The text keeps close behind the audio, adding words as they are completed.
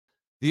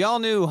The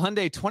all-new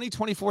Hyundai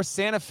 2024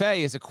 Santa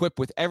Fe is equipped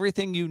with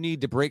everything you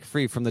need to break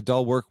free from the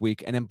dull work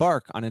week and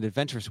embark on an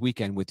adventurous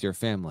weekend with your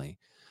family.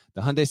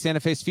 The Hyundai Santa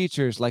Fe's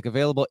features like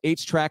available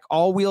H-Track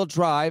all-wheel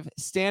drive,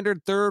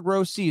 standard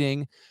third-row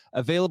seating,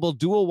 available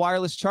dual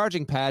wireless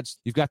charging pads.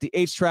 You've got the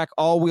H-Track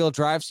all-wheel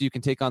drive so you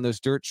can take on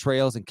those dirt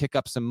trails and kick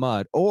up some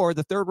mud. Or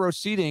the third-row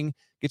seating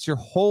gets your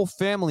whole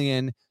family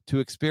in to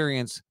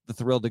experience the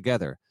thrill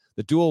together.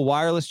 The dual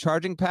wireless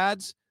charging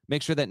pads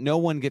make sure that no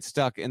one gets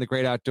stuck in the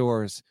great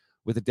outdoors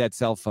with a dead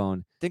cell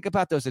phone. Think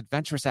about those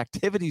adventurous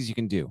activities you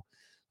can do.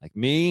 Like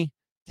me,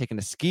 taking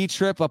a ski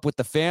trip up with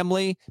the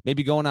family,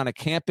 maybe going on a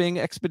camping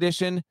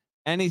expedition,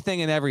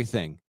 anything and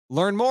everything.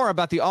 Learn more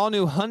about the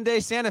all-new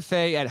Hyundai Santa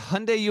Fe at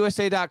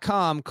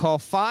HyundaiUSA.com. Call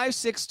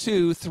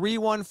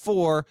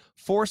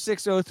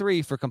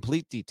 562-314-4603 for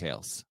complete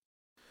details.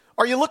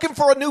 Are you looking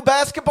for a new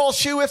basketball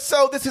shoe? If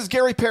so, this is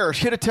Gary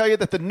Parrish here to tell you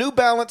that the New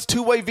Balance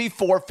 2-Way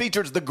V4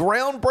 features the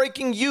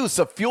groundbreaking use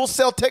of fuel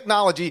cell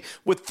technology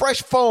with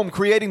fresh foam,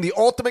 creating the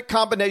ultimate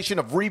combination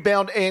of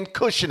rebound and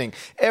cushioning.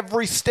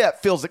 Every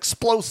step feels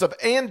explosive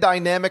and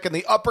dynamic, and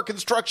the upper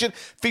construction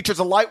features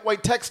a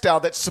lightweight textile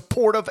that's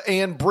supportive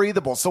and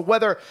breathable. So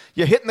whether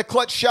you're hitting the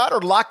clutch shot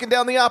or locking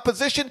down the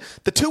opposition,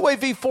 the 2-Way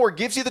V4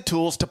 gives you the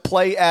tools to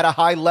play at a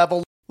high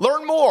level.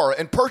 Learn more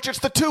and purchase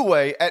the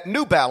 2-Way at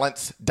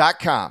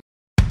newbalance.com.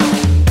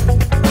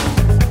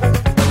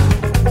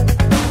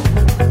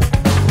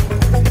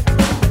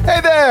 Hey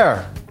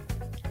there,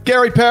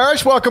 Gary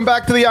Parrish. Welcome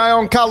back to the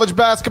Ion College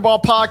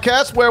Basketball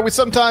Podcast, where we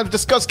sometimes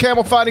discuss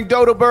camel fighting,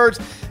 dodo birds,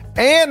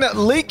 and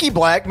leaky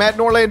black. Matt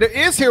Norlander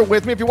is here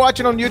with me. If you're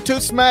watching on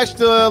YouTube, smash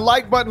the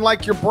like button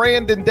like you're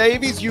Brandon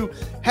Davies. You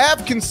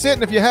have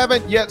consent, and if you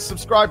haven't yet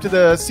subscribed to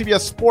the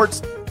CBS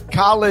Sports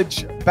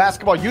College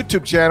Basketball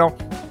YouTube channel,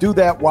 do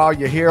that while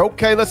you're here.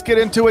 Okay, let's get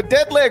into it.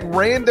 Deadleg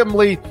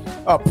randomly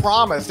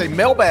promised a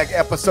mailbag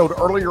episode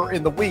earlier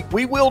in the week.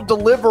 We will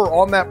deliver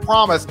on that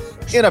promise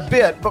in a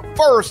bit. But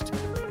first,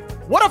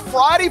 what a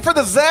Friday for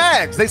the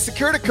Zags. They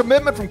secured a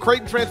commitment from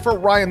Creighton transfer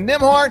Ryan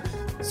Nembhard,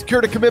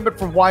 secured a commitment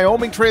from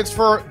Wyoming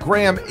transfer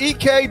Graham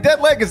Ike.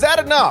 Deadleg, is that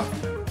enough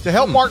to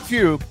help Mark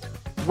Few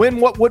win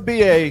what would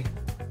be a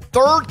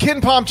third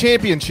KenPom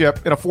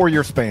championship in a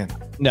 4-year span?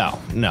 No,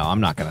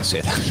 I'm not going to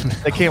say that.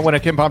 They can't win a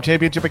KenPom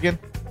championship again?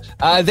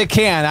 They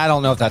can. I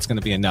don't know if that's going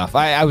to be enough.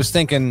 I was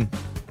thinking,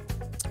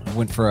 I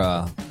went for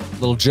a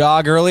little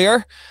jog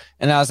earlier,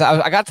 and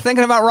I got to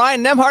thinking about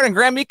Ryan Nembhard and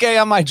Graham Ike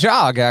on my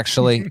jog,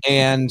 actually.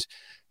 And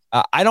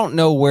I don't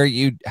know where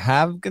you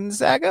have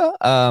Gonzaga,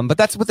 but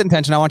that's with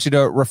intention. I want you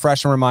to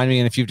refresh and remind me,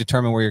 and if you've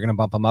determined where you're going to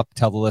bump them up,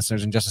 tell the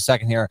listeners in just a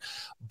second here.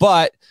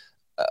 But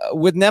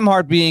with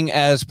Nembhard being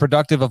as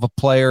productive of a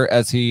player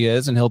as he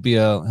is, and he'll be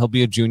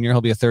a junior,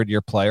 he'll be a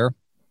third-year player,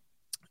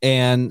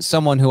 and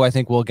someone who I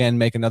think will again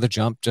make another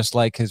jump, just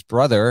like his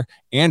brother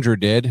Andrew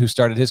did, who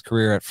started his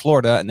career at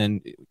Florida and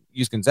then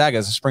used Gonzaga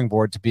as a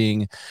springboard to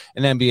being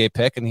an NBA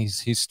pick, and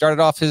he's started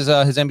off his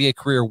NBA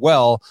career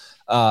well.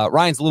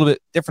 Ryan's a little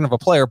bit different of a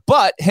player,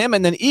 but him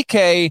and then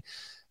Ike,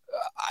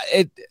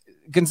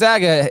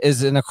 Gonzaga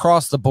is an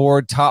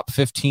across-the-board top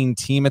 15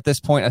 team at this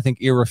point. I think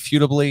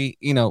irrefutably,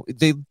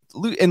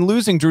 in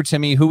losing Drew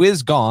Timme, who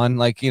is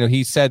gone,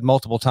 he said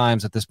multiple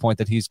times at this point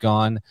that he's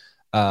gone.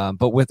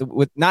 But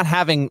with not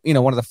having,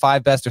 one of the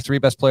 5 best or 3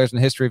 best players in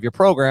the history of your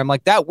program,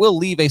 that will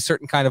leave a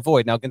certain kind of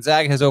void. Now,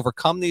 Gonzaga has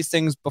overcome these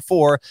things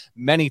before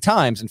many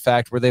times, in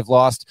fact, where they've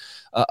lost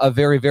a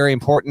very, very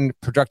important,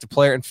 productive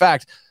player. In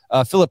fact,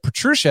 Filip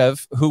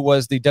Petrusev, who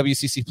was the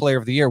WCC Player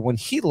of the Year, when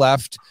he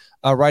left,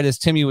 right as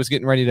Timme was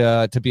getting ready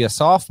to be a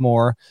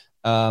sophomore,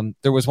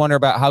 there was wonder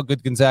about how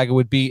good Gonzaga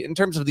would be in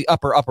terms of the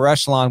upper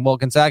echelon. Well,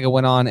 Gonzaga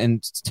went on in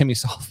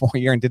Timmy's sophomore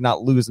year and did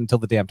not lose until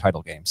the damn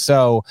title game.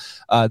 So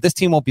this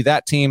team won't be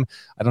that team.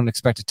 I don't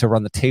expect it to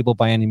run the table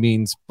by any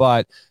means,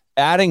 but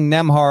adding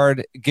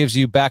Nembhard gives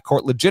you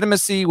backcourt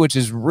legitimacy, which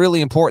is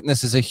really important.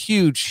 This is a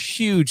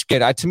huge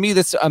get. To me,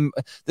 this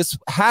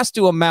has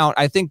to amount,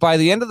 I think, by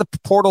the end of the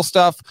portal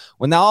stuff,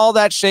 when all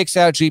that shakes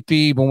out,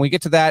 GP, when we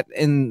get to that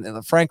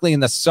frankly in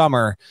the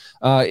summer,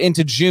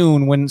 into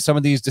June, when some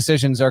of these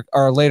decisions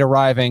are late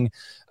arriving,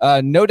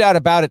 no doubt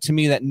about it to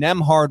me that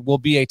Nembhard will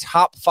be a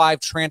top 5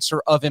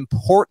 transfer of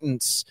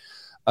importance,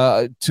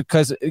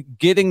 because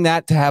getting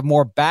that to have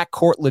more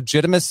backcourt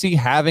legitimacy,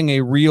 having a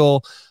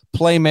real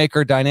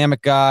playmaker,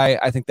 dynamic guy,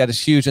 I think that is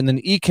huge. And then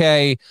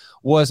Ike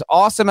was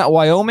awesome at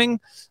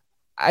Wyoming.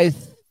 I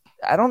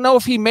don't know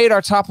if he made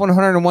our top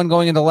 101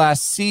 going into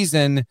last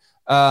season,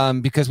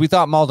 because we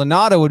thought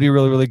Maldonado would be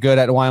really, really good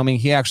at Wyoming.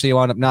 He actually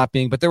wound up not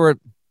being, but there were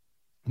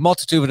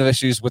multitude of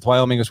issues with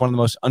Wyoming. It was one of the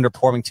most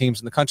underperforming teams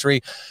in the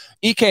country.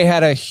 Ike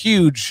had a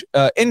huge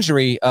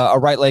injury, a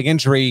right leg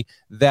injury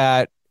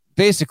that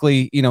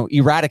basically,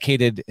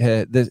 eradicated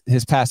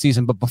his past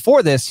season. But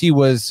before this, he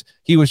was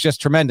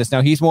just tremendous.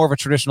 Now he's more of a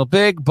traditional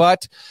big,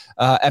 but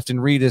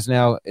Efton Reed is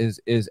now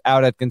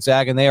out at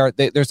Gonzaga,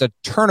 and there's a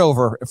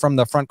turnover from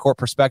the front court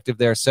perspective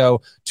there.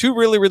 So 2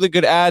 really, really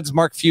good ads.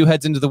 Mark Few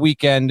heads into the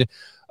weekend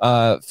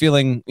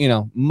feeling,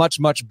 much,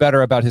 much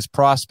better about his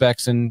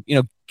prospects and,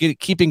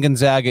 keeping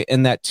Gonzaga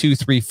in that 2,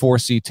 3, 4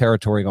 seed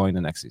territory going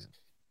the next season.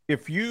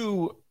 If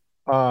you,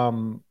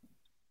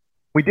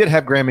 we did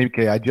have Graham Ike,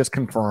 I just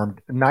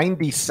confirmed,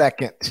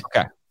 92nd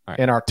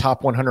in our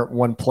top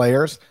 101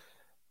 players.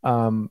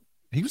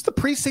 He was the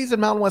preseason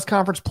Mountain West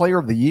Conference Player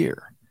of the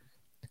Year.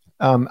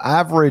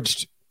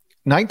 Averaged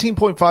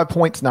 19.5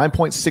 points,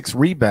 9.6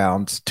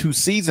 rebounds 2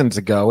 seasons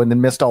ago, and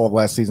then missed all of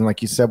last season,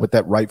 like you said, with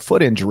that right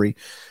foot injury.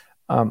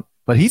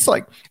 But he's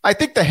like, I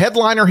think the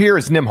headliner here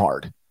is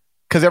Nembhard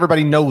because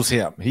everybody knows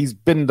him. He's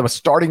been the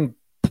starting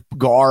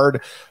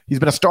guard. He's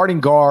been a starting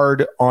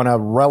guard on a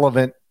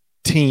relevant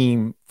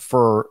team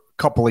for a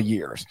couple of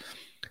years.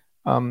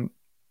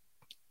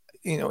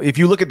 If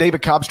you look at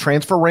David Cobb's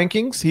transfer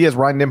rankings, he has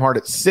Ryan Nembhard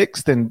at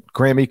 6th and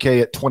Graham Ike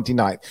at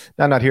 29th.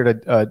 Now, I'm not here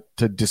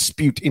to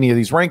dispute any of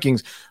these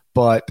rankings,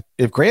 but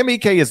if Graham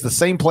Ike is the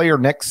same player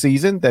next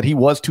season that he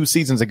was 2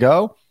 seasons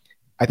ago,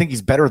 I think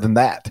he's better than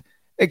that.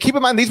 And keep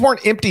in mind, these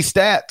weren't empty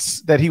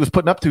stats that he was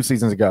putting up 2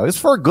 seasons ago. It's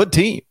for a good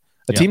team,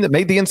 a team that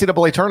made the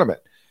NCAA tournament.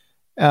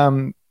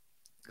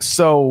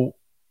 So,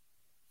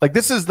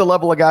 this is the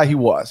level of guy he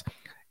was.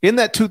 In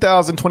that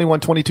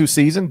 2021-22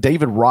 season,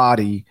 David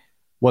Roddy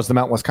was the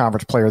Mountain West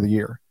Conference Player of the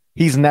Year.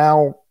 He's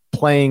now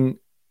playing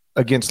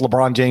against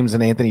LeBron James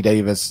and Anthony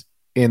Davis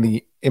in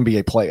the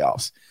NBA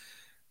playoffs.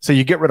 So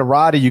you get rid of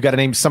Roddy, you got to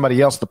name somebody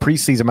else the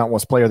preseason Mountain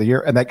West Player of the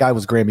Year, and that guy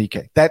was Graham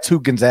Ike. That's who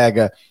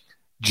Gonzaga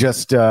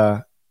just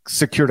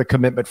secured a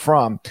commitment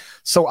from.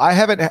 So I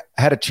haven't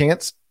had a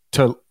chance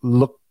to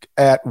look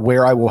at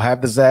where I will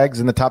have the Zags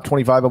in the top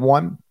 25 and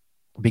 1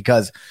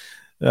 because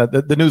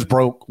the news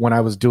broke when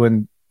I was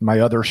doing my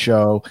other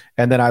show,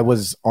 and then I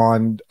was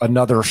on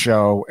another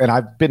show, and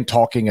I've been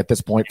talking at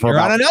this point for You're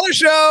on another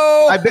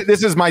show.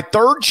 This is my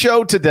 3rd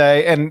show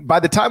today, and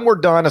by the time we're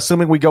done,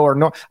 assuming we go or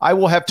no, I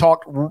will have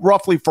talked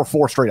roughly for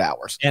 4 straight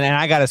hours. And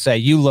I got to say,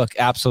 you look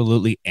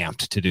absolutely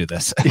amped to do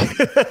this.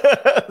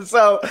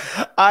 So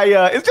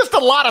it's just a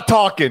lot of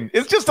talking.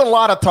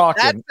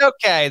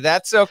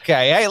 That's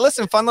okay. Hey,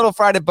 listen, fun little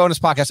Friday bonus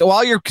podcast. So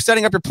while you're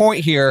setting up your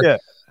point here,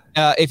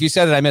 if you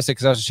said it, I missed it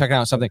because I was just checking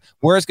out something.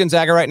 Where's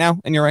Gonzaga right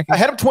now in your rankings? I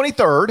had them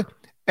 23rd.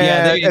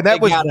 And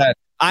that was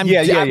I'm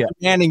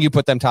demanding you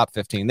put them top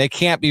 15. They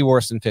can't be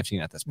worse than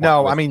 15 at this point.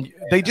 No,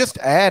 they just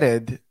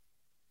added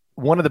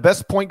one of the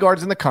best point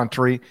guards in the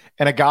country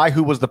and a guy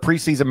who was the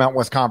preseason Mountain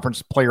West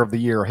Conference Player of the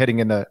Year heading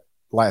into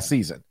last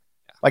season.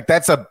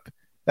 That's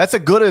a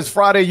good as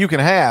Friday you can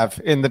have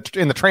in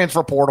the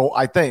transfer portal,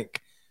 I think.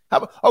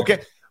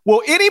 Okay.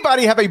 Will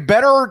anybody have a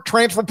better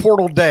transfer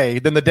portal day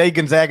than the day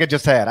Gonzaga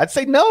just had? I'd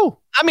say no.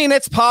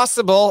 It's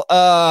possible.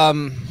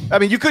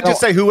 You could just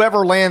say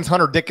whoever lands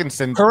Hunter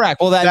Dickinson. Correct.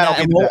 Well,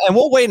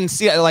 we'll wait and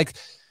see.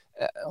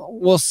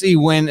 We'll see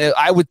when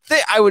I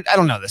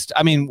don't know this.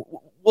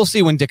 We'll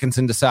see when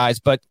Dickinson decides,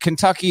 but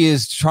Kentucky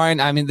is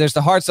trying. There's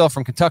the hard sell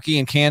from Kentucky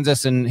and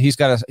Kansas, and he's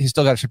still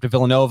got a trip to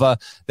Villanova.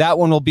 That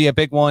one will be a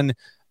big one.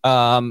 But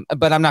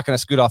I'm not going to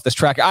scoot off this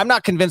track. I'm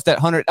not convinced that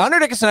Hunter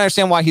Dickinson, I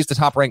understand why he's the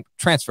top ranked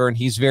transfer and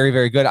he's very,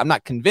 very good. I'm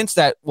not convinced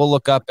that we'll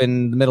look up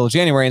in the middle of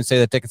January and say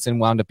that Dickinson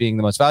wound up being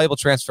the most valuable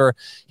transfer.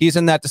 He's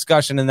in that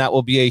discussion, and that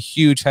will be a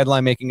huge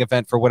headline making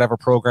event for whatever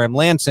program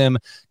lands him.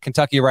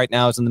 Kentucky right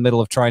now is in the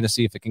middle of trying to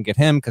see if it can get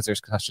him because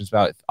there's questions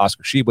about if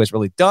Oscar Tshiebwe is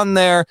really done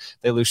there.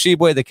 They lose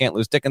Tshiebwe, they can't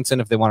lose Dickinson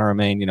if they want to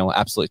remain,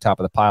 absolutely top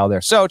of the pile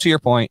there. So to your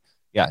point,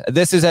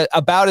 this is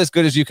about as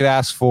good as you could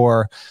ask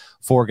for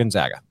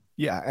Gonzaga.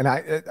 Yeah, and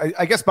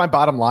I guess my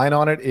bottom line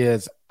on it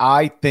is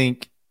I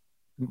think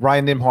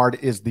Ryan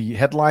Nembhard is the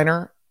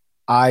headliner.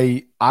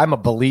 I'm a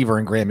believer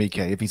in Graham Ike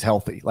if he's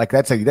healthy.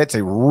 That's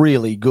a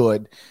really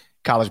good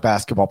college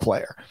basketball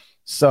player.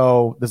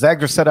 So the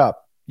Zags are set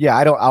up. Yeah,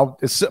 I'll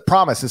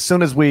promise as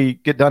soon as we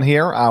get done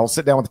here, I'll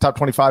sit down with the top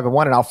 25 and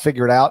 1 and I'll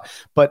figure it out.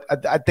 But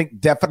I think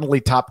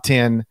definitely top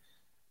 10.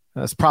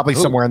 It's probably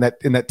somewhere in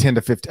that 10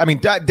 to 15.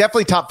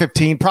 Definitely top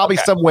 15, probably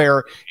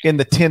somewhere in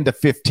the 10 to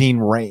 15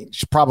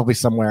 range, probably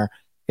somewhere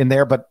in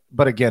there. But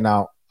again,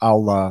 I'll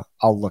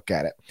look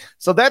at it.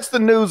 So that's the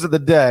news of the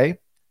day.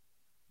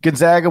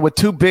 Gonzaga with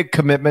 2 big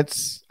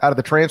commitments out of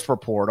the transfer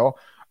portal.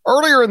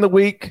 Earlier in the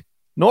week,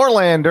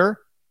 Norlander,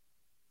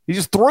 he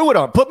just threw it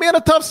on, put me in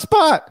a tough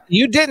spot.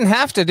 You didn't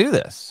have to do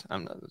this.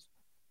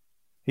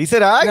 He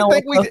said, I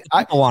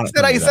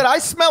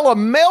smell a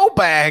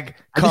mailbag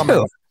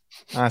coming.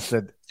 I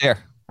said,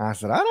 I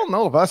don't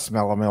know if I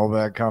smell a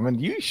mailbag coming.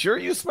 You sure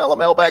you smell a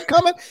mailbag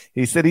coming?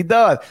 He said he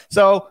does.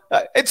 So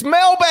it's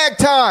mailbag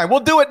time. We'll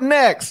do it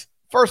next.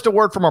 First, a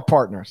word from our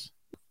partners.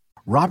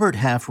 Robert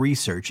Half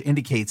research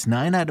indicates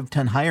 9 out of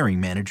 10 hiring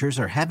managers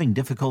are having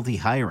difficulty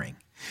hiring.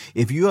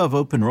 If you have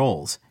open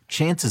roles,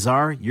 chances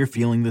are you're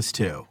feeling this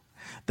too.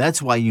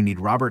 That's why you need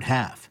Robert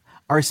Half.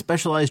 Our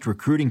specialized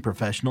recruiting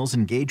professionals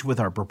engage with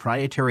our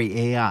proprietary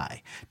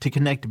AI to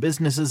connect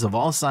businesses of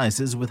all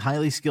sizes with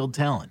highly skilled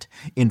talent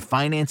in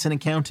finance and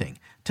accounting,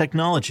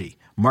 technology,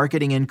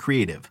 marketing and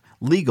creative,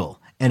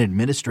 legal, and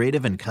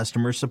administrative and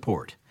customer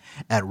support.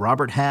 At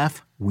Robert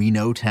Half, we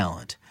know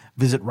talent.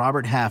 Visit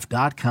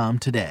roberthalf.com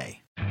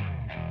today.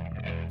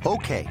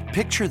 Okay,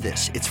 picture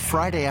this. It's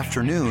Friday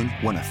afternoon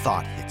when a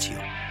thought hits you.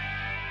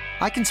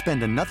 I can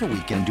spend another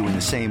weekend doing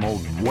the same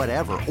old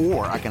whatever,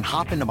 or I can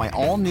hop into my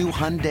all-new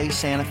Hyundai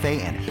Santa Fe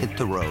and hit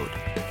the road.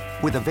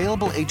 With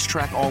available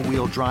H-Track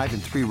all-wheel drive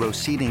and 3-row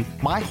seating,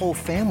 my whole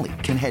family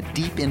can head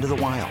deep into the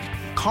wild.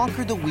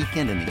 Conquer the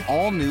weekend in the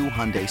all-new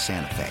Hyundai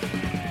Santa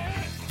Fe.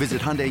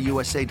 Visit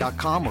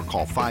HyundaiUSA.com or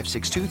call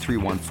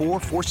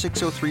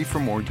 562-314-4603 for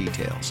more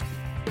details.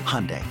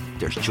 Hyundai,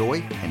 there's joy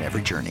in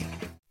every journey.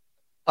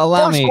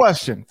 First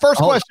question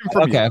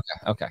from you.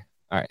 Okay.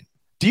 All right.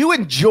 Do you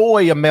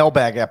enjoy a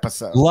mailbag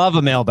episode? Love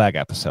a mailbag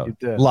episode.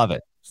 Love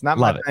it. It's not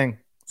my thing.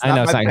 I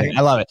know it's not.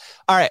 I love it.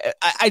 All right.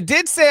 I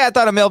did say I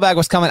thought a mailbag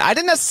was coming. I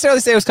didn't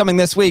necessarily say it was coming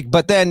this week,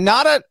 but then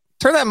Nada,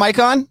 turn that mic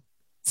on.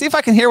 See if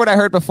I can hear what I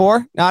heard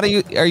before.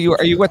 Nada, are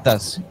you with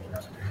us?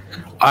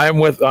 I'm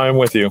with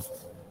you.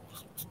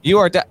 You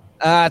are.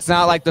 It's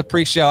not like the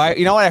pre-show.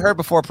 You know what I heard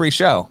before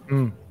pre-show?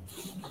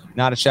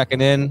 Nada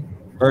checking in.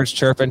 Birds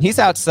chirping. He's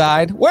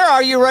outside. Where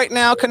are you right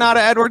now, Kanata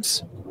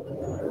Edwards?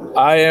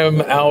 I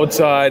am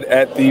outside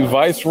at the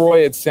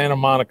Viceroy at Santa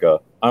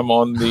Monica. I'm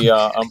on the.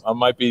 I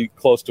might be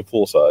close to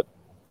poolside.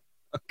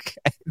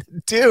 Okay,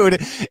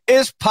 dude,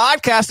 is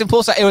podcasting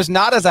poolside? It was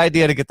not his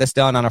idea to get this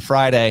done on a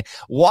Friday.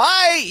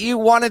 Why you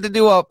wanted to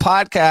do a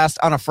podcast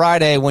on a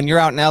Friday when you're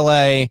out in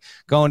LA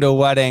going to a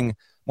wedding?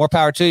 More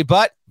power to you.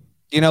 But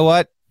you know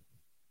what?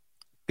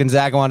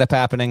 Gonzaga wound up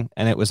happening,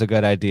 and it was a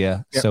good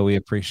idea. Yep. So we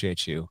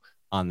appreciate you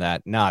on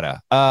that.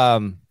 Nada.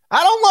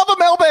 I don't love a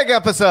mailbag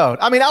episode.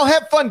 I mean, I'll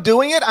have fun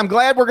doing it. I'm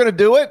glad we're going to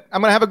do it.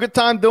 I'm going to have a good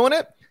time doing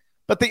it.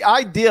 But the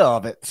idea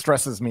of it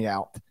stresses me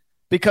out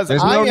because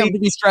there's no need to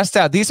be stressed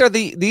out. These are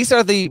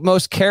the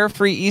most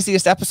carefree,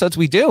 easiest episodes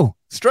we do.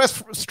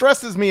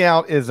 Stresses me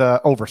out is an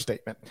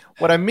overstatement.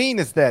 What I mean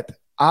is that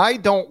I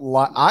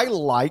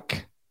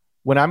like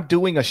when I'm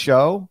doing a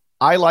show,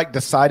 I like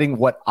deciding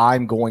what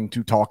I'm going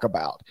to talk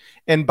about.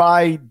 And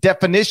by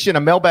definition,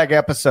 a mailbag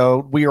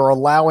episode, we are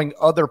allowing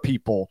other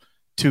people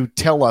to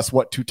tell us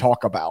what to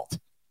talk about.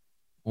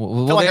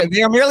 Well,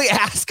 they're merely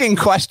asking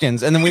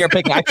questions, and then we are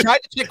picking. I tried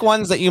to pick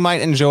ones that you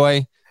might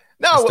enjoy.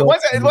 No,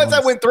 once I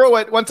went through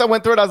it,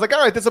 I was like,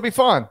 all right, this will be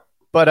fun.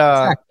 But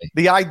exactly.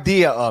 The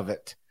idea of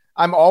it,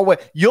 I'm always.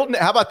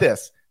 How about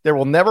this? There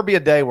will never be a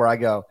day where I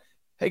go,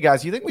 hey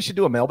guys, you think we should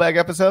do a mailbag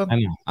episode? I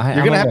know.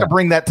 You're going to have to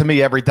bring that to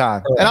me every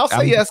time. And I'll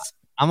say yes.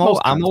 I'm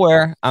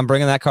aware. I'm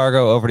bringing that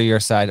cargo over to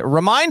your side. A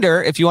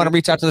reminder, if you want to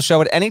reach out to the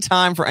show at any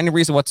time for any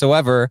reason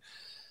whatsoever,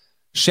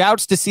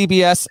 shouts to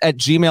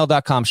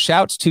cbs@gmail.com.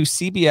 Shouts to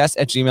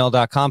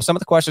cbs@gmail.com. Some of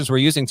the questions we're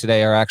using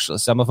today are actually,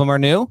 some of them are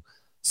new.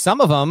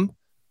 Some of them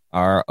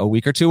are a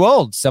week or two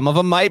old. Some of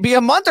them might be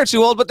a month or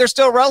two old, but they're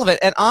still relevant.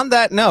 And on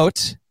that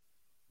note,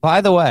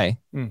 by the way,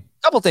 a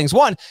couple things.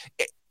 One,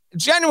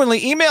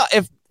 genuinely email.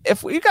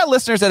 If we've got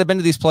listeners that have been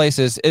to these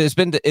places, it is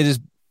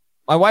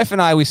my wife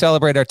and I, we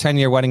celebrate our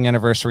 10-year wedding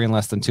anniversary in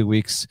less than 2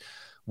 weeks.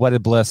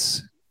 Wedded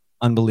bliss.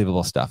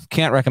 Unbelievable stuff.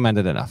 Can't recommend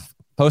it enough.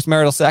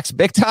 Postmarital sex,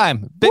 big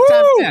time. Big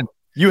time fan.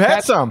 You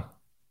had some.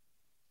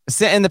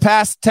 In the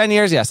past 10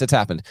 years, yes, it's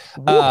happened.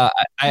 I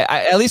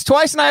at least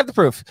twice, and I have the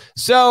proof.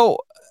 So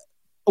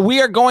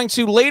we are going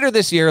to, later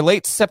this year,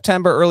 late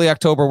September, early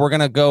October, we're going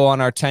to go on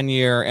our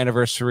 10-year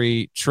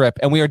anniversary trip,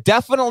 and we are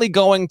definitely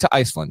going to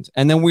Iceland.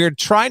 And then we're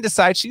trying to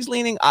decide. She's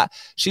leaning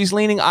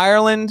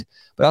Ireland,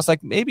 but I was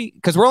like, maybe,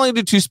 because we're only going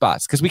to do 2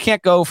 spots, because we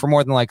can't go for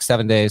more than like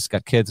 7 days,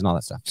 got kids and all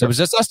that stuff. So it was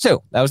just us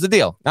 2. That was the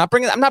deal. I'm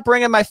not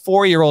bringing my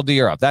 4-year-old to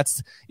Europe.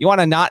 You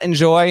want to not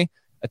enjoy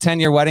a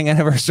 10-year wedding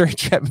anniversary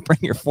trip, bring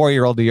your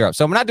 4-year-old to Europe.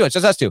 So I'm not doing it. It's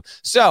just us 2.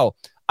 So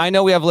I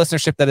know we have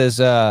listenership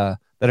that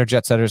are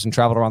jet setters and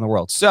traveled around the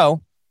world.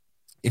 So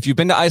if you've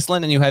been to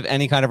Iceland and you have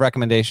any kind of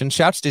recommendation,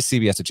 shouts to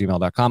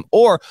cbs@gmail.com.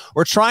 Or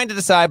we're trying to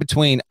decide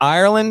between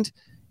Ireland,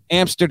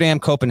 Amsterdam,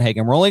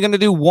 Copenhagen. We're only going to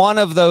do one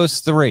of those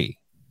 3.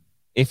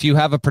 If you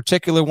have a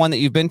particular one that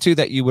you've been to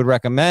that you would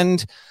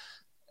recommend,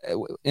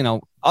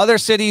 other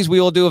cities we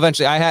will do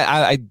eventually.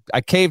 I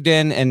caved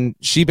in, and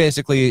she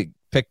basically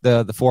picked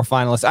the 4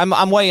 finalists.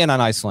 I'm way in on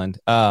Iceland,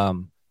 but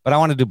I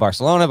want to do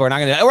Barcelona, but we're not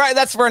going to do it. All right,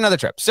 that's for another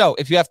trip. So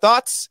if you have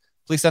thoughts,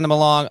 please send them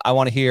along. I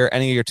want to hear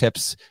any of your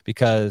tips,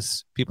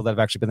 because people that have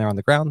actually been there on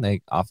the ground,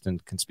 they often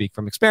can speak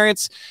from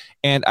experience,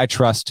 and I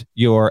trust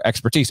your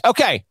expertise.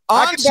 Okay.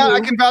 I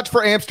can vouch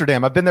for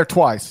Amsterdam. I've been there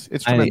twice.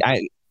 It's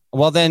tremendous.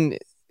 Well, then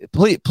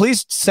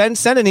please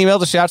send an email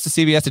to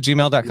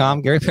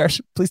shouts@cbs@gmail.com. Gary Parrish,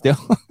 please do.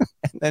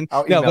 And then,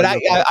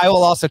 I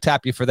will also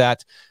tap you for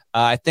that.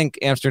 I think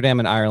Amsterdam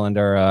and Ireland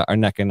are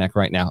neck and neck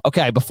right now.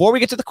 Okay, before we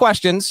get to the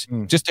questions,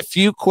 just a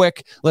few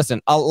quick.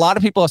 Listen, a lot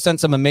of people have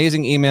sent some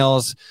amazing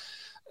emails.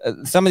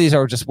 Some of these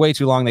are just way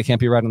too long. They can't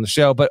be read on the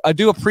show, but I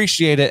do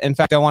appreciate it. In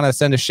fact, I want to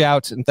send a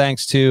shout and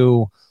thanks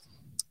to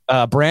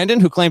Brandon,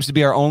 who claims to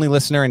be our only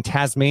listener in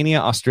Tasmania,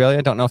 Australia.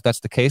 I don't know if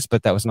that's the case,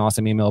 but that was an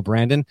awesome email,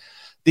 Brandon.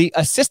 The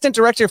Assistant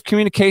Director of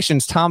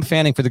Communications, Tom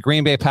Fanning, for the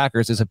Green Bay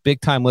Packers, is a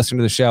big-time listener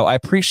to the show. I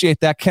appreciate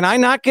that. Can I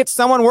not get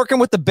someone working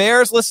with the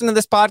Bears listening to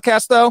this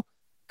podcast, though?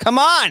 Come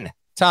on,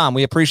 Tom.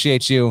 We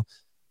appreciate you.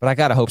 but I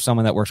got to hope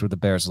someone that works with the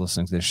Bears is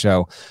listening to this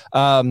show.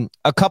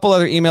 A couple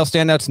other email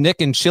standouts.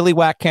 Nick in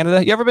Chilliwack,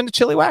 Canada. You ever been to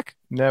Chilliwack?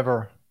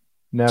 Never.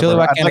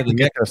 Chilliwack, I'd Canada. like to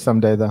get there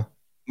someday, though.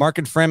 Mark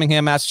in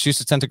Framingham,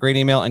 Massachusetts sent a great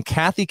email. And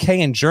Kathy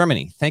K in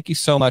Germany. Thank you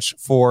so much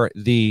for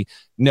the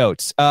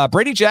notes.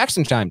 Brady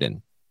Jackson chimed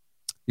in.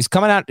 He's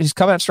coming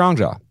out strong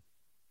jaw.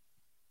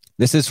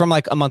 This is from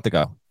like a month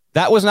ago.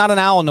 That was not an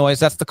owl noise.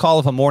 That's the call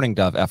of a mourning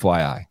dove,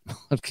 FYI.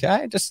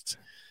 Okay,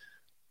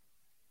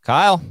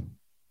 Kyle,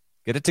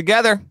 get it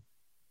together.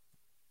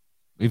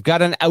 We've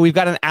got an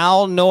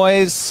owl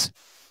noise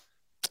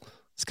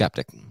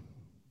skeptic.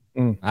 I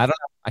don't know.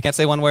 I can't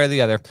say one way or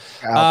the other.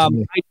 I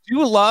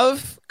do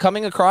love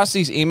coming across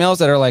these emails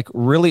that are like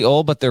really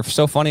old, but they're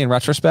so funny in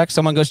retrospect.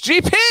 Someone goes,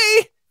 GP!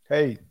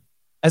 Hey.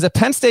 As a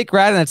Penn State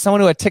grad and as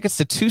someone who had tickets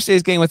to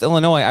Tuesday's game with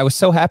Illinois, I was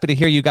so happy to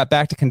hear you got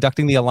back to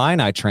conducting the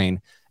Illini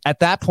train. At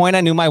that point,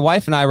 I knew my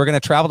wife and I were going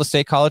to travel to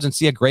State College and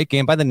see a great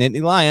game by the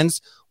Nittany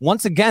Lions.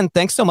 Once again,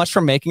 thanks so much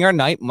for making our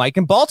night, Mike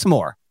in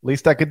Baltimore.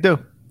 Least I could do.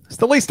 It's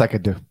the least I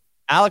could do.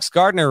 Alex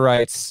Gardner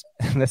writes,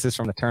 and this is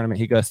from the tournament.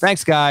 He goes,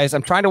 thanks, guys.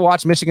 I'm trying to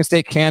watch Michigan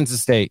State,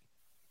 Kansas State.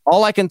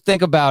 All I can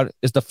think about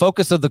is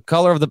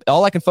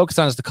all I can focus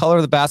on is the color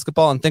of the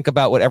basketball and think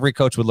about what every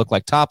coach would look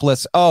like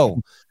topless.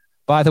 Oh,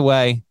 by the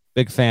way,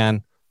 big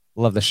fan.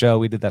 Love the show.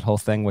 We did that whole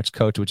thing. Which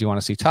coach would you want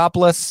to see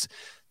topless?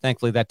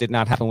 Thankfully, that did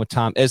not happen with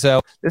Tom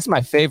Izzo. This is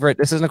my favorite.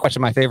 This isn't a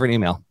question. My favorite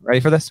email. Ready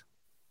for this?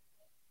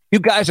 You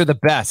guys are the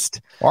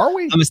best. Are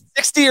we? I'm a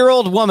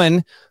 60-year-old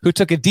woman who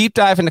took a deep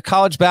dive into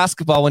college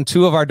basketball when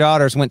two of our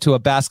daughters went to a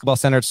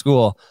basketball-centered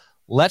school.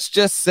 Let's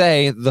just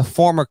say the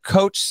former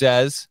coach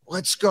says,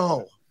 let's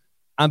go.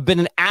 I've been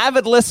an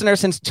avid listener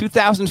since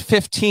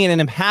 2015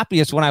 and am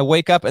happiest when I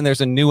wake up and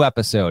there's a new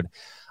episode.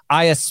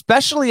 I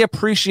especially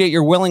appreciate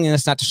your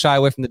willingness not to shy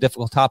away from the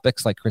difficult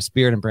topics like Chris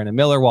Beard and Brandon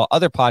Miller, while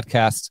other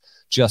podcasts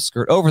just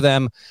skirt over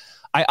them.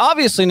 I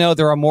obviously know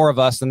there are more of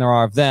us than there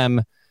are of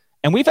them,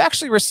 and we've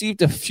actually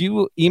received a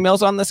few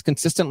emails on this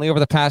consistently over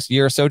the past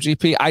year or so,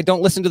 GP. I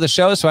don't listen to the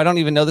show, so I don't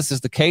even know this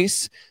is the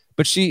case,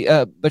 but she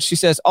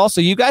says, also,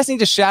 you guys need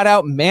to shout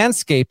out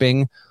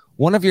Manscaping,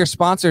 one of your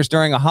sponsors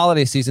during a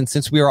holiday season,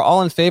 since we are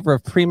all in favor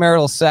of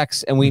premarital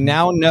sex, and we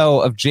now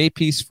know of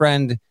JP's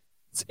friend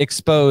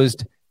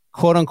exposed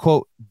quote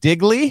unquote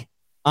Digley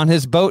on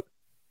his boat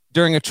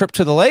during a trip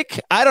to the lake.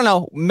 I don't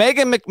know.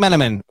 Megan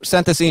McMenamin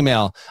sent this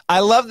email.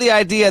 I love the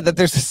idea that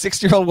there's a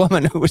 60-year-old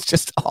woman who was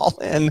just all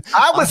in.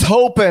 I was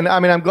hoping, I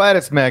mean, I'm glad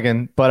it's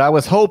Megan, but I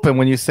was hoping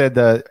when you said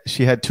that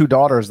she had two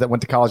daughters that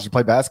went to college to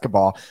play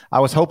basketball,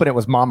 I was hoping it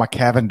was Mama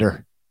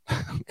Cavender.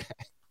 Okay.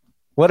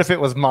 What if it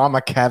was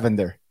Mama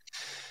Cavender?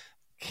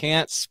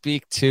 Can't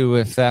speak to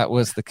if that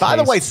was the case. By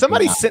the way,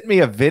 somebody sent me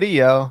a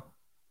video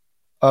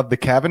of the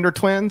Cavender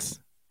twins.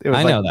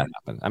 I know that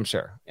happened. I'm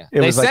sure. Yeah.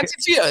 They sent it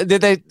to you.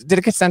 Did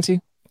it get sent to you?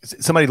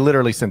 Somebody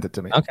literally sent it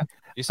to me. Okay.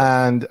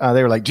 And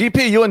they were like,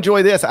 GP, you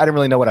enjoy this. I didn't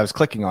really know what I was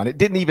clicking on. It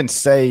didn't even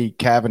say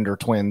Cavender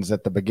twins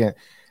at the beginning.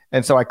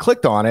 And so I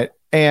clicked on it,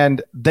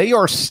 and they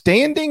are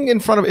standing in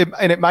front of it.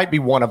 And it might be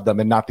one of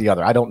them and not the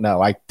other. I don't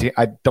know. I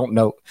don't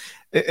know.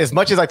 As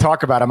much as I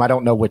talk about them, I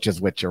don't know which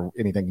is which or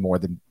anything more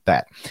than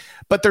that.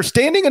 But they're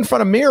standing in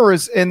front of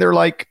mirrors, and they're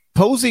like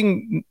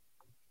posing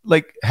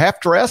like half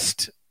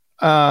dressed,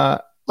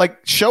 like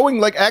showing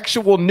like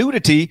actual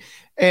nudity.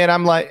 And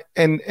I'm like,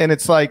 and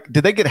it's like,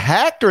 did they get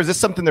hacked, or is this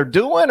something they're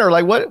doing, or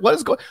like what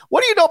is going?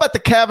 What do you know about the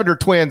Cavender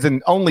twins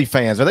and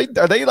OnlyFans?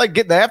 Are they like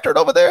getting after it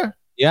over there?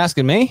 You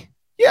asking me?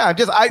 Yeah,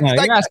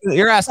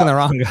 you're asking the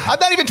wrong guy. I'm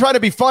not even trying to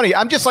be funny.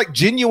 I'm just like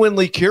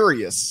genuinely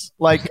curious.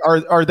 Like,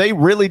 are they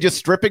really just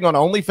stripping on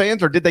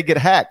OnlyFans, or did they get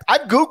hacked?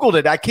 I've Googled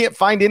it. I can't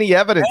find any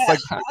evidence.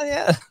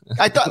 Yeah.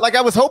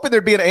 I was hoping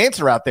there'd be an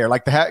answer out there.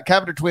 Like the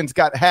Cavender twins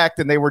got hacked,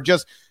 and they were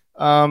just,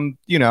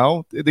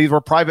 these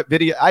were private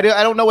video. I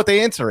don't know what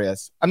the answer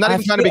is. I'm not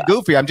even trying to be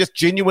goofy. I'm just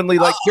genuinely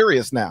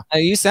curious now.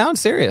 You sound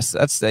serious.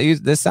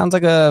 This sounds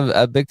like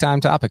a big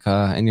time topic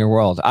in your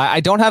world.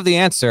 I don't have the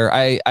answer.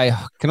 I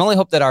can only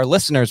hope that our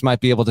listeners might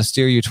be able to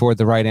steer you toward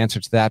the right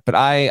answer to that. But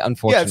I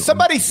unfortunately,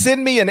 somebody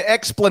send me an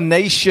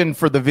explanation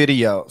for the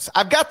videos.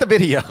 I've got the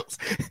videos.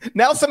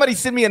 Now somebody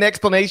send me an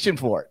explanation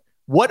for it.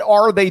 What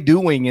are they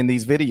doing in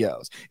these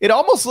videos? It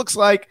almost looks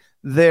like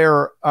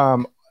they're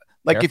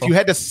Careful. If you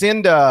had to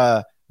send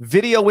a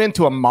video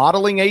into a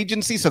modeling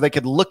agency so they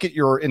could look at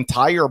your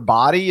entire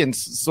body and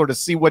sort of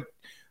see what,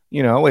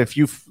 if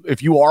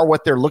you are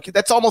what they're looking,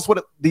 that's almost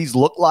what these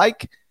look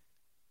like.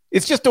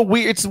 It's just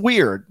it's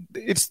weird.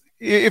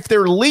 If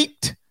they're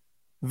leaked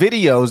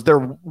videos,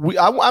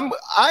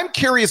 I'm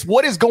curious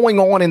what is going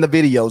on in the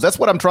videos. That's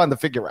what I'm trying to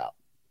figure out.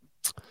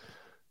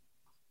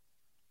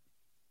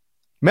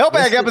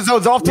 Mailbag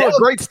episode's off to a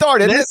great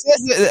start.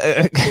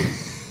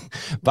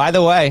 By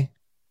the way,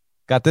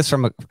 got this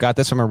from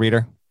a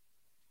reader.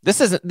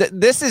 This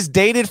is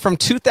dated from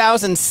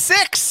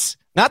 2006.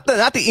 Not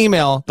the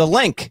email, the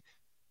link.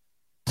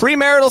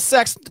 Premarital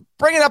sex.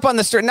 Bring it up on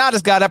the street. Now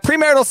just got it.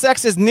 Premarital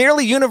sex is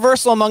nearly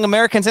universal among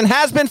Americans and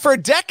has been for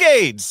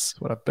decades.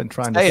 That's what I've been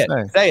trying to say.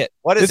 Say it.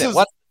 What is it?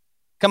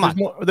 Come on.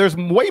 There's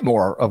way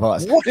more of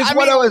us. There's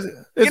more of us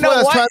than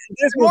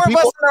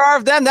there are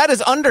of them. That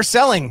is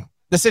underselling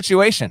the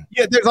situation.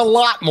 Yeah, there's a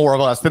lot more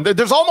of us than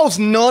there's almost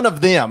none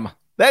of them.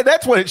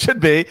 That's what it should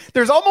be.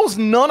 There's almost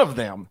none of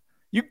them.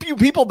 You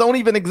people don't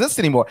even exist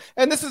anymore.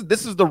 And this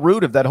is the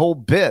root of that whole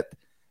bit.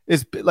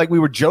 Is like we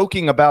were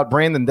joking about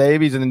Brandon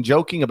Davies and then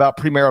joking about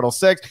premarital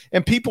sex,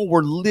 and people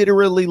were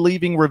literally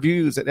leaving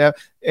reviews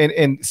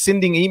and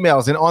sending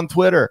emails and on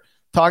Twitter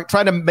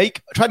trying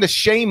to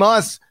shame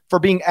us for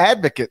being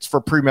advocates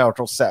for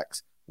premarital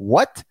sex.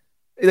 What?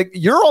 Like,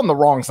 you're on the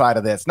wrong side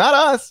of this, not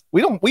us.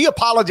 We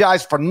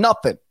apologize for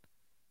nothing.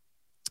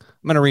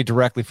 I'm going to read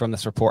directly from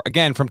this report.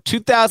 Again, from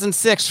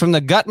 2006, from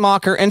the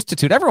Guttmacher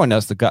Institute. Everyone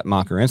knows the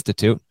Guttmacher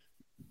Institute.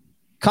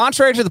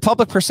 Contrary to the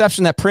public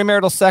perception that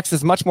premarital sex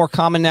is much more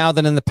common now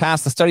than in the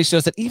past, the study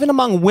shows that even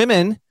among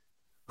women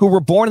who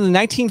were born in the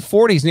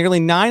 1940s, nearly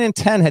 9 in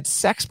 10 had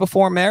sex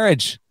before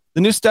marriage.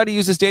 The new study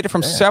uses data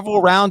from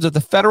several rounds of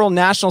the Federal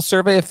National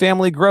Survey of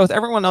Family Growth.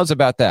 Everyone knows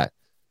about that.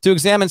 To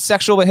examine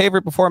sexual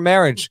behavior before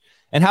marriage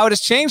and how it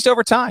has changed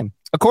over time.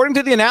 According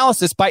to the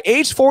analysis, by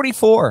age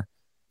 44,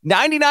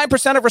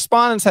 99% of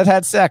respondents had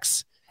had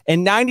sex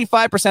and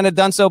 95% had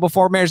done so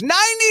before marriage.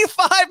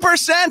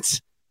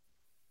 95%!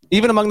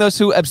 Even among those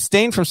who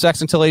abstained from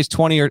sex until age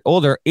 20 or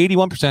older,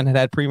 81% had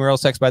had premarital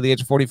sex by the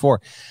age of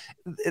 44.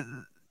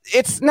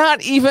 It's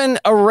not even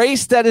a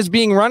race that is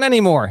being run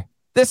anymore.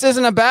 This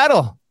isn't a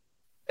battle.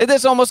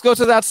 This almost goes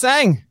without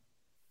saying.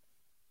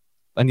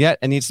 And yet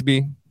it needs to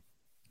be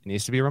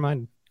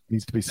reminded. It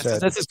needs to be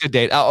said. This is good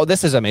data. Oh,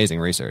 this is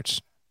amazing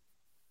research.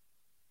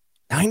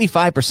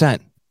 95%.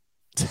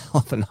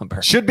 Tell the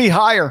number. Should be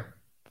higher,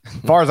 as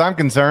far as I'm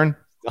concerned.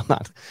 You're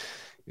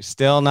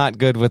still not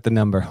good with the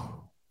number.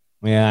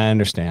 Yeah, I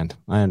understand.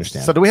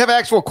 So do we have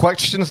actual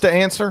questions to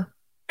answer?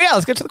 Yeah,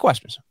 let's get to the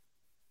questions.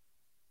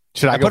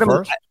 Should I go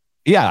first?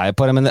 I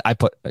put him in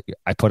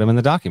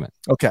the document.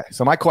 Okay.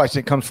 So my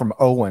question comes from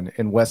Owen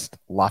in West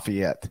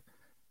Lafayette.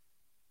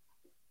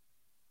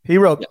 He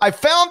wrote, I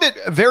found it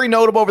very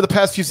notable over the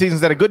past few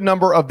seasons that a good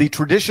number of the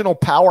traditional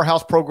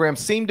powerhouse programs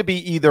seem to be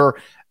either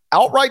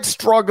outright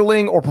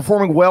struggling or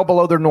performing well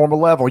below their normal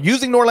level.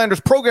 Using Norlander's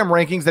program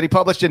rankings that he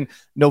published in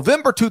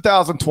November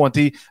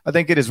 2020, I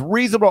think it is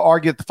reasonable to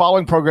argue that the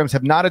following programs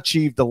have not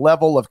achieved the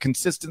level of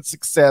consistent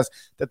success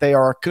that they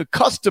are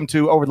accustomed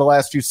to over the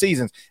last few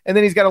seasons. And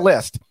then he's got a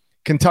list.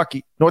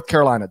 Kentucky, North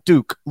Carolina,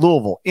 Duke,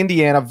 Louisville,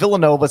 Indiana,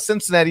 Villanova,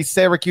 Cincinnati,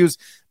 Syracuse,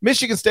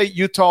 Michigan State,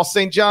 Utah,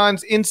 St.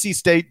 John's, NC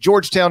State,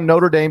 Georgetown,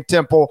 Notre Dame,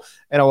 Temple,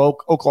 and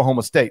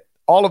Oklahoma State.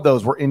 All of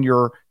those were in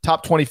your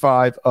top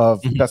 25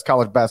 of best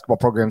college basketball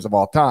programs of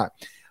all time.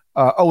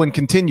 Owen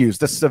continues,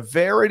 the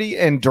severity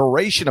and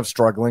duration of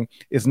struggling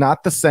is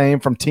not the same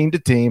from team to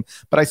team,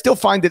 but I still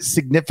find it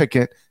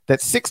significant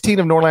that 16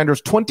 of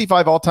Norlander's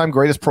 25 all-time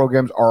greatest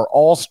programs are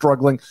all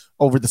struggling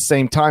over the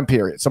same time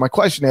period. So my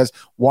question is,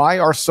 why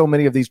are so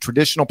many of these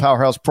traditional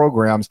powerhouse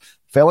programs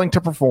failing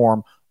to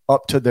perform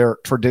up to their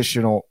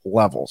traditional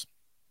levels?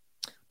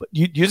 But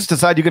you just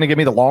decide you're going to give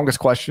me the longest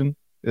question?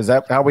 Is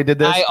that how we did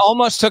this? I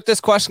almost took this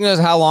question as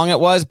how long it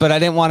was, but I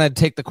didn't want to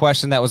take the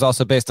question that was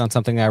also based on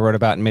something I wrote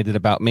about and made it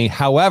about me.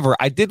 However,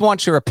 I did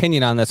want your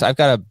opinion on this. I've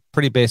got a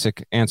pretty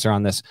basic answer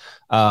on this.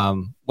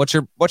 What's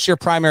your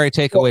primary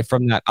takeaway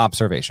from that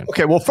observation?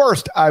 Okay, well,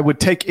 first, I would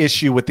take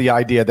issue with the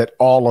idea that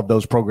all of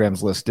those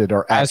programs listed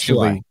are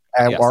actually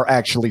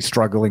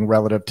struggling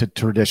relative to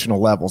traditional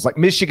levels. Like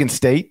Michigan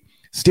State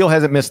still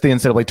hasn't missed the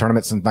NCAA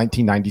tournament since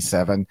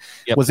 1997.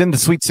 Was in the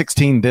Sweet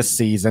 16 this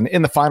season,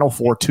 in the Final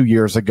Four 2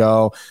 years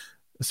ago.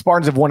 The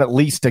Spartans have won at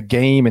least a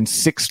game in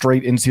 6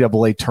 straight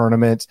NCAA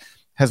tournaments.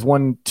 They've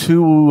won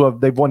two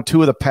of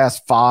the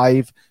past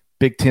 5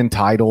 Big Ten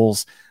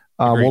titles.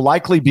 Will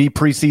likely be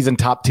preseason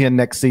top 10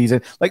 next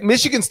season. Like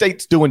Michigan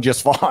State's doing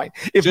just fine.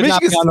 If Michigan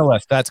not be on the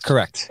list, that's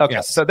correct. Okay,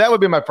 yes. So that would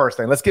be my first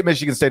thing. Let's get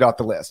Michigan State off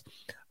the list.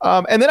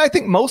 And then I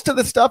think most of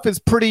the stuff is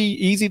pretty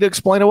easy to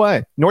explain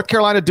away. North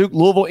Carolina, Duke,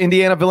 Louisville,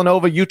 Indiana,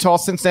 Villanova, Utah,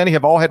 Cincinnati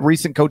have all had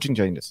recent coaching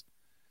changes.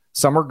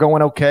 Some are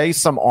going okay,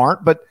 some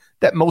aren't, but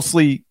that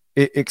mostly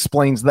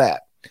explains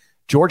that.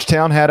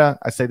 Georgetown had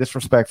I say this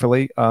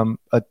respectfully,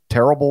 a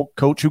terrible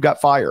coach who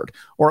got fired,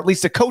 or at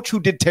least a coach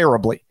who did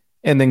terribly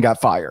and then got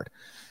fired.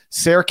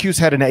 Syracuse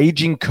had an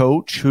aging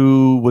coach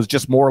who was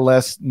just more or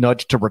less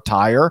nudged to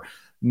retire.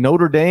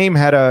 Notre Dame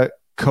had a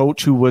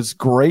coach who was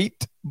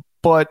great,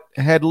 but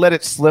had let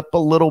it slip a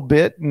little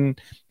bit, and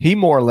he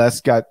more or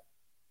less got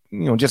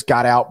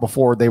out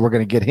before they were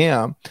going to get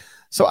him.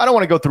 So I don't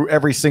want to go through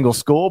every single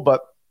school,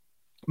 but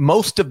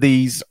most of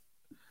these,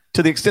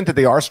 to the extent that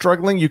they are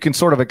struggling, you can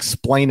sort of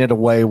explain it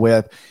away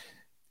with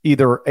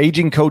either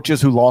aging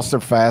coaches who lost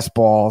their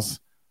fastballs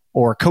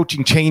or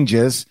coaching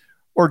changes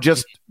or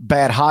just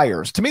bad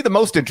hires. To me, the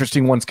most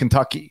interesting one's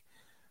Kentucky,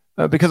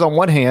 because on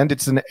one hand,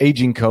 it's an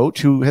aging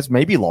coach who has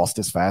maybe lost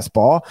his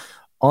fastball.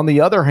 On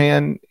the other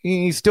hand,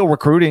 he's still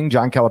recruiting.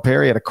 John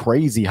Calipari at a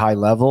crazy high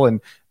level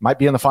and might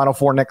be in the Final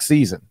Four next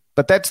season.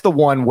 But that's the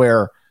one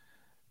where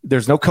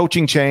there's no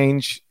coaching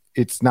change.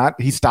 It's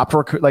not, he stopped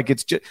recruiting. Like,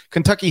 it's just,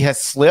 Kentucky has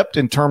slipped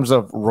in terms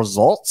of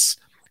results,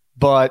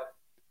 but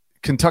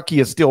Kentucky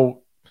is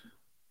still,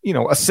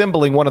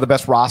 assembling one of the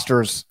best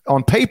rosters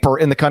on paper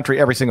in the country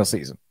every single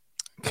season.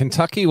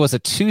 Kentucky was a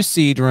 2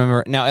 seed,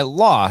 remember. Now it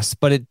lost,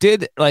 but it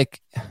did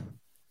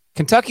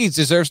Kentucky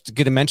deserves to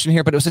get a mention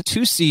here, but it was a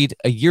 2 seed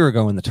a year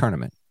ago in the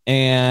tournament.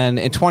 And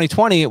in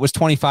 2020, it was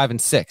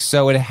 25-6.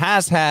 So it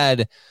has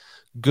had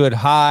good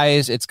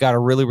highs. It's got a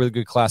really, really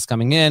good class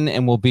coming in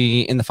and will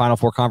be in the Final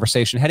Four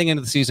conversation heading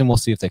into the season. We'll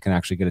see if they can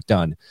actually get it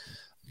done.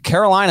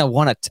 Carolina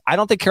won I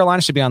don't think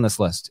Carolina should be on this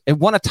list. It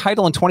won a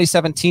title in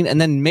 2017 and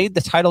then made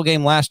the title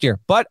game last year.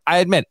 But I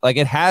admit,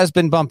 it has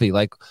been bumpy.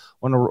 Like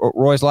one of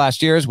Roy's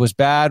last years was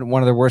bad,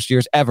 one of their worst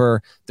years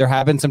ever. There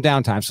have been some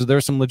downtime, so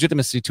there's some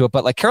legitimacy to it.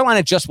 But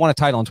Carolina just won a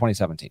title in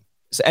 2017.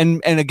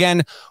 And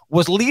again,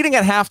 was leading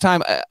at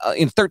halftime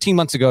 13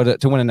 months ago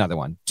to win another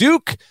one.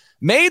 Duke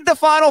made the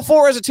Final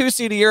Four as a 2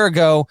 seed a year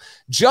ago,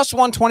 just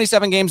won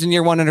 27 games in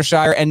year one under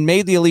Shire, and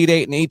made the Elite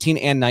Eight in 18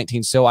 and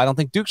 19. So I don't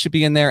think Duke should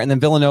be in there. And then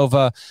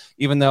Villanova,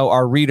 even though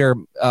our reader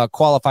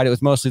qualified, it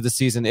was mostly the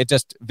season.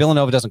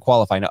 Villanova doesn't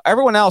qualify. Now,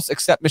 everyone else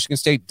except Michigan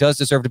State does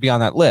deserve to be on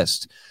that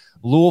list.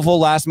 Louisville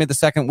last made the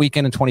second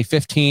weekend in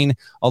 2015,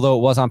 although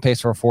it was on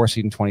pace for a 4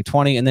 seed in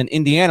 2020. And then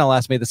Indiana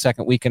last made the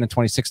second weekend in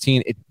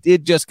 2016. It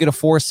did just get a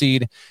 4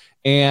 seed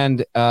and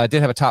did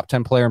have a top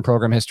 10 player in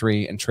program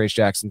history in Trace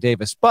Jackson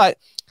Davis. But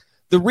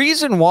the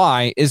reason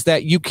why is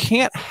that you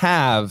can't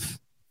have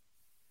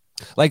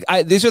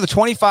these are the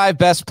 25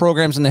 best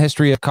programs in the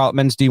history of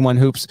men's D1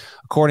 hoops,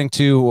 according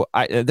to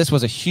this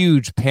was a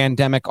huge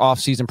pandemic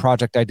off-season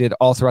project I did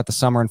all throughout the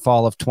summer and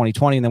fall of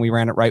 2020, and then we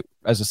ran it right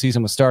as the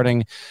season was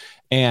starting.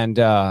 And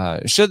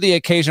should the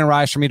occasion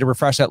arise for me to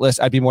refresh that list,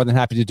 I'd be more than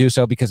happy to do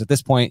so, because at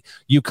this point,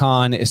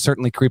 UConn is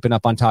certainly creeping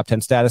up on top 10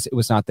 status. It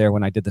was not there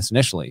when I did this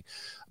initially.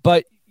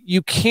 But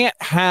you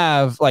can't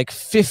have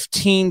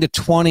 15 to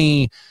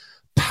 20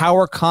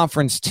 power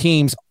conference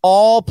teams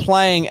all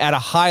playing at a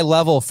high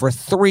level for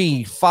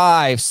 3,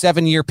 5,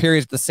 7 year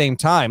periods at the same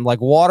time.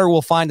 Water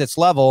will find its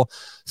level.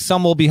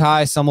 Some will be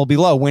high, some will be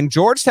low. When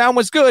Georgetown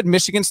was good,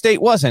 Michigan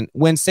State wasn't.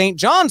 When St.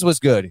 John's was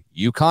good,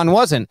 UConn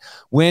wasn't.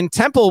 When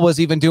Temple was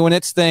even doing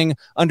its thing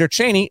under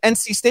Chaney,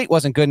 NC State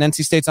wasn't good, and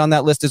NC State's on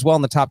that list as well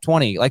in the top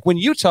 20. When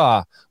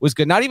Utah was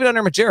good, not even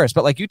under Majerus,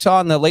 but Utah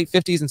in the late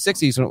 50s and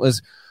 60s when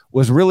it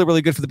was really,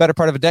 really good for the better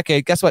part of a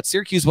decade. Guess what?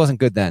 Syracuse wasn't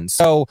good then.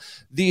 So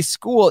the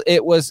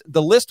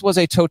list was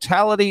a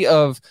totality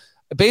of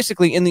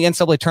basically in the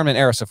NCAA tournament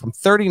era. So from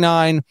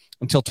 39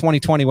 until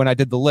 2020 when I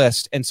did the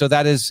list. And so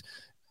that is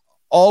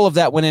all of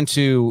that went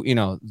into,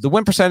 the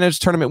win percentage,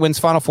 tournament wins,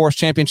 Final Fours,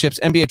 championships,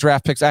 NBA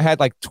draft picks. I had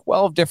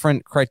 12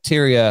 different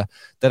criteria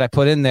that I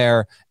put in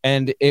there,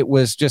 and it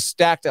was just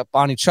stacked up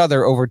on each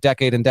other over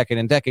decade and decade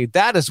and decade.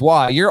 That is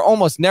why you're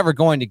almost never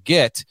going to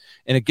get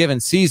in a given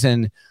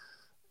season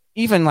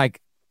even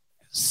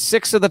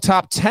 6 of the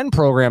top 10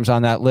 programs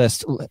on that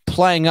list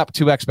playing up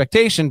to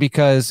expectation,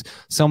 because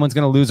someone's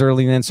going to lose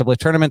early in the NCAA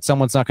tournament.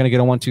 Someone's not going to get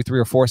a 1, 2, 3,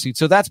 or 4 seed.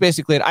 So that's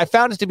basically it. I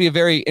found it to be a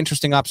very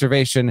interesting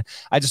observation.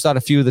 I just thought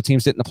a few of the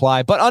teams didn't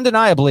apply, but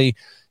undeniably,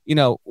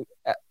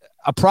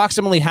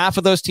 approximately half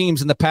of those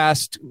teams in the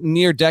past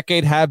near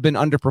decade have been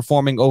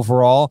underperforming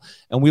overall.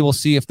 And we will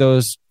see if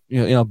those,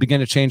 begin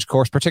to change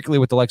course, particularly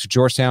with the likes of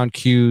Georgetown,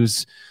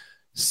 Q's,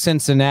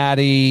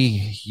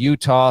 Cincinnati,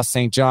 Utah,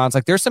 St. John's.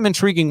 There's some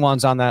intriguing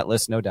ones on that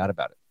list, no doubt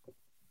about it.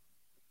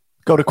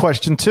 Go to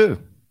question 2.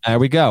 There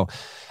we go.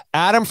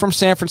 Adam from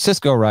San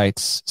Francisco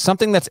writes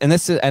something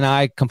and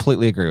I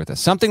completely agree with this.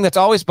 Something that's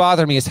always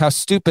bothered me is how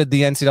stupid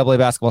the NCAA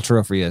basketball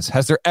trophy is.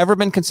 Has there ever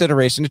been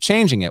consideration to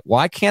changing it?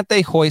 Why can't they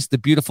hoist the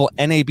beautiful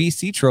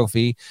NABC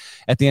trophy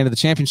at the end of the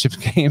championship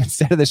game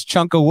instead of this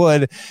chunk of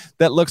wood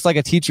that looks like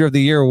a Teacher of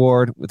the Year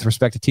award? With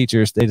respect to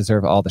teachers, they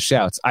deserve all the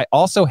shouts. I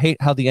also hate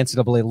how the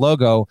NCAA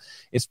logo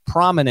is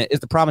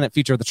the prominent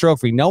feature of the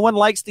trophy. No one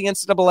likes the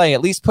NCAA.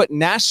 At least put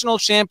national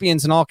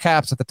champions in all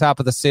caps at the top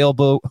of the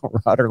sailboat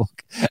rudder.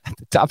 At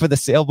the top of the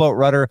sailboat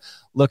rudder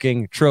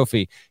looking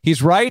trophy.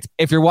 He's right.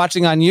 If you're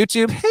watching on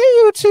YouTube, hey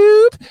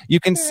YouTube, you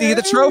can see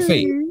the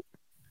trophy.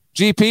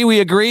 GP, we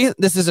agree.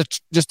 This is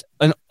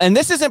and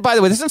this isn't, by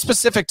the way, this isn't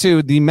specific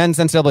to the men's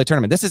NCAA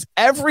tournament. This is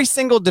every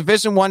single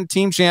Division I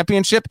team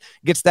championship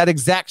gets that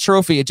exact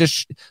trophy. It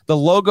just, the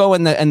logo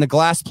and the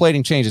glass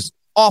plating changes.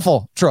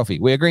 Awful trophy.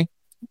 We agree?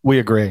 We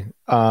agree.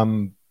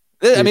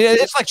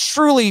 It's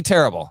truly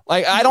terrible.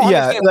 I don't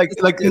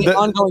understand.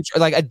 Ongoing,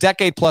 a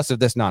decade plus of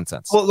this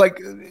nonsense. Well,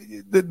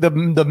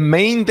 the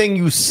main thing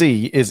you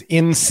see is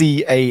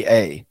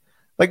NCAA.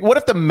 What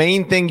if the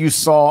main thing you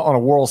saw on a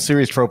World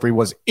Series trophy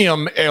was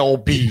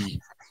MLB?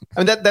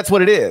 That's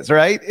what it is,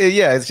 right?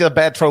 Yeah, it's just a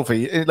bad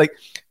trophy.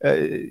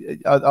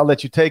 I'll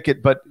let you take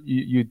it, but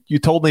you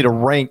told me to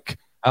rank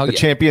the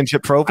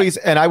championship trophies,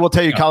 and I will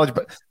tell you,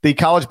 the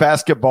college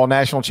basketball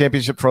national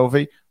championship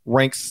trophy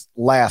ranks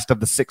last of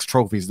the 6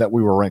 trophies that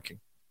we were ranking.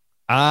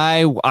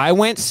 I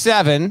went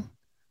 7.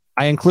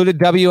 I included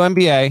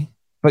WNBA,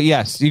 but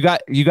yes, you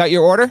got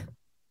your order.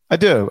 I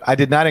do. I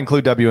did not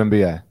include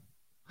WNBA.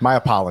 My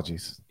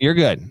apologies. You're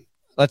good.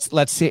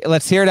 Let's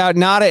hear it out,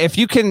 Nada. If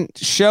you can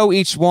show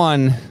each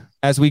one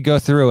as we go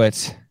through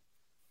it.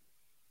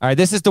 All right,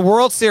 this is the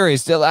World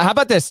Series. How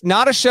about this?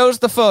 Nada shows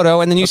the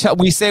photo, and then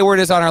we say where it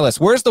is on our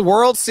list. Where's the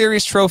World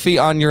Series trophy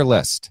on your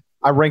list?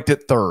 I ranked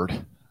it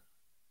third.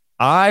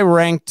 I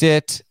ranked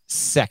it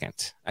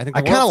second. I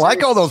kind of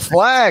like all those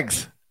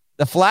flags.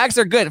 The flags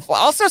are good.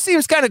 Also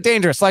seems kind of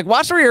dangerous. Like,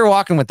 watch where you're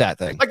walking with that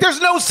thing. Like, there's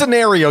no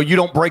scenario you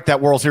don't break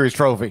that World Series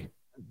trophy.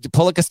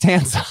 Pull a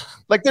Costanza.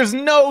 Like, there's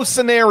no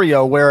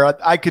scenario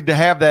where I could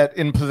have that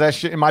in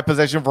my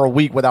possession for a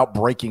week without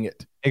breaking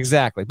it.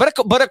 Exactly. But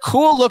a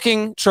cool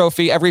looking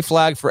trophy, every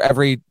flag for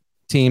every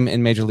team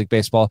in Major League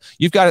Baseball.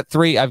 You've got it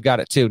 3. I've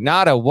got it 2.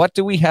 Nada, what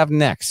do we have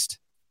next?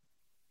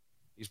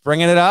 He's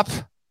bringing it up.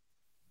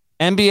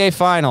 NBA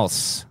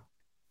Finals.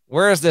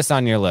 Where is this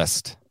on your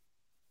list?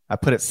 I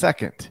put it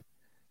second.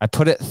 I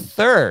put it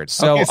third.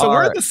 So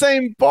we're in the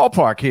same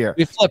ballpark here.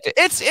 We flipped it.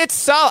 It's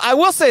solid. I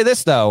will say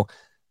this, though.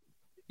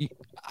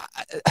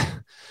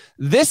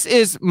 This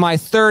is my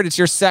third. It's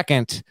your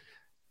second.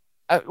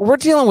 We're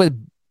dealing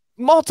with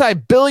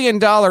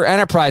multi-billion-dollar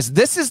enterprise.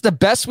 This is the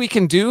best we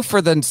can do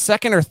for the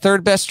second or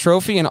third best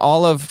trophy in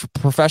all of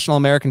professional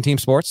American team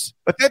sports.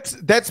 But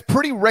that's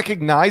pretty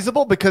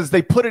recognizable because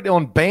they put it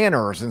on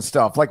banners and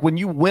stuff. Like, when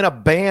you win a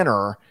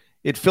banner,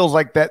 it feels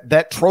like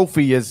that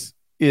trophy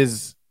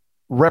is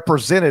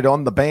represented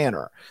on the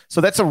banner.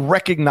 So that's a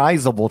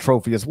recognizable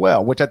trophy as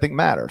well, which I think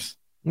matters.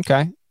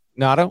 Okay.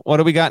 Nada, what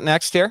do we got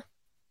next here?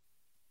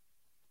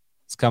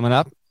 It's coming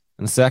up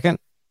in a second.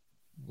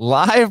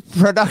 Live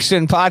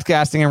production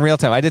podcasting in real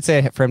time. I did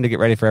say for him to get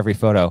ready for every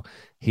photo.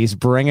 He's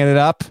bringing it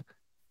up.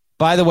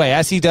 By the way,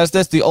 as he does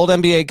this, the old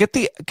NBA, get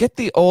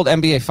the old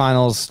NBA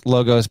Finals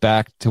logos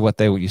back to what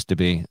they used to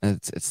be.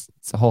 It's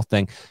a whole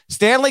thing.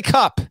 Stanley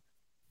Cup,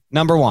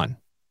 number one.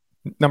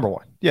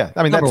 Yeah,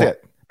 I mean, that's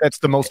it. That's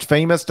the most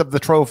famous of the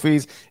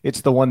trophies.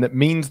 It's the one that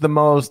means the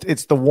most.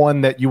 It's the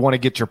one that you want to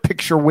get your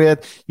picture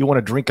with. You want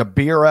to drink a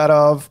beer out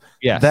of.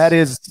 Yeah,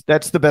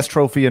 that's the best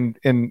trophy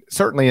in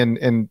certainly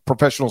in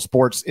professional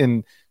sports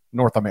in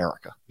North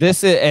America.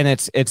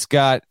 It's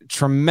got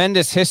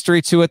tremendous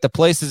history to it. The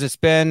places it's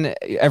been,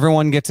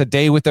 everyone gets a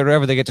day with it, or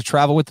whatever. They get to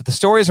travel with it. The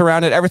stories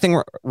around it,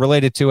 everything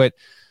related to it.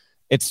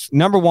 It's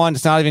number one.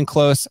 It's not even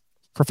close.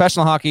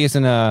 Professional hockey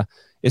isn't an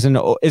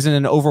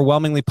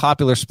overwhelmingly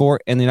popular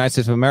sport in the United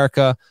States of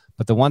America,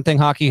 but the one thing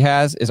hockey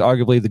has is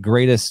arguably the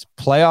greatest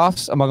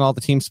playoffs among all the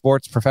team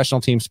sports,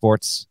 professional,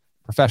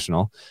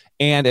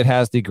 and it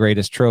has the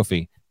greatest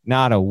trophy.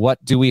 Nada,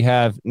 what do we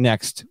have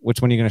next?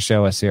 Which one are you going to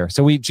show us here?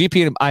 So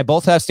GP and I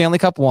both have Stanley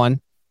Cup 1.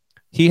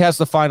 He has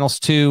the Finals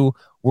 2,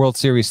 World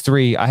Series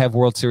 3. I have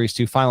World Series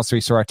 2, Finals 3.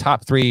 So our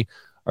top 3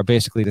 are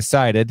basically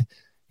decided.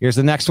 Here's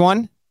the next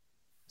one.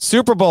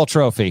 Super Bowl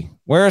trophy.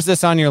 Where is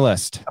this on your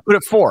list? I put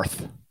it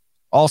fourth.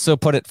 Also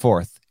put it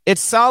fourth.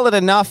 It's solid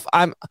enough.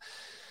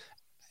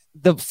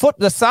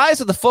 The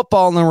size of the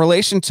football in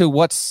relation to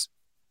what's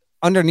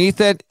underneath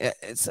it,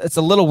 it's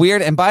a little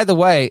weird. And by the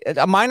way,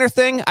 a minor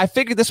thing, I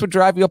figured this would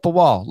drive you up a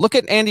wall. Look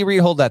at Andy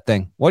Reid hold that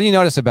thing. What do you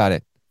notice about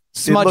it?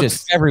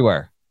 Smudges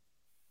everywhere.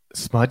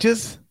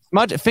 Smudges?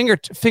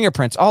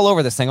 Fingerprints all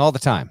over this thing all the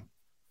time.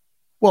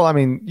 Well, I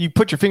mean, you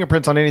put your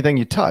fingerprints on anything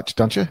you touch,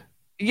 don't you?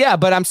 Yeah,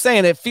 but I'm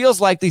saying it feels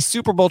like the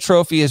Super Bowl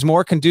trophy is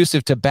more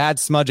conducive to bad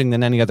smudging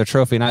than any other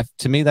trophy. And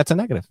to me, that's a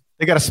negative.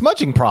 They got a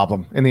smudging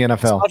problem in the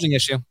NFL. Smudging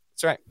issue.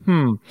 That's right.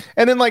 And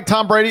then, like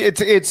Tom Brady,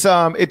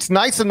 it's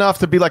nice enough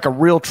to be like a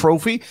real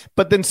trophy,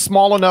 but then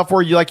small enough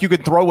where you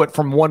could throw it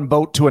from one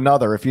boat to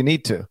another if you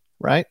need to,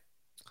 right?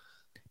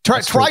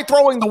 Try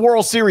throwing the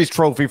World Series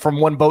trophy from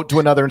one boat to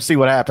another and see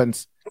what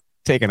happens.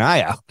 Take an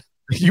eye out.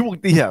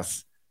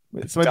 Yes.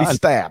 It's going to be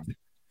stabbed.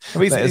 I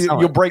mean,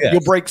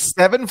 you'll break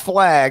 7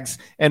 flags,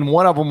 and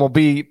one of them will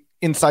be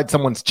inside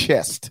someone's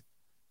chest.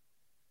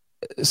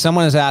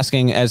 Someone is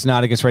asking, as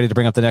Nada gets ready to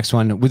bring up the next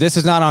one. This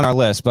is not on our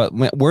list, but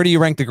where do you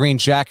rank the green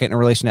jacket in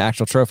relation to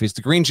actual trophies?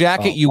 The green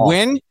jacket,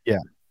 win. Yeah.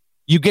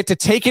 You get to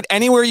take it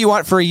anywhere you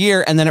want for a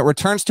year, and then it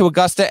returns to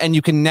Augusta, and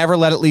you can never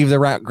let it leave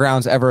the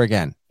grounds ever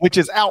again. Which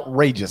is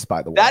outrageous,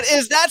 by the way.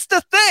 That's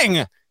the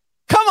thing.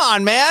 Come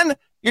on, man.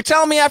 You're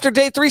telling me after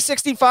day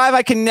 365,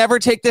 I can never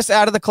take this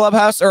out of the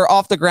clubhouse or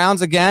off the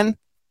grounds again?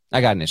 I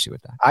got an issue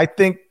with that. I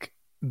think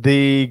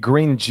the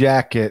green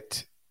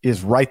jacket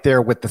is right there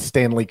with the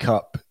Stanley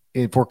Cup.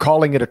 If we're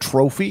calling it a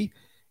trophy,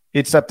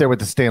 it's up there with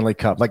the Stanley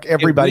Cup. Like,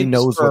 everybody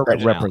knows what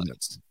that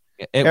represents.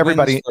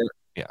 Everybody.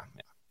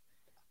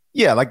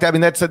 Yeah. Like, I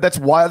mean, that's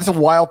wild. That's a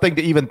wild thing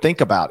to even think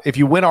about. If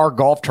you win our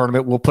golf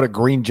tournament, we'll put a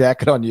green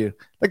jacket on you.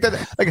 Like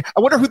that. Like, I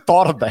wonder who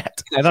thought of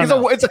that. I don't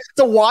know. It's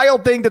a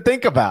wild thing to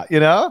think about, you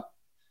know?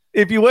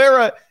 If you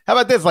how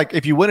about this? Like,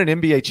 if you win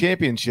an NBA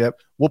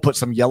championship, we'll put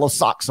some yellow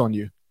socks on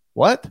you.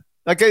 What?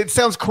 Like, it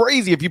sounds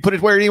crazy if you put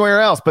it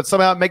anywhere else, but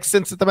somehow it makes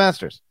sense at the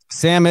Masters.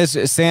 Sam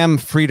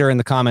Frieder in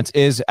the comments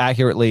is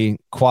accurately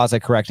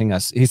quasi-correcting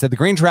us. He said the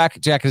green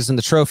jacket is in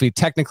the trophy.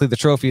 Technically, the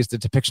trophy is the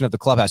depiction of the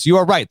clubhouse. You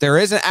are right. There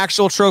is an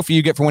actual trophy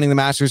you get for winning the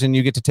Masters, and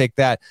you get to take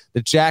the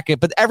jacket.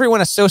 But everyone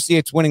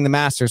associates winning the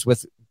Masters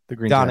with the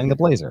green donning jacket. the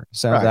blazer.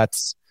 So right.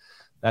 that's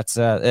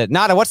it.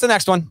 Nada, what's the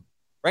next one?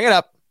 Bring it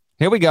up.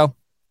 Here we go.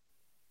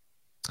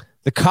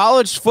 The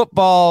college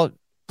football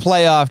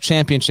playoff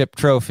championship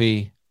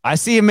trophy. I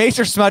see a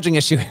major smudging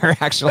issue here,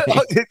 actually.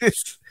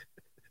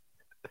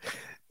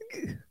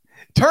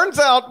 Turns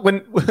out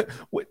when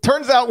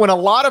a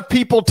lot of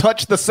people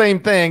touch the same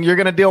thing, you're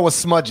going to deal with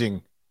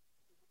smudging.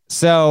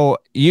 So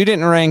you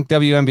didn't rank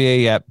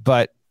WNBA yet,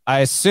 but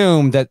I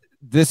assume that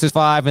this is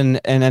 5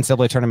 and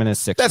NCAA tournament is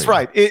 6. That's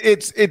right.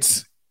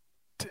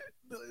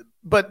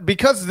 But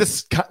because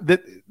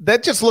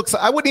that just looks,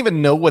 I wouldn't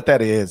even know what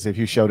that is if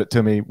you showed it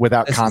to me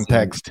without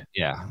context.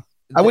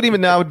 I wouldn't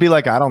even know. I would be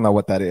like, I don't know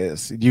what that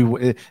is.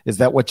 Is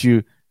that what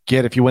you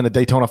get if you win the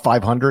Daytona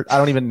 500? I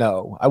don't even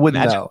know. I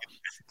wouldn't know.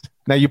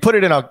 Now you put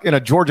it in a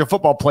Georgia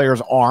football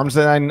player's arms,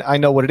 and I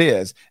know what it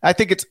is. I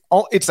think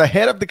it's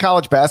ahead of the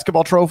college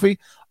basketball trophy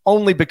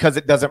only because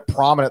it doesn't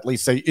prominently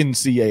say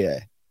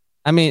NCAA.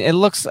 I mean, it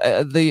looks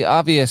the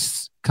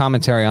obvious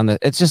commentary on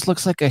it just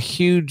looks like a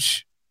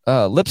huge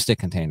lipstick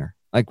container.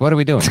 Like, what are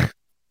we doing?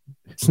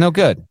 It's no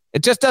good.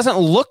 It just doesn't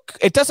look.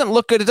 It doesn't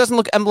look good. It doesn't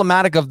look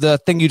emblematic of the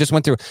thing you just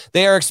went through.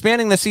 They are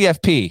expanding the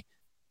CFP,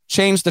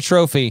 change the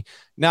trophy.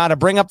 Now to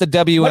bring up the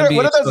WNBA.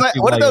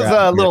 What are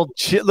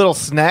those little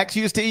snacks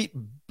you used to eat?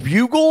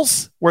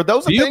 Bugles? Were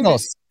those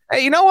Bugles?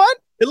 Hey, you know what?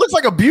 It looks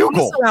like a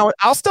bugle.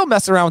 I'll still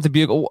mess around with the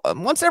bugle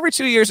once every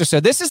 2 years or so.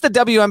 This is the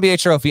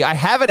WNBA trophy. I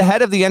have it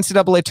ahead of the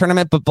NCAA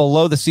tournament, but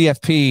below the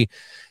CFP.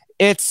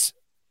 It's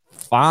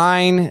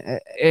fine.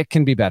 It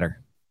can be better.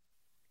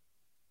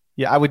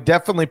 Yeah, I would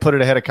definitely put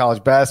it ahead of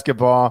college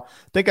basketball.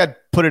 I think I'd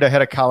put it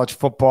ahead of college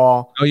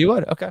football. Oh, you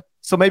would? Okay.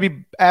 So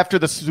maybe after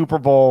the Super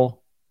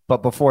Bowl,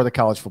 but before the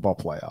college football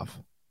playoff.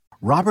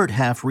 Robert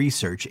Half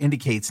research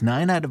indicates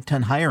 9 out of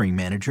 10 hiring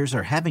managers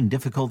are having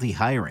difficulty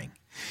hiring.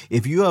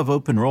 If you have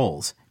open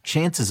roles,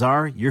 chances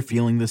are you're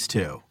feeling this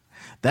too.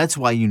 That's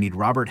why you need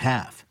Robert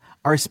Half.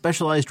 Our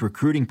specialized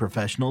recruiting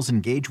professionals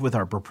engage with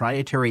our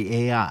proprietary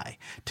AI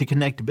to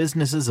connect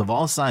businesses of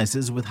all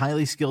sizes with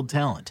highly skilled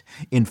talent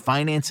in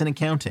finance and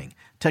accounting,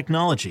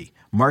 technology,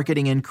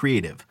 marketing and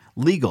creative,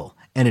 legal,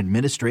 and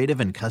administrative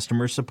and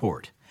customer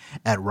support.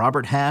 At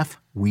Robert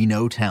Half, we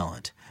know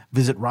talent.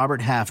 Visit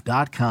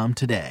roberthalf.com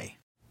today.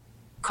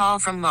 Call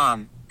from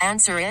mom.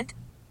 Answer it.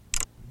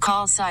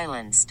 Call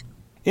silenced.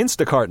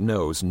 Instacart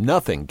knows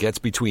nothing gets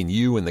between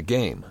you and the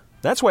game.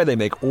 That's why they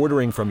make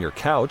ordering from your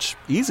couch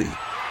easy.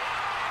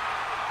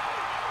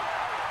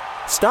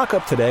 Stock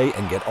up today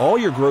and get all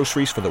your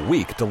groceries for the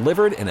week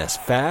delivered in as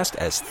fast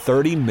as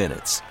 30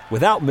 minutes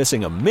without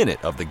missing a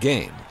minute of the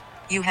game.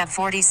 You have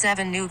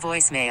 47 new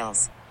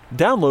voicemails.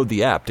 Download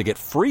the app to get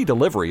free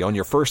delivery on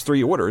your first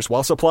 3 orders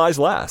while supplies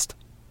last.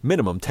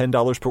 Minimum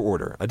 $10 per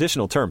order.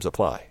 Additional terms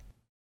apply.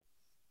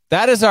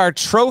 That is our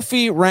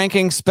trophy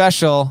ranking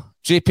special.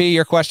 GP,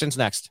 your question's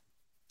next.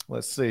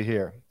 Let's see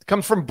here. It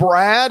comes from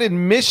Brad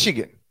in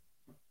Michigan.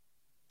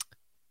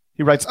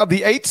 He writes, of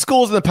the 8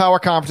 schools in the power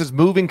conferences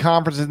moving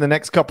conferences in the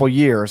next couple of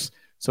years,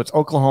 so it's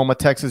Oklahoma,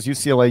 Texas,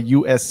 UCLA,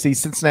 USC,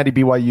 Cincinnati,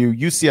 BYU,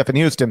 UCF, and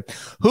Houston,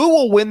 who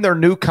will win their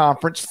new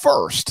conference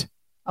first?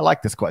 I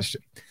like this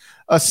question.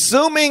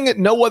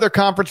 Assuming no other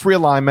conference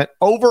realignment,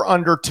 over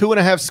under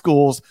 2.5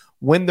 schools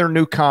win their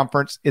new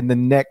conference in the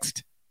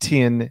next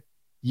 10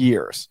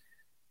 years.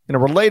 In a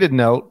related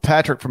note,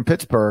 Patrick from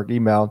Pittsburgh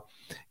emailed,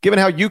 given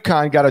how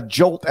UConn got a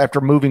jolt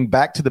after moving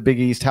back to the Big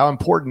East, how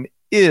important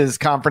is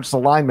conference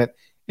alignment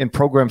in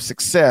program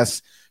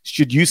success?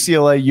 Should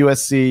UCLA,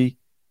 USC,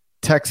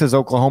 Texas,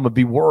 Oklahoma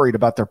be worried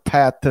about their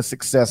path to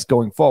success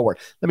going forward?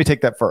 Let me take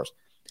that first.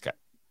 Okay.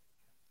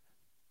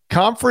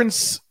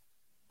 Conference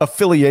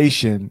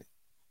affiliation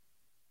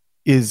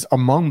is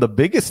among the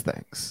biggest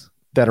things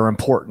that are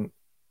important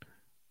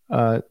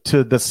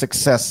to the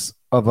success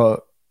of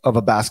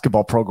a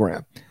basketball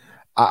program.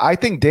 I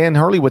think Dan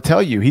Hurley would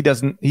tell you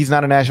he's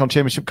not a national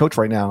championship coach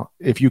right now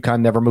if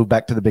UConn never moved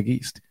back to the Big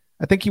East.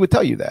 I think he would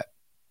tell you that.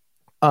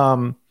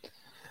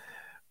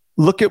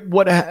 Look at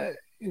what UConn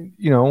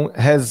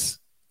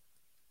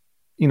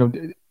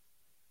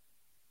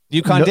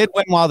did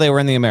win while they were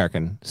in the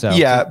American. So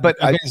yeah,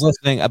 but I was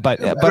listening.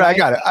 But I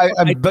got it.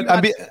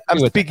 I'm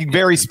speaking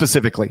very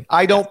specifically.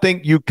 I don't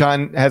think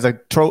UConn has a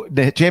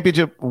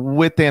championship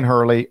with Dan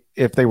Hurley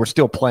if they were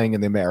still playing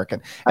in the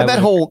American. And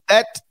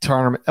that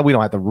tournament, we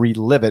don't have to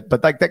relive it,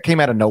 but that came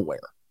out of nowhere.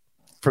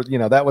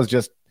 That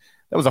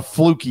was a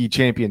fluky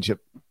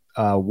championship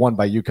won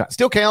by UConn.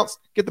 Still counts.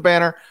 Get the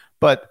banner,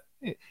 but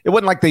it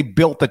wasn't like they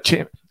built the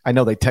champ. I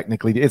know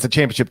it's a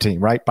championship team,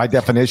 right? By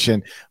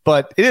definition,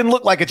 but it didn't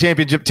look like a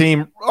championship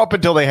team up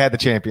until they had the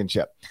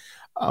championship.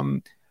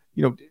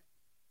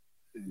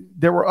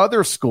 There were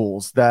other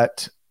schools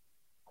that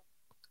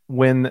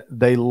when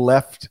they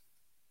left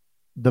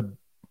the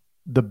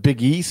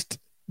Big East,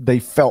 they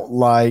felt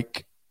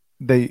like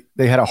they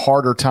had a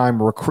harder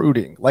time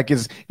recruiting. Like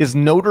is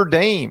Notre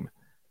Dame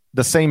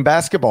the same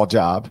basketball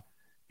job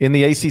in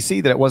the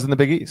ACC that it was in the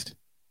Big East?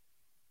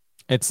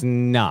 It's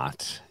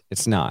not.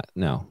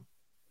 No.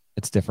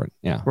 It's different.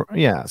 Yeah.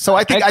 Yeah. So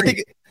I think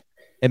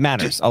it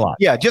matters a lot.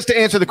 Yeah. Just to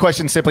answer the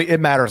question simply,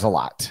 it matters a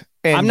lot.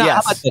 And I'm not.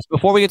 How about this?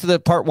 Before we get to the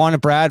part one of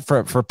Brad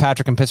for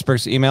Patrick and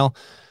Pittsburgh's email,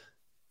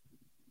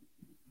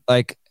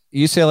 like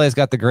UCLA's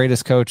got the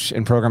greatest coach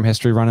in program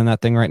history running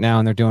that thing right now,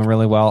 and they're doing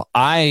really well.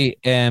 I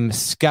am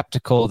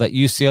skeptical that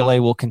UCLA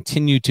will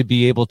continue to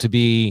be able to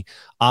be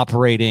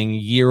operating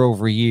year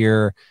over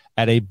year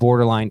at a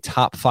borderline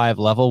top 5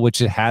 level,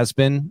 which it has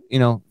been,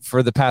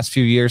 for the past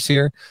few years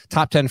here.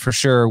 Top 10 for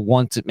sure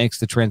once it makes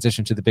the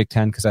transition to the Big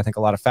Ten, because I think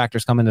a lot of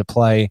factors come into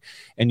play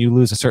and you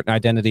lose a certain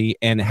identity.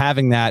 And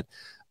having that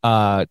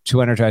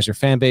to energize your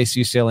fan base,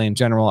 UCLA in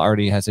general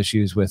already has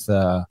issues with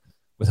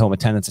home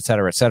attendance, et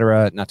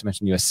cetera, not to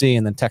mention USC,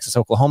 and then Texas,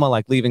 Oklahoma,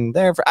 like leaving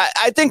there.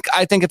 I think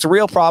it's a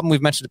real problem. We've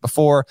mentioned it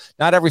before.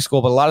 Not every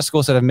school, but a lot of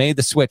schools that have made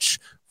the switch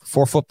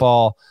for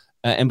football,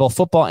 in both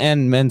football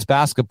and men's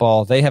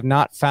basketball, they have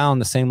not found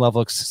the same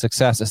level of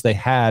success as they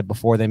had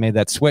before they made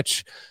that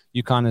switch.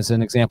 UConn is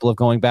an example of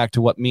going back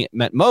to what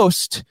meant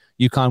most.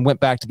 UConn went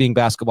back to being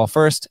basketball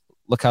first.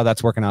 Look how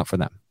that's working out for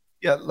them.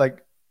 Yeah,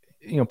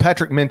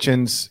 Patrick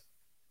mentions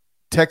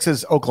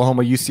Texas,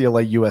 Oklahoma,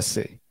 UCLA,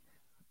 USC.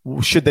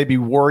 Should they be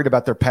worried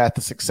about their path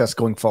to success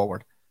going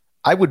forward?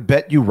 I would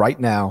bet you right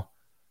now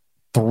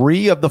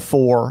 3 of the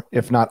 4,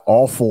 if not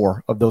all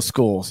 4 of those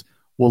schools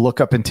will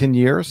look up in 10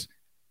 years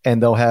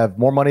and they'll have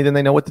more money than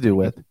they know what to do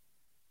with,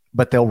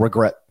 but they'll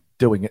regret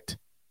doing it.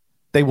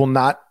 They will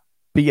not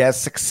be as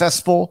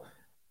successful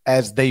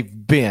as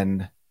they've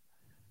been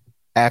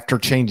after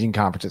changing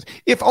conferences.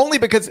 If only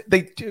because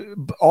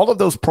all of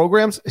those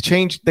programs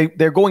changed.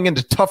 They're going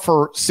into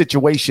tougher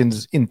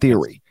situations in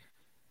theory.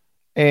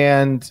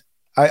 And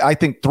I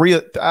think 3,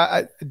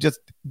 just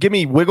give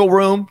me wiggle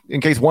room in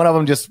case one of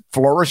them just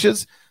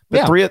flourishes.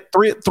 But 3 of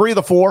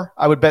the 4,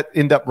 I would bet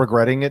end up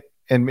regretting it,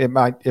 and it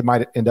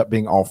might end up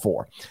being all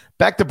 4.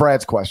 Back to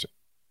Brad's question.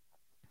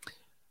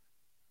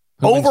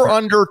 Over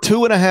under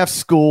 2.5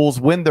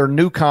 schools win their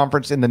new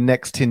conference in the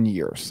next 10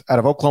 years out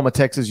of Oklahoma,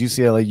 Texas,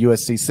 UCLA,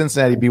 USC,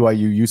 Cincinnati,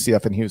 BYU,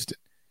 UCF, and Houston.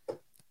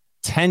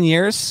 10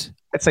 years?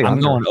 I'd say I'm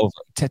going over.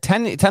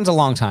 10's a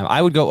long time.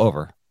 I would go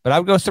over. But I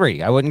would go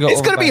 3. I wouldn't go.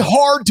 It's going to be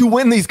hard to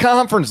win these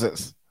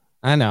conferences.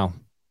 I know.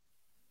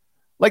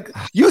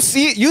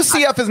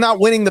 UCF is not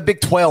winning the Big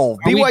 12.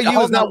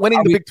 BYU is not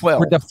winning the Big 12.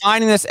 We're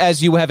defining this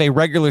as you have a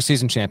regular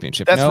season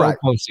championship. That's right.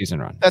 Postseason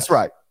run. That's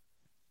right.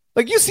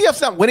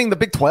 UCF's not winning the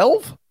Big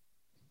 12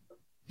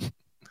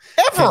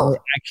 ever.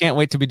 I can't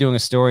wait to be doing a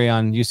story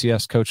on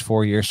UCF's coach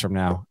 4 years from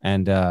now,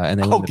 and they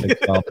win the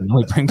Big 12, and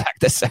we bring back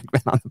this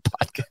segment on the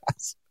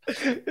podcast.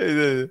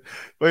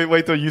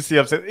 Wait till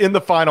UCF's in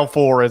the Final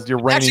Four as your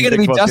reigning. Actually,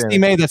 going to be Dusty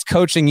May that's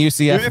coaching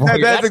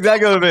UCF. That's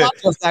exactly what it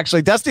is.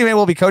 Actually, Dusty May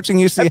will be coaching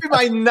UCF. That'd be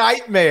my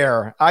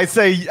nightmare. I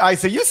say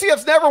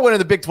UCF's never winning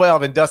the Big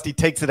 12, and Dusty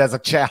takes it as a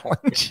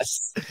challenge.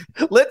 Yes.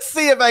 Let's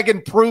see if I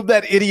can prove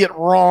that idiot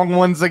wrong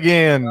once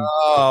again.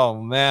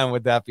 Oh man,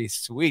 would that be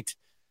sweet?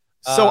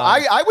 So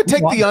I would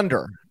take the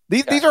under.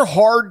 These are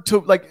hard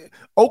to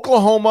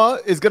Oklahoma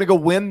is going to go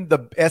win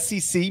the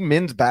SEC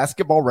men's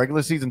basketball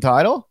regular season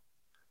title.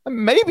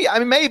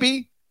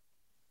 Maybe.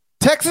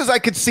 Texas, I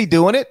could see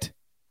doing it,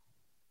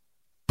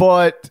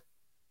 but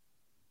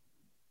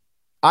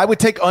I would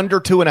take under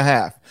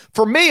 2.5.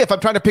 For me, if I'm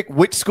trying to pick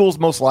which school's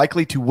most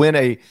likely to win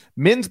a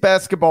men's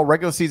basketball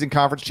regular season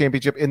conference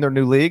championship in their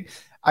new league,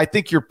 I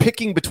think you're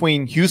picking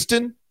between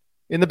Houston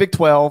in the Big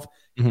 12,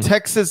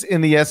 Texas in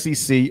the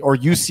SEC, or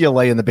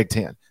UCLA in the Big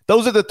 10.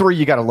 Those are the 3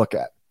 you got to look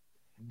at.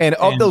 And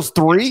of those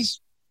 3,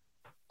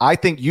 I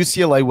think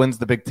UCLA wins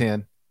the Big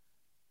 10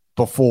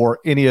 before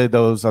any of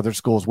those other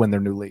schools win their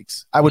new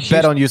leagues. I would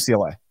bet on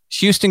UCLA.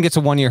 Houston gets a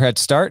 1-year head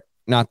start.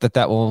 Not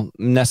that will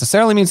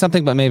necessarily mean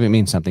something, but maybe it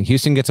means something.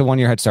 Houston gets a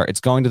 1-year head start. It's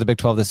going to the Big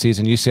 12 this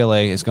season.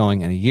 UCLA is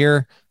going in a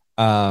year.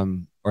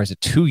 Or is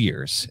it 2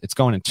 years? It's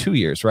going in 2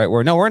 years, right?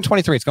 We're in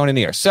 23. It's going in a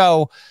year.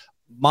 So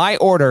my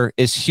order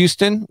is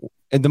Houston.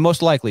 The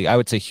most likely, I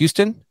would say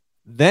Houston,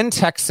 then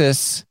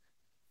Texas,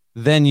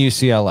 then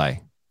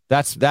UCLA.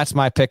 That's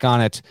my pick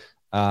on it.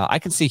 I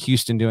can see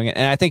Houston doing it.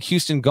 And I think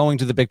Houston going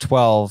to the Big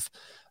 12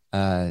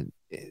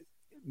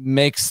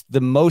 makes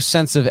the most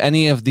sense of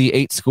any of the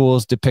 8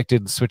 schools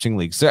depicted switching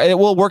leagues. So it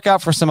will work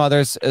out for some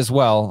others as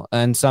well,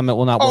 and some it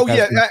will not work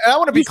out. I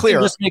want to be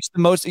clear. Just makes the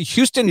most.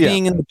 Houston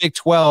being in the Big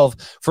 12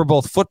 for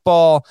both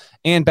football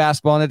and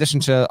basketball, in addition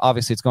to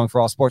obviously it's going for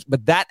all sports,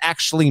 but that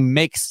actually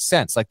makes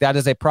sense. That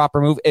is a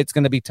proper move. It's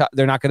going to be tough.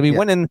 They're not going to be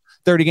winning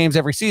 30 games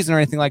every season or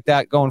anything like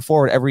that going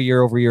forward every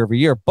year over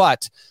year.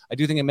 But I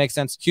do think it makes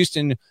sense.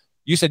 Houston.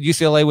 You said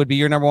UCLA would be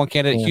your number 1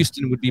 candidate. Yeah.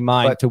 Houston would be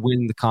mine to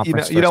win the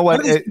conference. You know what?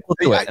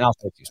 I'll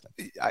take Houston.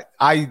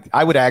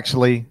 I would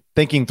actually,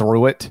 thinking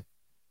through it,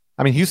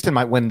 Houston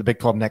might win the Big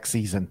 12 next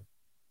season.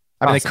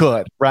 They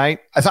could, right?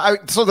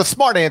 So the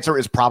smart answer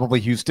is probably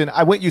Houston.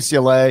 I went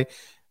UCLA.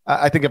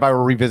 I think if I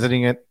were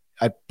revisiting it,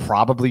 I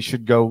probably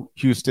should go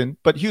Houston.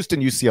 But Houston,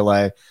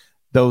 UCLA,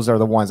 those are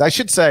the ones. I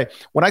should say,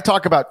 when I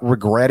talk about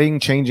regretting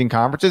changing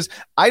conferences,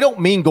 I don't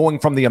mean going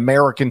from the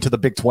American to the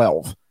Big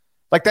 12.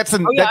 I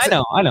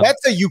know.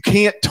 That's you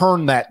can't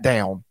turn that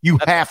down. You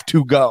have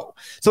to go.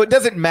 So it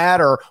doesn't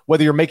matter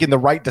whether you're making the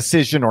right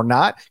decision or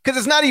not, because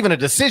it's not even a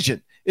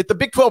decision. If the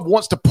Big 12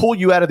 wants to pull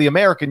you out of the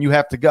American, you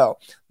have to go.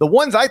 The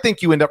ones I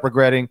think you end up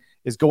regretting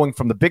is going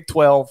from the Big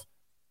 12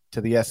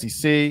 to the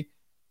SEC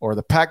or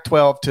the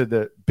Pac-12 to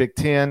the Big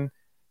Ten.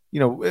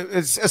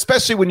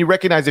 Especially when you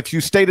recognize if you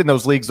stayed in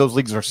those leagues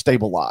are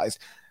stabilized.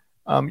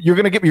 You're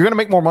going to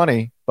make more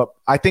money, but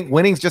I think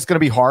winning's just going to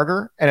be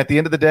harder. And at the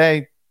end of the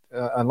day,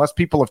 unless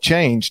people have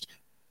changed,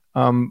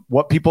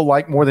 what people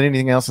like more than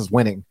anything else is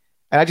winning.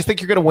 And I just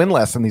think you're going to win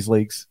less in these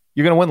leagues.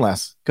 You're going to win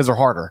less because they're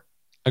harder.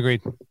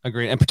 Agreed.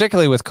 And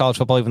particularly with college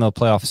football, even though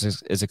playoffs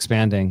is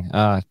expanding,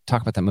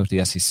 talk about that move to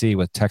the SEC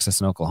with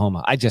Texas and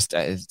Oklahoma.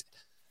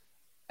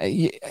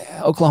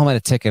 Oklahoma had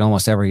a ticket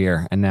almost every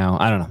year, and now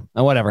I don't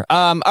know. Whatever.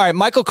 All right.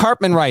 Michael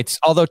Karpman writes,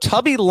 although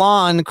Tubby,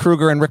 Lon,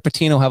 Kruger, and Rick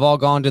Pitino have all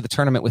gone to the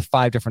tournament with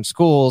 5 different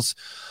schools,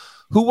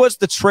 who was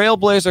the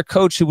Trailblazer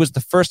coach who was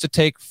the first to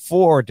take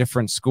 4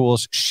 different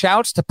schools?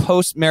 Shouts to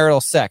post-marital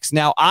sex.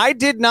 Now, I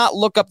did not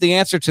look up the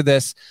answer to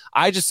this.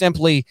 I just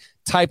simply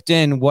typed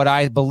in what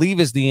I believe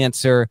is the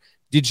answer.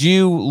 Did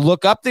you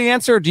look up the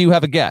answer, or do you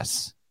have a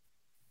guess?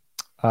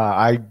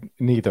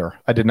 Neither.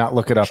 I did not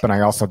look it up, and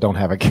I also don't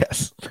have a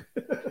guess.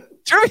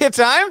 Trivia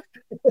time.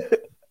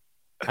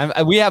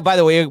 We have, by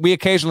the way, we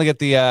occasionally get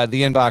the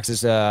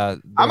inboxes.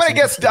 I'm gonna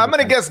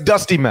guess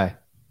Dusty May.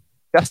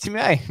 Dusty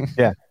May.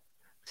 Yeah,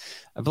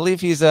 I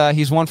believe he's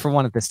 1 for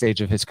 1 at this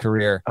stage of his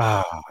career.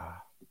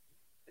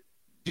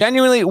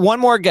 Genuinely, one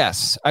more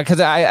guess because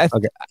okay.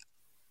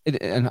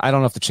 And I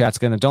don't know if the chat's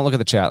gonna. Don't look at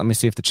the chat. Let me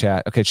see if the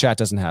chat. Okay, chat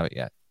doesn't have it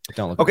yet.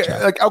 Don't look. Okay,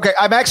 at the chat. Okay.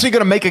 I'm actually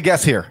gonna make a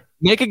guess here.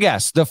 Make a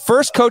guess. The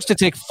first coach to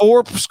take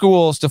 4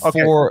 schools to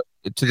 4.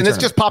 And this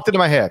just popped into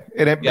my head.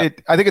 And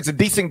I think it's a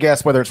decent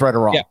guess whether it's right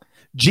or wrong. Yeah.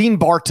 Gene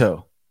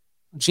Bartow.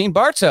 Gene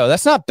Bartow.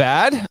 That's not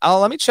bad.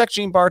 Let me check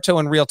Gene Bartow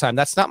in real time.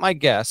 That's not my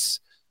guess.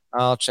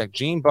 I'll check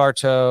Gene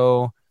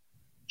Bartow.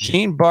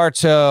 Gene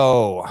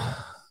Bartow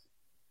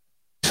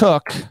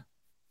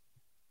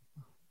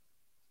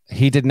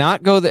he did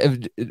not go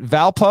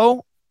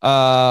Valpo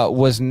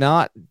was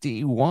not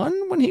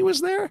D1 when he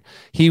was there.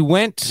 He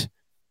went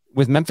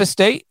with Memphis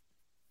State.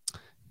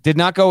 Did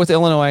not go with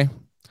Illinois.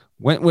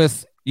 Went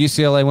with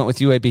UCLA, went with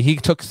UAB. He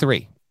took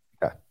 3.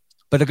 Okay.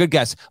 But a good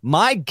guess.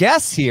 My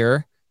guess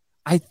here,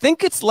 I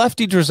think it's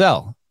Lefty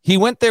Driesell. He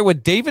went there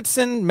with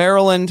Davidson,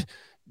 Maryland,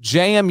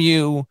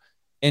 JMU,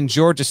 and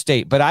Georgia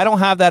State. But I don't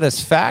have that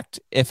as fact.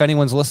 If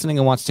anyone's listening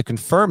and wants to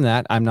confirm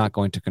that, I'm not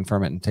going to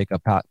confirm it and take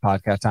up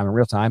podcast time in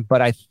real time.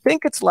 But I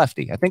think it's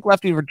Lefty. I think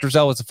Lefty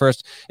Driesell was the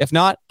first. If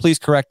not, please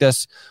correct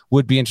us.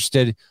 Would be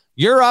interested.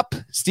 You're up,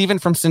 Stephen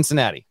from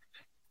Cincinnati.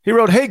 He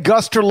wrote, hey,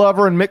 Guster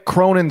Lover and Mick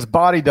Cronin's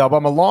body dub.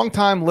 I'm a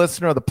longtime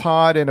listener of the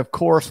pod and, of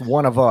course,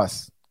 one of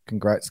us.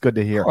 Congrats. Good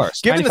to hear.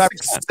 Given 95%. The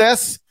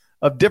success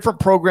of different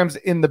programs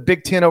in the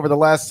Big Ten over the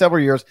last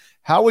several years,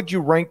 how would you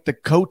rank the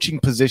coaching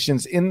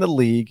positions in the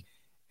league,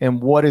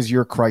 and what is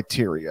your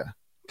criteria?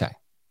 Okay.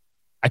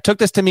 I took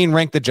this to mean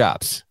rank the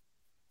jobs.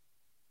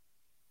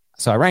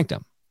 So I ranked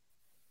them.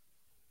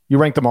 You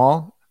ranked them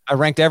all? I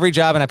ranked every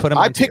job and I put them.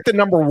 I picked the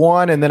number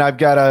 1, and then I've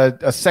got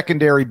a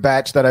secondary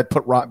batch that I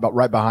put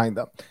right behind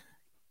them.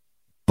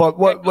 But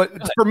what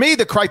for me,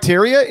 the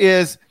criteria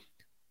is: do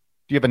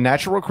you have a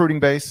natural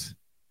recruiting base,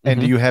 and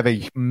do you have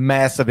a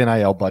massive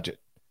NIL budget?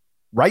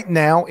 Right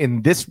now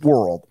in this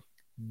world,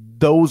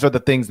 those are the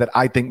things that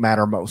I think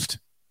matter most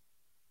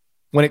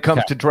when it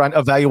comes to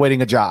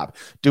evaluating a job.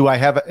 Do I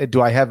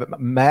have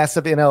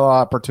massive NIL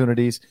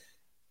opportunities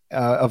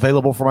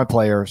available for my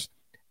players?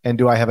 And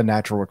do I have a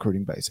natural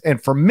recruiting base?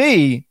 And for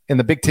me, in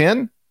the Big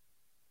Ten,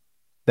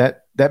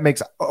 that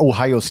makes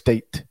Ohio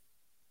State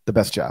the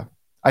best job.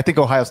 I think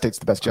Ohio State's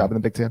the best job in the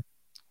Big Ten.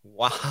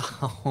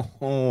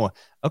 Wow.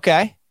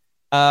 Okay.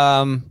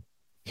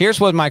 Here's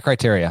what my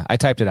criteria. I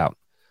typed it out.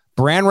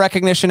 Brand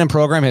recognition and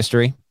program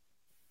history.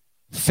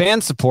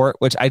 Fan support,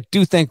 which I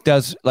do think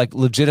does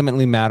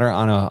legitimately matter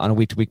on a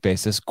week-to-week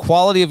basis.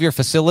 Quality of your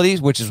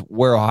facilities, which is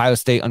where Ohio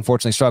State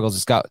unfortunately struggles.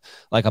 It's got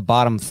a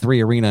bottom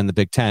 3 arena in the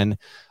Big Ten.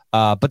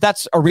 But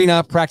that's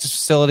arena, practice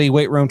facility,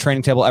 weight room,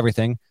 training table,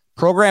 everything.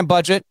 Program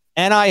budget,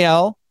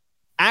 NIL,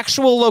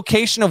 actual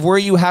location of where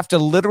you have to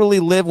literally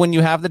live when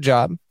you have the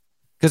job.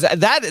 Because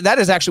that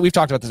is actually, we've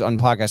talked about this on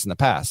podcasts in the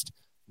past.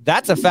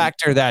 That's a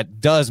factor that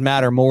does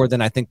matter more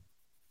than I think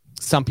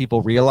some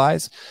people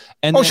realize.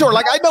 And sure.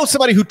 I know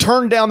somebody who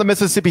turned down the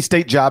Mississippi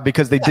State job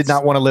because they did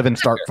not want to live in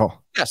Starkville.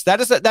 Yes, that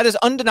is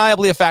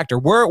undeniably a factor.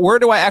 Where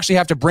do I actually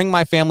have to bring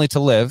my family to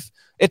live?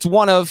 It's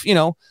one of,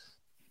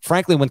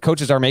 frankly, when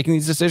coaches are making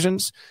these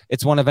decisions,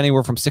 it's one of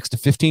anywhere from 6 to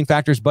 15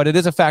 factors, but it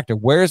is a factor.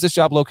 Where is this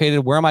job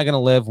located? Where am I going to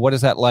live? What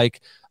is that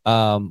like?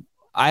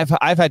 I've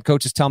had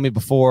coaches tell me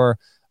before,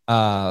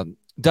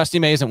 Dusty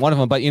May isn't one of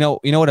them, but you know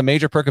what a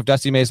major perk of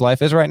Dusty May's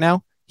life is right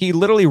now? He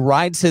literally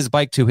rides his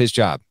bike to his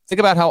job. Think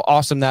about how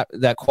awesome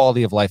that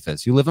quality of life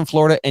is. You live in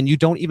Florida and you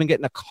don't even get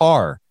in a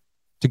car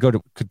to go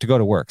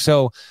to work.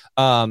 So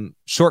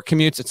short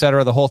commutes, et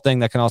cetera, the whole thing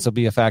that can also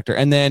be a factor.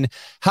 And then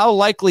how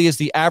likely is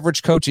the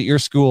average coach at your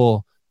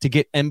school to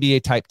get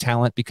NBA type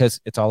talent,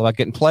 because it's all about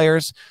getting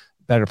players,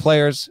 better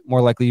players,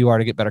 more likely you are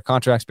to get better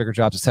contracts, bigger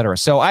jobs, et cetera.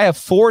 So I have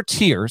 4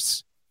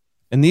 tiers,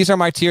 and these are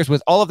my tiers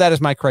with all of that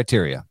as my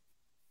criteria.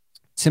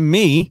 To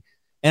me,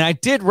 And I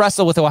did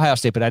wrestle with Ohio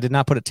State, but I did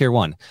not put it tier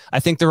 1. I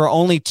think there are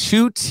only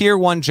 2 tier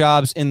 1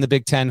 jobs in the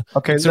Big Ten.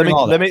 Okay,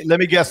 let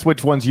me guess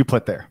which ones you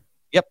put there.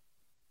 Yep.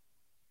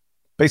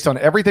 Based on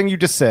everything you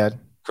just said.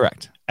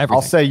 Correct. Everything.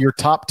 I'll say your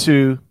top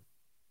 2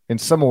 in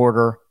some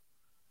order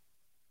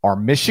are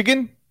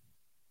Michigan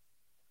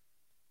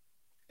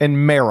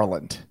and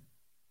Maryland.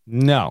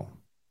 No.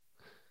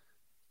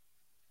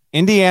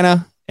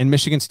 Indiana and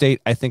Michigan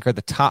State, I think, are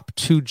the top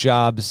 2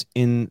 jobs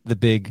in the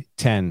Big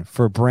Ten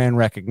for brand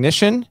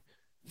recognition,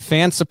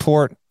 fan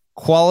support,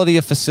 quality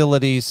of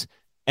facilities,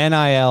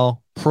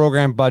 NIL,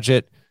 program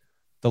budget.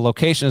 The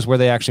location is where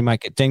they actually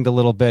might get dinged a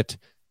little bit,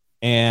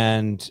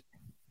 and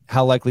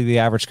how likely the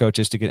average coach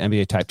is to get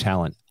NBA-type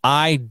talent.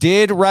 I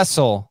did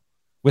wrestle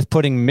with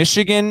putting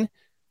Michigan,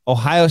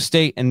 Ohio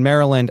State, and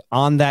Maryland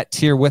on that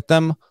tier with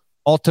them.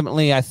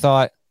 Ultimately, I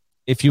thought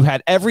if you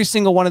had every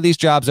single one of these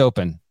jobs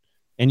open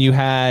and you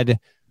had,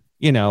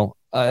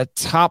 a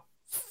top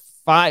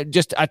 5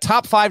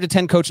 to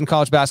 10 coach in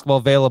college basketball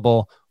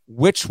available,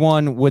 which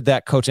one would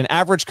that coach, an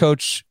average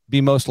coach,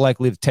 be most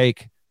likely to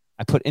take?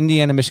 I put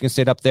Indiana, Michigan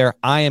State up there.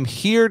 I am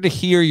here to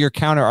hear your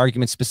counter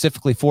argument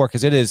specifically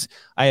because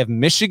I have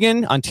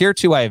Michigan on tier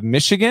 2. I have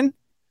Michigan,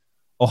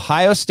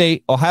 Ohio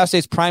State. Ohio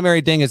State's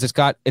primary ding is it's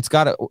got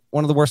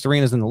one of the worst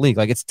arenas in the league.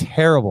 Like, it's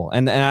terrible.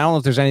 And I don't know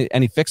if there's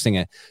any fixing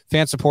it.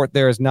 Fan support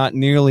there is not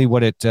nearly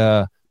what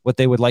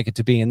they would like it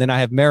to be. And then I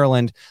have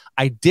Maryland.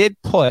 I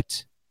did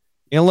put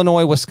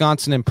Illinois,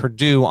 Wisconsin, and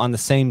Purdue on the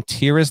same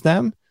tier as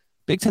them.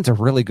 Big Ten's a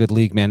really good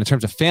league, man, in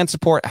terms of fan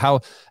support, how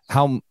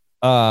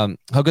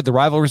good the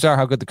rivalries are,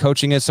 how good the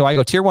coaching is. So I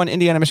go tier 1,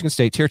 Indiana, Michigan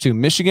State. Tier 2,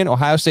 Michigan,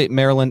 Ohio State,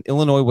 Maryland,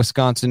 Illinois,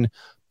 Wisconsin,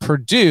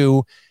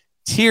 Purdue.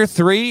 Tier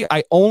 3,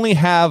 I only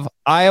have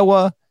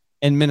Iowa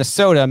and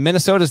Minnesota.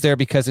 Minnesota's there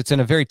because it's in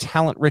a very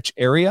talent-rich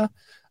area.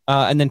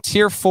 And then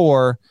tier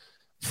 4,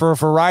 for a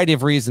variety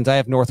of reasons, I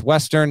have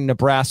Northwestern,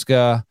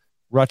 Nebraska,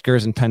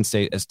 Rutgers, and Penn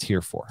State as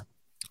tier 4.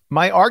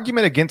 My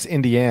argument against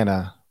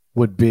Indiana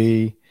would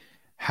be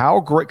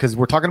how great, because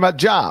we're talking about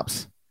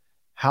jobs.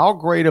 How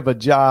great of a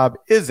job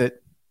is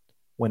it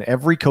when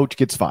every coach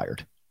gets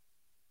fired?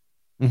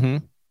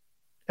 Mm-hmm.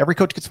 Every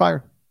coach gets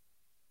fired.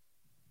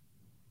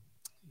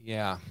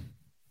 Yeah.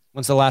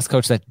 When's the last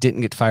coach that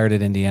didn't get fired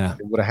at Indiana?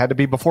 It would have had to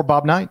be before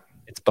Bob Knight.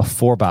 It's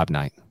before Bob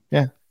Knight.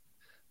 Yeah.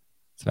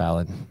 It's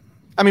valid.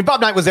 I mean,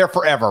 Bob Knight was there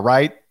forever,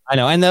 right? I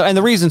know. And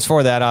the reasons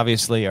for that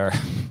obviously are.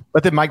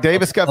 But then Mike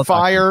Davis got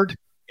fired.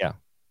 Yeah.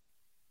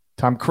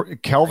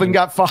 Kelvin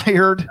got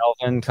fired.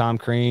 Kelvin, Tom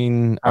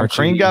Crean. Tom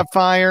Crean got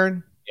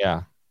fired.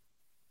 Yeah.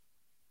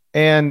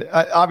 And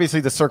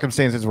obviously the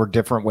circumstances were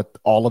different with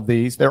all of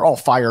these. They're all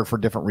fired for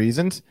different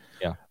reasons.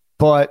 Yeah.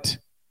 But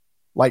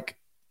like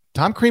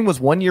Tom Crean was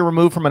 1 year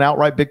removed from an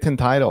outright Big Ten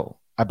title,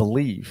 I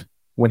believe,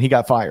 when he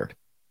got fired.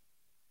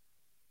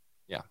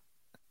 Yeah.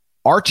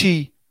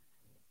 Archie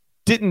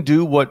didn't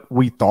do what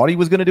we thought he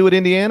was going to do at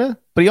Indiana,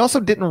 but he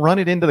also didn't run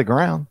it into the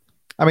ground.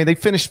 I mean, they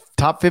finished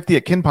top 50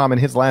 at KenPom in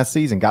his last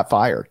season, got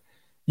fired.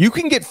 You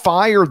can get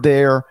fired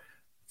there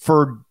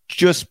for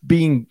just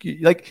being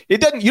like, you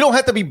don't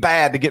have to be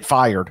bad to get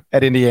fired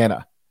at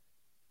Indiana.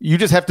 You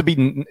just have to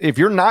be, if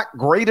you're not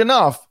great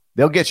enough,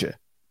 they'll get you.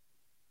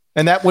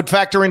 And that would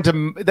factor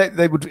into that.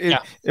 They would,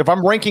 if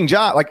I'm ranking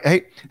job, like,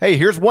 hey,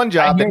 here's one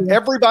job that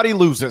everybody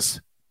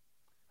loses.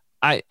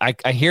 I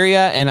hear you.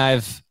 And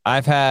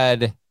I've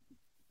had,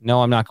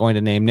 no, I'm not going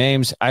to name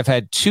names. I've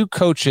had 2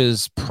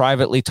 coaches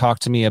privately talk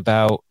to me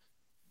about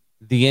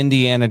the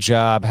Indiana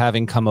job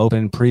having come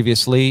open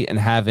previously and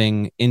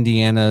having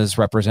Indiana's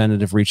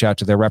representative reach out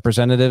to their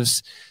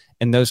representatives.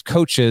 And those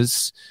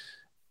coaches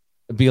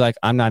be like,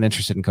 I'm not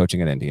interested in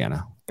coaching at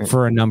Indiana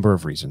for a number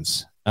of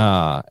reasons.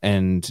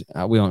 And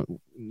we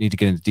don't need to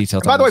get into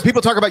details. By the way,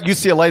 people talk about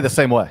UCLA the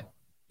same way.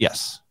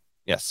 Yes.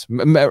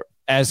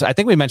 As I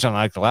think we mentioned on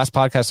like the last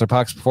podcast or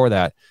podcasts before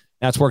that,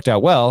 now it's worked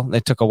out well.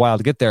 It took a while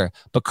to get there,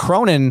 but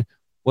Cronin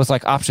was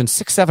like option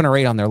 6, 7, or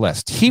 8 on their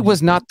list. He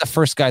was not the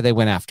first guy they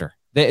went after.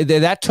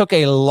 That took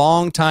a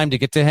long time to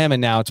get to him,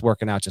 and now it's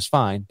working out just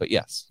fine. But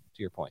yes,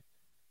 to your point.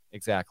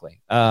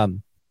 Exactly.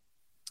 Penn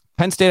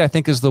State, I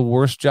think, is the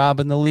worst job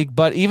in the league.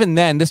 But even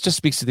then, this just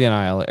speaks to the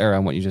NIL era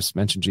and what you just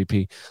mentioned,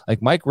 GP.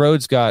 Like Mike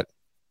Rhodes got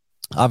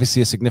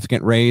obviously a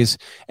significant raise,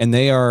 and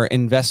they are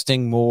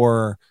investing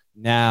more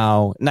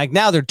now. Like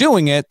now they're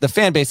doing it. The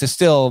fan base is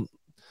still,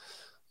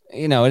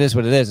 it is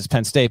what it is. It's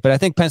Penn State. But I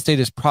think Penn State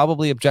is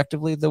probably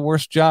objectively the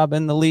worst job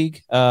in the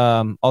league.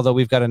 Although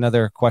we've got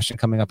another question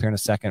coming up here in a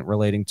second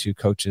relating to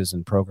coaches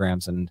and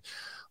programs and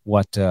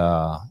what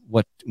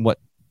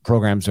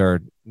programs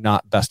are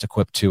not best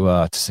equipped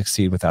to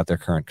succeed without their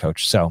current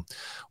coach. So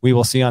we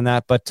will see on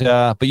that. But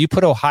you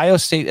put Ohio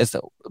State as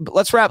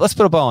let's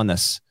put a bow on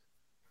this.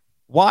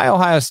 Why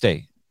Ohio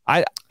State?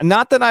 I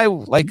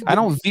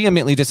don't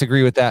vehemently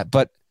disagree with that,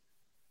 but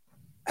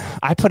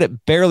I put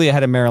it barely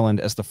ahead of Maryland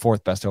as the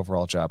 4th best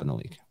overall job in the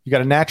league. You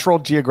got a natural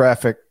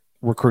geographic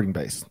recruiting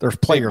base. There's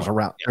players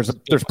around.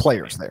 There's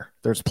players there.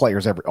 There's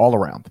players all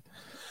around.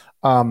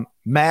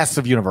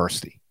 Massive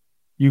university.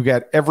 You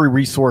got every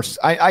resource.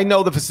 I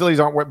know the facilities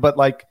aren't, but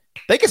like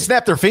They could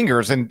snap their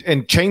fingers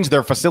and change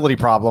their facility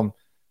problem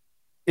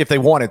if they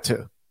wanted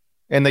to,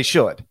 and they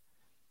should.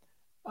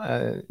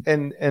 And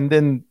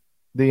then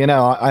the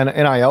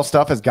NIL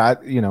stuff has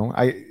got,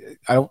 I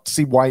don't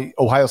see why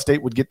Ohio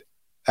State would get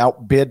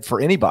outbid for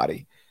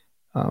anybody.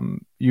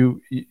 And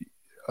you get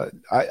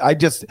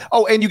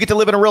to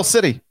live in a real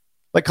city.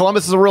 Like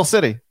Columbus is a real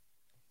city.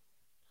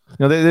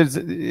 I'm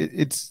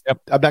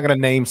not going to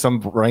name some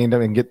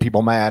random and get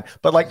people mad,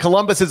 but like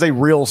Columbus is a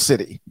real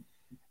city.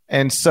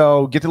 And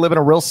so get to live in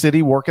a real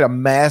city, work at a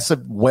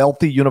massive,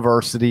 wealthy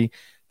university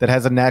that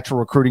has a natural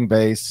recruiting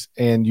base,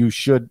 and you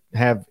should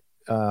have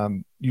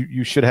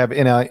you should have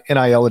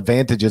NIL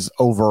advantages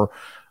over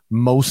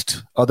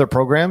most other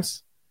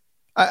programs.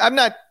 I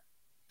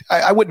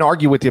wouldn't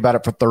argue with you about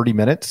it for 30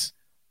 minutes,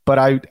 but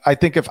I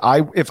think if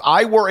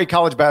I were a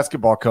college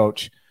basketball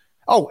coach,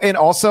 and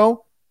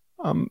also,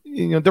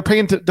 they're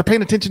paying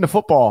attention to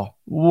football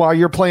while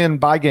you're playing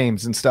bye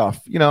games and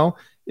stuff.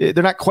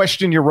 They're not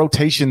questioning your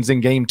rotations in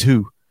game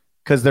 2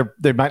 because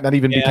they might not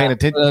even be paying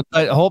attention.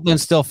 But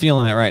Holtman's still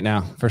feeling it right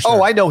now for sure.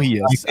 Oh, I know he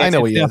is. He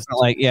is.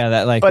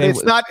 But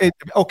it's not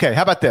okay.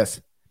 How about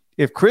this?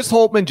 If Chris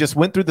Holtmann just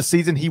went through the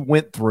season he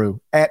went through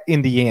at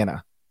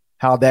Indiana,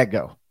 how'd that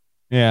go?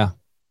 Yeah.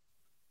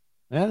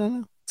 I don't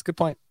know. It's a good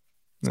point.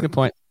 It's a good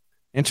point.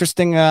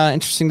 Interesting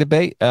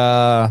debate.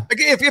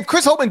 If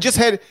Chris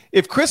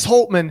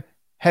Holtmann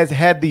has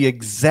had the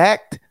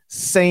exact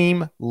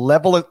same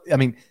level of,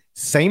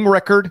 same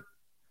record,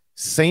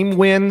 same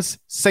wins,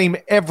 same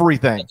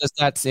everything.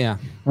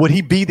 Would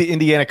he be the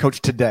Indiana coach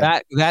today?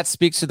 That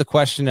speaks to the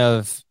question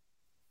of,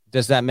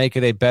 does that make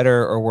it a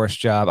better or worse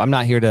job? I'm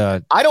not here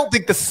to. I don't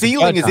think the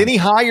ceiling is any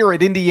higher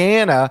at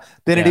Indiana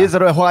than it is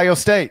at Ohio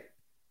State.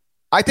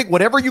 I think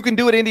whatever you can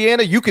do at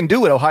Indiana, you can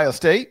do at Ohio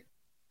State.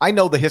 I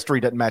know the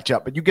history doesn't match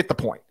up, but you get the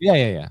point.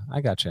 Yeah.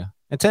 I got you.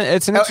 It's an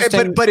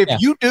interesting. But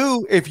if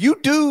you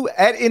do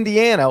at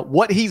Indiana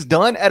what he's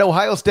done at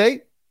Ohio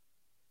State,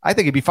 I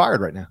think he'd be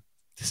fired right now.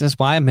 This is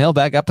why a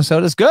mailbag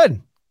episode is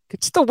good.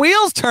 It's the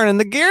wheels turning,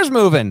 the gears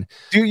moving.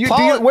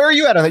 Where are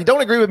you at? You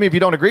don't agree with me if you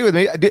don't agree with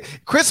me.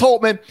 Chris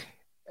Holtmann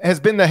has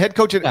been the head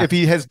coach. If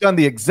he has done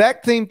the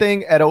exact same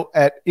thing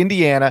at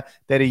Indiana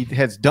that he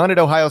has done at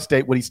Ohio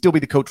State, would he still be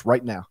the coach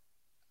right now?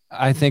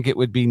 I think it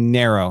would be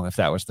narrow if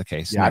that was the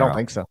case. Yeah, I don't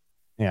think so.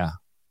 Yeah.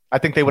 I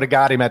think they would have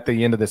got him at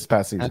the end of this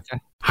past season. Okay.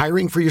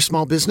 Hiring for your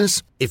small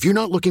business? If you're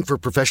not looking for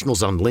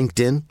professionals on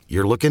LinkedIn,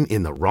 you're looking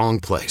in the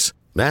wrong place.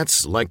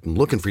 That's like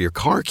looking for your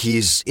car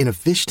keys in a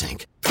fish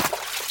tank.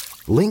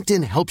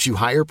 LinkedIn helps you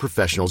hire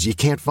professionals you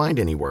can't find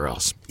anywhere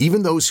else,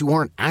 even those who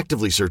aren't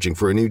actively searching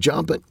for a new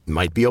job but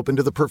might be open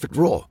to the perfect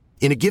role.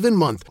 In a given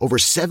month, over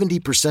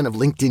 70% of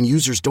LinkedIn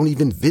users don't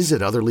even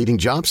visit other leading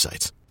job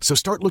sites. So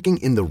start looking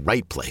in the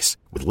right place.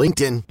 With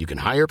LinkedIn, you can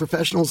hire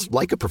professionals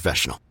like a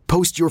professional.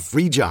 Post your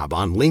free job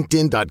on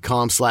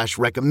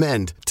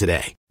linkedin.com/recommend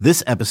today.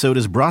 This episode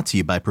is brought to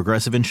you by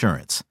Progressive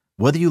Insurance.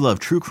 Whether you love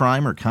true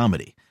crime or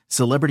comedy,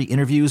 celebrity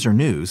interviews or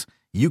news,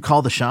 you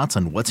call the shots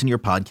on what's in your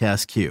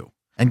podcast queue.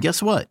 And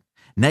guess what?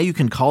 Now you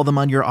can call them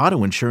on your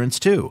auto insurance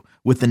too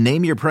with the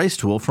Name Your Price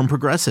tool from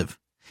Progressive.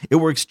 It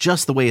works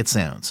just the way it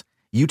sounds.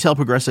 You tell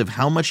Progressive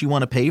how much you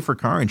want to pay for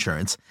car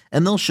insurance,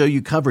 and they'll show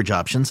you coverage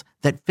options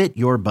that fit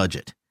your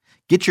budget.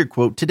 Get your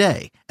quote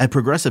today at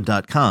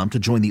Progressive.com to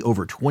join the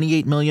over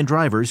 28 million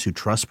drivers who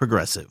trust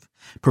Progressive.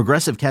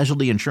 Progressive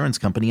Casualty Insurance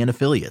Company and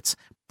Affiliates.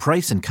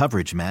 Price and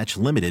coverage match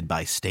limited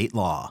by state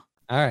law.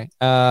 All right.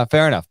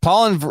 Fair enough.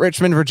 Paul in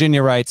Richmond,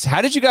 Virginia writes,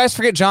 how did you guys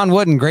forget John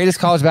Wooden, greatest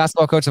college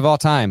basketball coach of all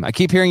time? I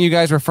keep hearing you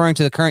guys referring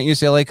to the current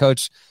UCLA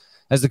coach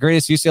as the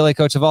greatest UCLA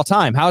coach of all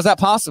time. How is that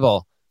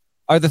possible?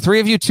 Are the three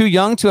of you too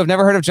young to have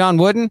never heard of John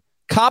Wooden?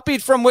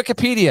 Copied from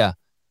Wikipedia.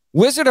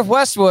 Wizard of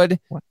Westwood.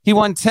 He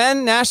won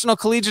 10 National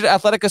Collegiate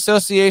Athletic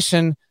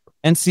Association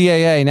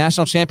NCAA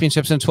national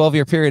championships in a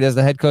 12-year period as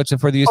the head coach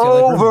for the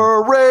UCLA.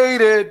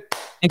 Overrated.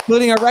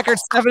 Including a record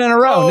 7 in a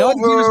row. No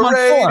other team has won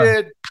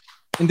 4.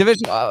 In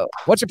division.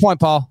 What's your point,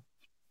 Paul?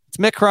 It's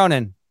Mick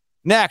Cronin.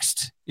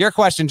 Next, your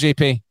question,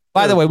 GP.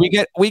 By the way, we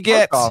get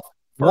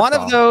one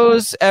of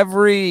those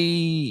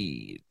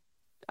every,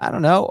 I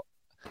don't know,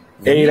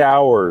 8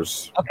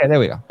 hours. Okay, there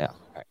we go. Yeah. All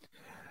right.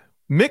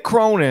 Mick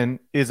Cronin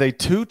is a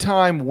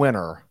 2-time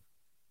winner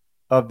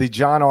of the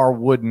John R.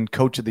 Wooden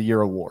Coach of the Year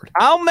award.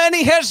 How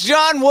many has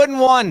John Wooden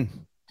won?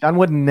 John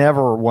Wooden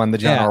never won the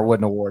John R.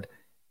 Wooden award.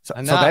 So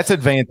that's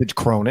advantage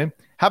Cronin.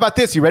 How about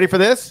this? You ready for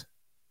this?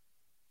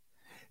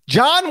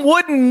 John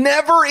Wooden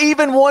never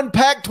even won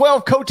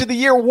Pac-12 Coach of the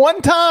Year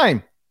one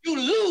time. You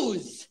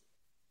lose.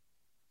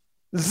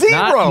 0.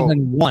 Not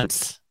even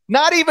once.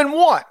 Not even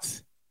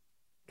once.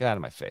 Get out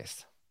of my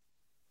face.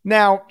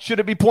 Now,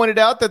 should it be pointed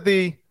out that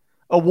the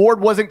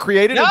award wasn't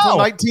created until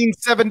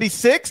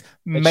 1976?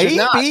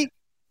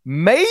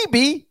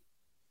 Maybe.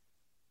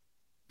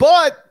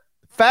 But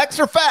facts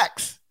are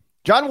facts.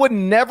 John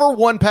Wooden never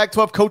won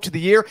Pac-12 Coach of the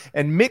Year,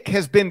 and Mick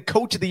has been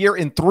Coach of the Year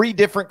in 3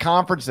 different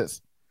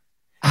conferences.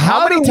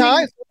 How many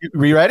times?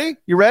 You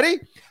ready?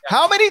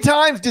 How many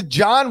times did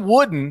John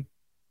Wooden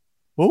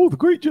Oh, the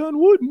great John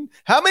Wooden.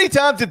 How many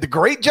times did the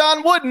great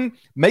John Wooden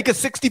make a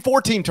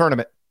 64-team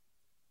tournament?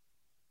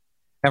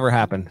 Never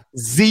happened.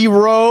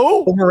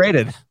 0.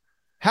 Overrated.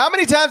 How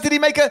many times did he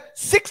make a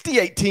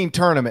 68-team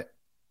tournament?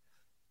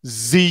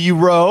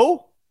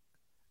 0.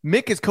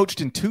 Mick has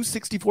coached in 2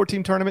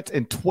 64-team tournaments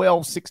and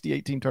 12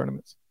 68-team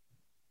tournaments.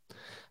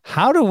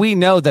 How do we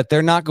know that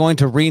they're not going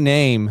to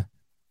rename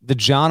the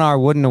John R.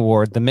 Wooden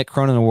Award, the Mick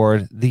Cronin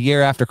Award, the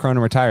year after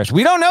Cronin retires?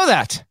 We don't know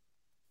that.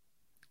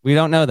 We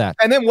don't know that.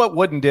 And then what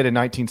Wooden did in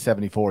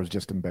 1974 is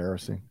just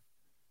embarrassing.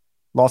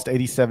 Lost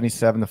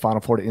 80-77, the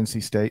Final Four to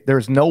NC State.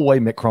 There's no way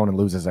Mick Cronin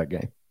loses that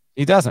game.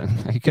 He doesn't.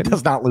 He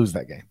does not lose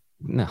that game.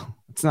 No,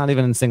 it's not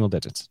even in single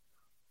digits.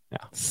 Yeah,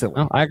 silly.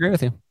 No, I agree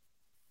with you.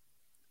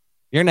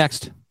 You're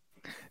next.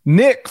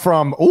 Nick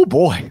from, oh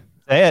boy.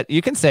 Say it.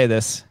 You can say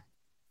this.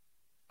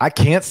 I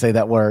can't say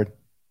that word.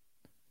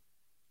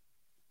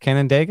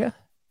 Canandaigua?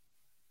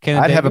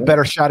 I'd have a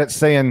better shot at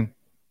saying.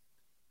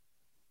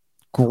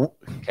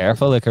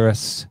 Careful,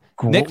 Icarus.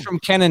 Nick from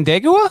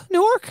Canandaigua,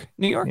 New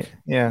York.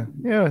 Yeah.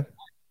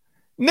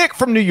 Nick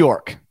from New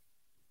York,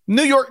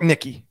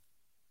 Nicky.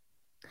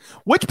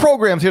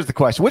 Here's the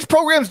question. Which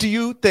programs do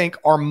you think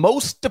are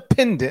most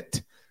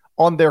dependent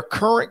on their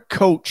current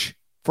coach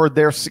for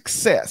their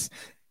success?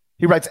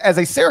 He writes, as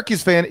a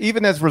Syracuse fan,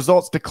 even as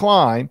results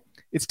decline,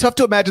 it's tough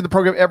to imagine the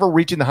program ever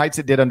reaching the heights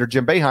it did under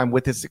Jim Boeheim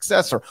with his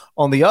successor.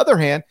 On the other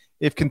hand,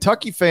 if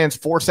Kentucky fans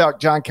force out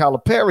John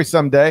Calipari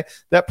someday,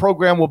 that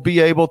program will be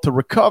able to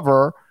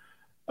recover.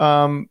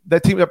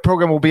 That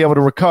program will be able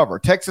to recover.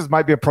 Texas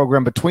might be a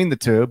program between the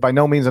two, by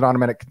no means an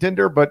automatic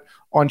contender, but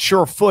on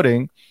sure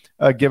footing,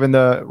 given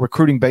the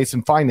recruiting base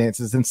and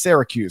finances in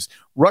Syracuse.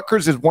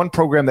 Rutgers is one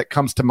program that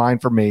comes to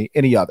mind for me.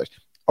 Any others?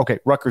 Okay,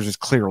 Rutgers is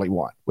clearly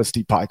one with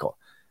Steve Pikiell.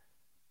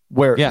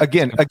 Where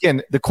again,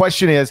 the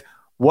question is,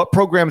 what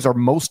programs are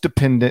most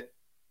dependent?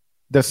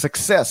 The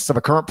success of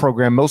a current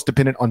program most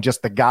dependent on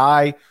just the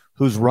guy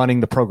who's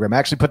running the program. I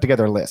actually put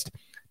together a list.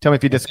 Tell me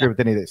if you disagree with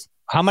any of these.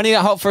 How many?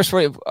 First,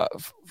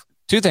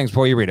 two things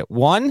before you read it.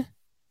 One,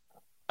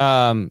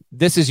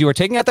 this is you are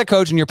taking out that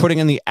coach and you're putting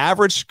in the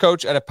average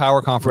coach at a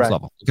power conference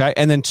level. Okay,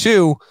 and then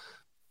two,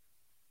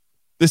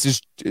 this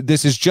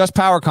is just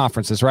power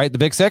conferences, right? The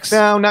Big Six?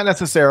 No, not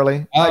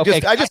necessarily.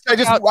 Okay. I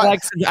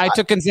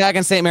took Gonzaga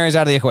and St. Mary's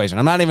out of the equation.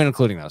 I'm not even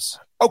including those.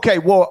 Okay,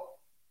 well,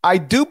 I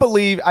do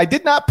believe I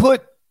did not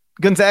put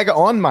Gonzaga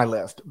on my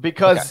list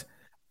because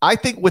I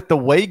think with the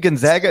way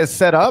Gonzaga is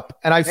set up,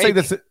 and I say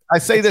this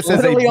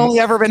as only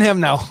ever been him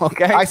now.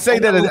 Okay, I say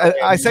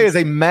as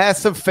a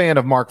massive fan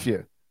of Mark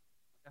Few.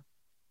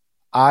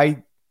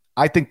 I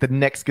think the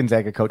next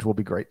Gonzaga coach will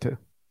be great too.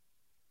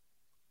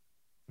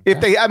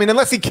 If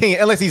unless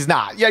he's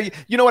not. Yeah,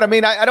 you know what I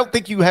mean? I don't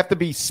think you have to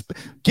be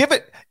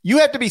you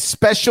have to be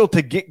special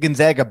to get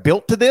Gonzaga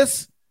built to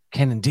this.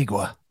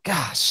 Canandaigua.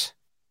 Gosh.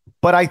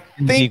 But I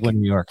think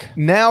New York.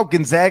 Now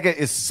Gonzaga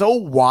is so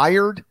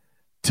wired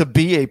to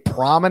be a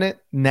prominent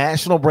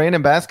national brand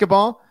in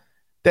basketball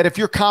that if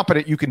you're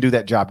competent, you can do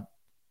that job.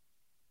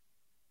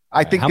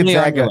 I think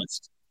Gonzaga.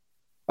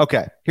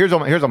 Okay, here's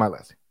on my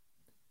list.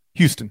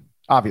 Houston,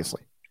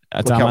 obviously.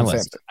 That's on my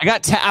list. I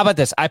got 10. How about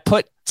this? I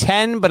put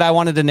 10, but I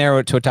wanted to narrow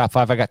it to a top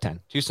 5. I got 10.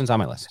 Houston's on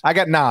my list. I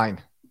got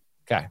 9.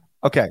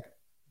 Okay.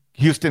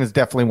 Houston is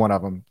definitely one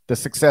of them. The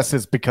success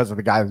is because of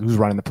the guy who's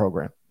running the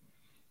program.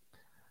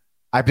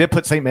 I did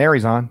put St.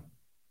 Mary's on.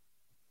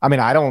 I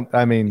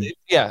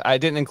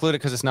didn't include it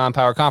because it's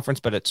non-power conference,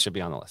 but it should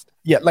be on the list.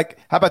 Yeah,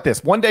 how about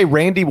this? One day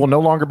Randy will no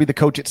longer be the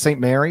coach at St.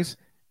 Mary's,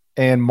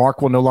 and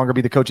Mark will no longer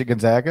be the coach at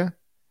Gonzaga.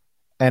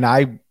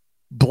 And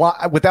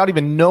without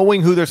even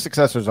knowing who their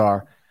successors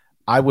are,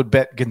 I would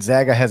bet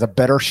Gonzaga has a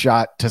better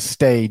shot to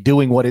stay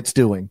doing what it's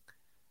doing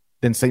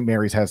than St.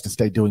 Mary's has to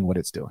stay doing what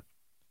it's doing.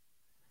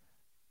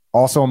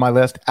 Also on my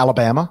list,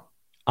 Alabama.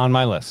 On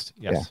my list,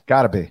 yes. Yeah,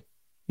 gotta be.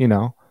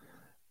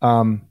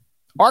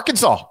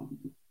 Arkansas.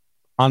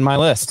 On my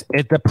list.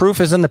 The proof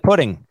is in the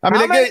pudding. How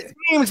many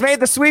teams made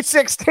the Sweet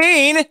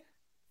 16?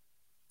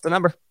 The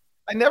number.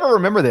 I never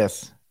remember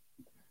this.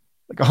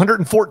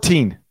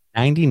 114.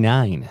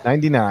 99.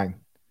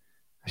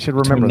 I should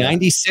remember that.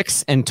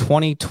 96 and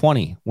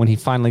 2020 when he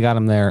finally got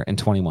him there in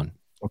 21.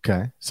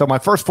 Okay. So my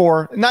first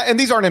 4, and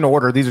these aren't in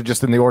order. These are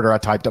just in the order I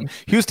typed them.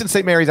 Houston,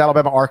 St. Mary's,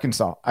 Alabama,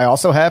 Arkansas. I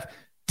also have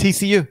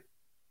TCU.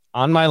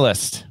 On my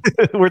list.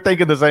 We're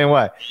thinking the same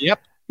way. Yep.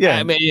 Yeah.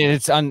 I mean,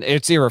 it's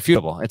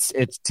irrefutable. It's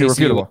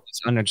irrefutable.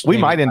 We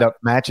might end up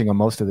matching on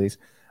most of these.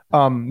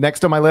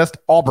 Next on my list,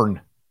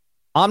 Auburn.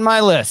 On my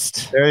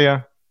list. There you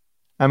go.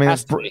 I mean,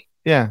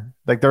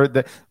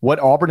 what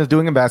Auburn is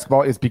doing in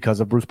basketball is because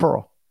of Bruce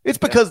Pearl. It's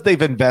because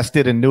they've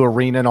invested in new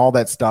arena and all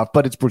that stuff,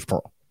 but it's Bruce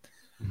Pearl.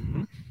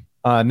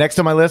 Mm-hmm. Next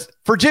on my list,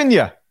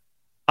 Virginia.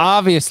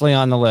 Obviously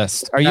on the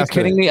list. Are you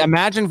kidding me?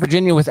 Imagine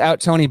Virginia without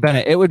Tony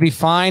Bennett. It would be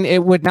fine.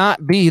 It would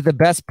not be the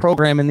best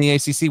program in the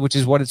ACC, which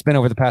is what it's been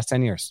over the past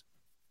 10 years.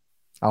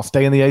 I'll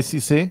stay in the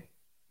ACC.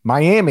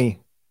 Miami.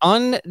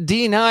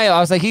 Undeniable. I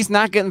was like, he's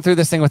not getting through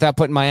this thing without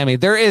putting Miami.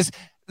 There is.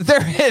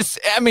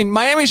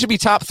 Miami should be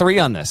top 3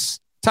 on this.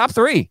 Top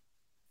 3.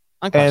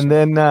 and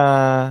then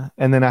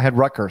I had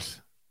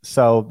Rutgers.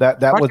 So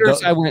that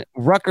Rutgers,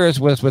 Rutgers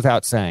was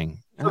without saying.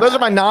 So those are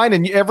my 9,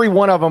 and every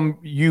one of them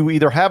you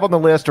either have on the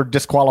list or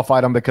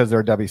disqualified them because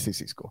they're a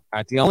WCC school. All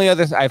right, the only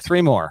other I have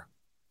 3 more.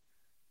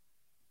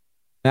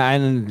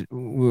 And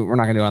we're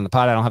not going to do it on the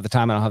pod. I don't have the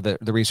time. I don't have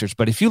the research.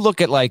 But if you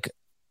look at like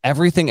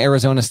everything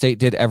Arizona State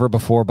did ever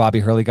before Bobby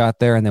Hurley got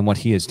there, and then what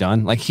he has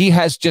done, like he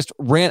has just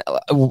ran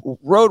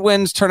road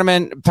wins,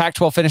 tournament,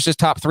 Pac-12 finishes,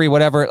 top 3,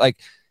 whatever. Like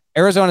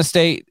Arizona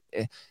State,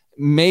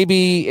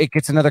 maybe it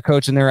gets another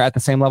coach in there at the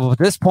same level. But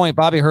at this point,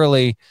 Bobby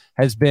Hurley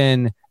has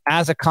been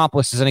as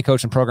accomplished as any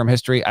coach in program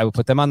history. I would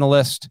put them on the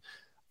list.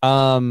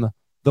 The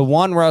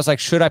one where I was like,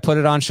 should I put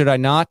it on? Should I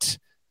not?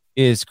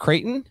 Is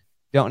Creighton.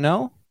 Don't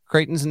know.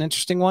 Creighton's an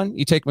interesting one.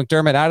 You take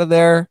McDermott out of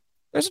there,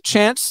 there's a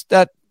chance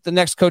that the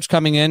next coach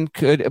coming in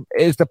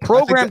is the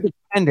program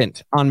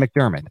dependent on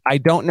McDermott. I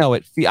don't know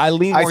it. I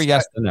lean more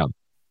yes than no.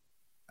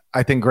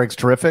 I think Greg's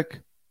terrific.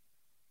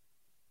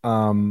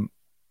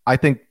 I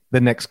think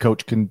the next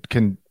coach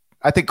can.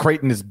 I think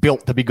Creighton is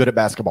built to be good at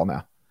basketball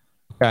now.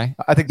 Okay.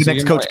 I think the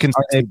next coach can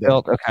succeed.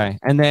 Built. Okay.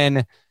 And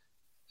then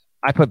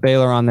I put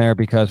Baylor on there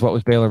because what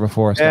was Baylor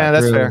before? Yeah,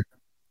 that's fair.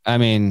 I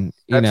mean,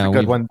 that's a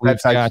good one.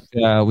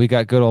 We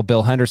got good old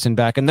Bill Henderson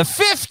back in the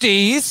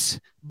 50s,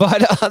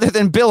 but other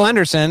than Bill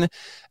Henderson,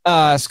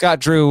 Scott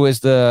Drew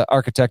is the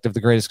architect of the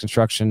greatest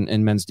construction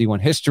in men's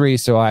D1 history,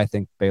 so I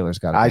think Baylor's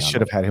got it. I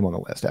should have had him on the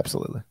list,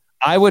 absolutely.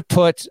 I would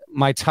put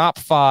my top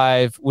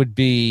 5 would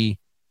be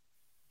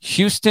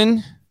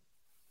Houston,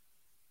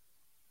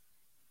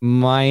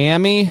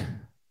 Miami,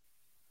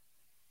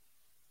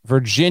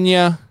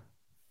 Virginia,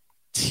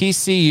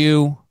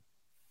 TCU,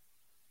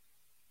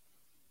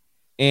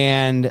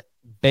 and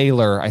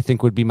Baylor, I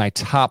think would be my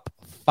top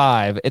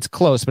 5. It's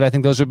close, but I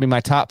think those would be my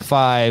top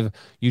 5.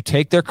 You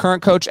take their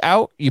current coach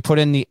out, you put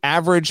in the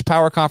average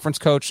power conference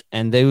coach,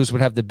 and those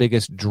would have the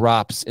biggest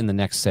drops in the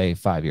next, say,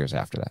 5 years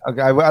after that.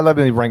 Okay, I love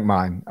to rank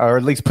mine, or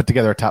at least put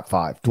together a top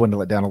 5,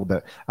 dwindle it down a little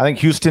bit. I think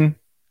Houston,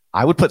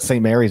 I would put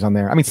St. Mary's on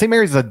there. I mean, St.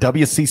 Mary's is a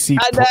WCC.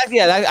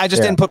 I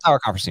just didn't put power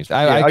conference teams.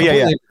 I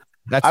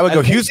would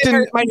go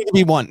Houston. Might need to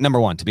be number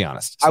one, to be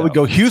honest. So. I would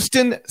go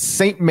Houston,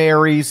 St.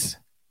 Mary's,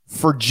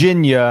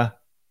 Virginia,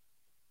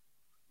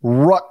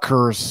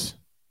 Rutgers.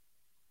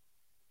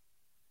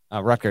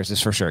 Rutgers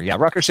is for sure. Yeah,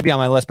 Rutgers should be on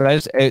my list,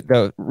 but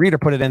the reader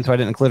put it in, so I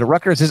didn't include it.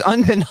 Rutgers is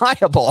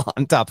undeniable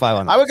on top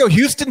 5. I would go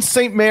Houston,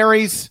 St.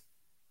 Mary's,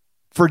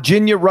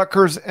 Virginia,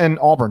 Rutgers, and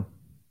Auburn.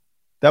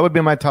 That would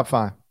be my top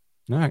 5.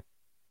 All right.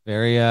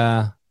 Very.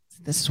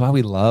 This is why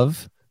we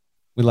love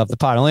the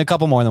pod. Only a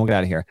couple more, and then we'll get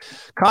out of here.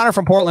 Connor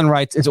from Portland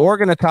writes, "Is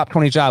Oregon a top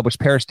 20 job?" Which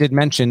Parrish did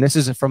mention. This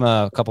isn't from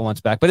a couple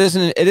months back, but it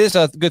is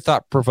a good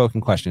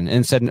thought-provoking question.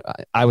 And said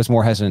I was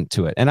more hesitant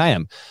to it, and I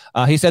am.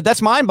 He said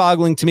that's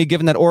mind-boggling to me,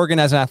 given that Oregon,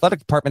 as an athletic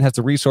department, has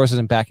the resources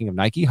and backing of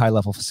Nike,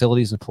 high-level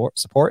facilities and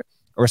support,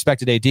 a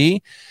respected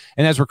AD,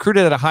 and has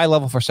recruited at a high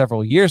level for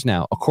several years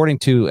now. According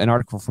to an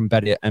article from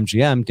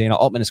MGM, Dana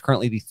Altman is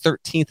currently the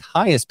 13th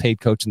highest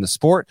paid coach in the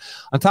sport.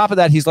 On top of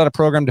that, he's led a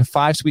program to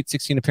 5 Sweet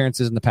 16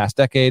 appearances in the past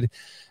decade,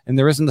 and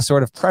there isn't the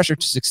sort of pressure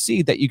to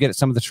succeed that you get at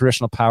some of the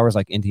traditional powers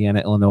like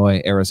Indiana,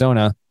 Illinois,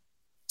 Arizona.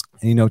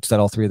 And he notes that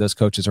all 3 of those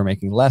coaches are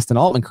making less than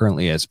Altman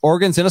currently is.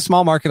 Oregon's in a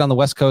small market on the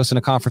West Coast in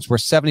a conference where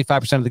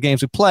 75% of the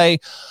games we play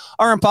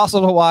are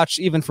impossible to watch,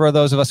 even for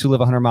those of us who live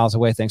 100 miles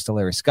away, thanks to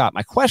Larry Scott.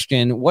 My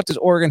question, what does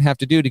Oregon have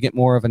to do to get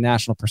more of a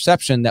national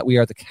perception that we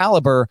are the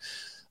caliber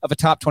of a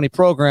top 20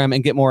 program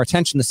and get more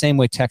attention the same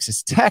way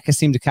Texas Tech has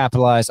seemed to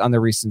capitalize on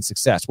their recent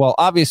success? Well,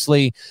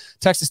 obviously,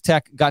 Texas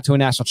Tech got to a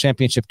national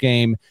championship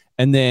game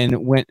and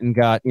then went and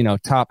got,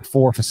 top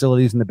 4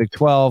 facilities in the Big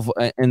 12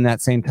 in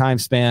that same time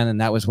span. And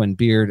that was when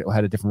Beard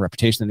had a different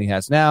reputation than he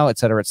has now, et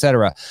cetera, et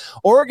cetera.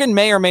 Oregon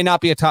may or may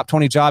not be a top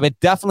 20 job. It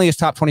definitely is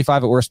top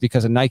 25 at worst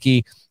because of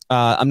Nike.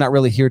 I'm not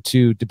really here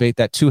to debate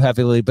that too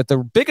heavily, but the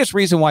biggest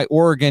reason why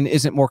Oregon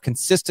isn't more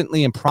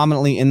consistently and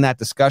prominently in that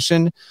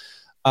discussion,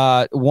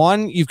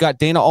 one, you've got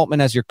Dana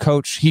Altman as your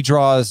coach. He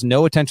draws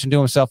no attention to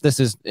himself.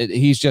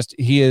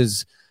 He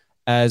is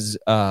as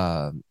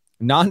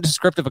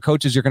non-descriptive a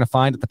coach as you're going to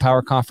find at the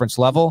power conference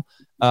level.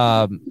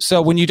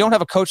 So when you don't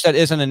have a coach that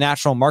isn't a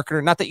natural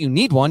marketer, not that you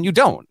need one, you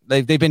don't.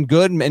 They've been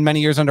good in many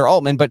years under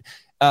Altman, but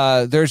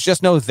there's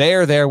just no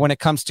there when it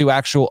comes to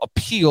actual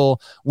appeal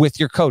with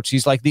your coach.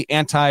 He's like the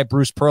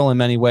anti-Bruce Pearl in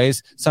many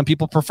ways. Some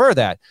people prefer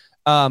that.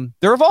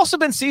 There have also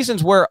been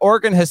seasons where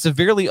Oregon has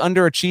severely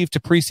underachieved to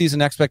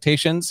preseason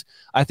expectations.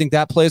 I think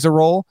that plays a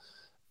role.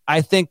 I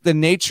think the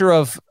nature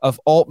of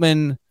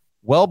Altman,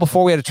 well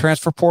before we had a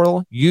transfer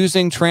portal,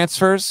 using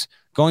transfers,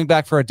 going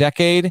back for a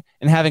decade,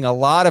 and having a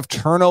lot of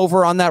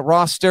turnover on that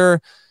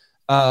roster,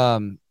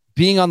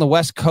 being on the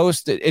West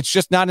Coast, it's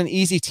just not an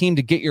easy team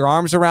to get your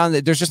arms around.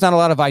 There's just not a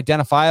lot of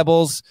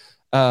identifiables.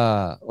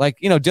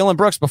 Dylan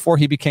Brooks before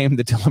he became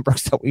the Dylan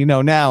Brooks that we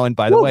know now. And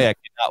by the way, I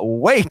cannot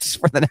wait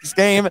for the next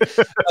game.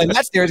 And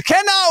that series,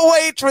 cannot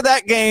wait for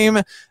that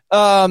game.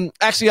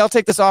 Actually, I'll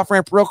take this off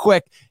ramp real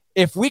quick.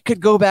 if we could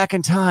go back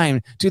in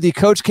time to the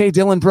Coach K,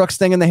 Dylan Brooks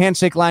thing in the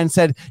handshake line,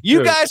 said,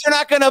 you guys are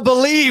not going to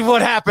believe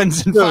what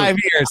happens in 5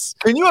 years.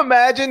 Can you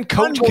imagine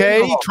Coach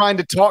K trying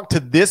to talk to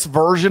this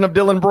version of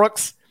Dylan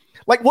Brooks?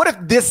 Like, what if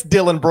this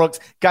Dylan Brooks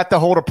got to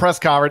hold a press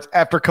conference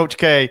after Coach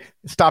K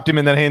stopped him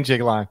in that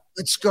handshake line?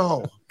 Let's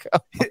go.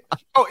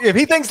 If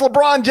he thinks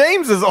LeBron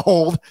James is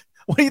old,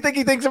 what do you think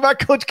he thinks about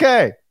Coach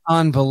K?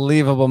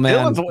 Unbelievable,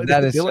 man.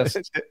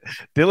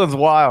 Dylan's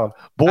wild.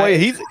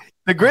 Boy,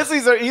 the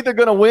Grizzlies are either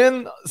going to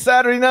win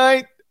Saturday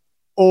night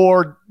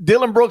or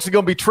Dylan Brooks is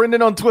going to be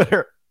trending on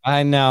Twitter.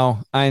 I know.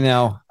 I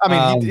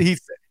mean,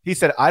 he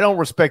said, I don't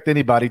respect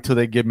anybody till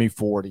they give me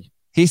 40.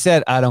 He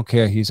said, I don't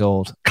care. He's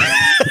old.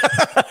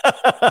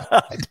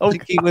 I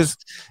think he was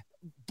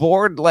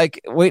bored,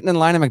 like waiting in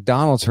line at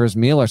McDonald's for his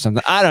meal or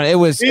something. I don't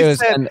know.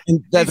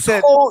 That's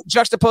whole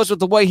juxtaposed with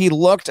the way he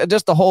looked,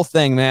 just the whole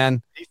thing,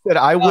 man. He said,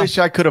 I wish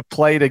I could have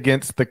played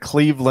against the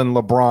Cleveland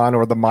LeBron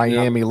or the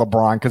Miami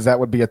LeBron, because that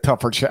would be a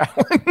tougher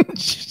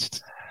challenge.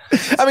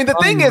 I mean, the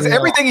thing is,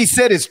 everything he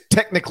said is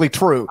technically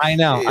true. I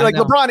know.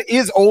 LeBron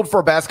is old for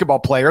a basketball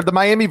player. The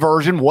Miami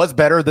version was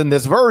better than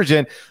this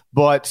version,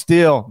 but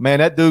still, man,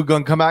 that dude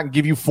going to come out and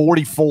give you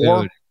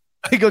 44.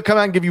 He going to come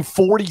out and give you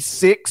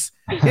 46.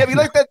 Yeah, I mean,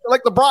 like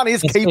LeBron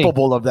is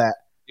capable of that.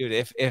 Dude,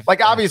 if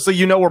obviously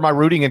you know where my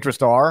rooting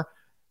interests are,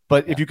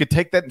 but if you could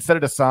take that and set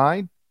it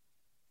aside,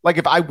 like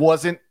if I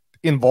wasn't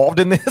involved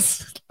in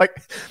this, like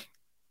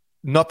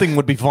nothing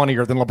would be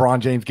funnier than LeBron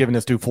James giving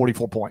this dude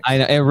 44 points. I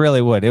know, it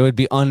really would. It would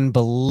be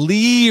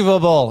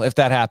unbelievable if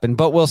that happened.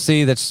 But we'll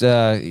see. That's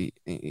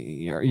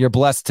you're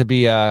blessed to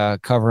be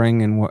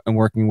covering and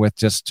working with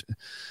just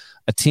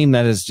a team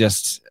that is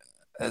just.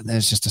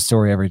 There's just a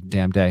story every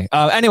damn day.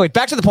 Anyway,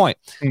 back to the point.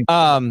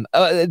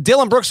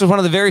 Dylan Brooks was one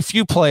of the very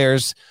few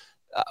players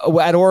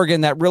at Oregon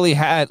that really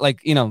had,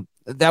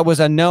 that was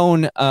a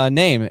known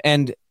name.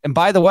 And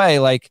by the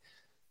way,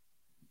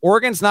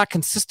 Oregon's not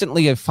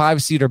consistently a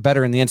 5 seed or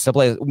better in the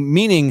NCAA,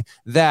 meaning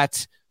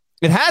that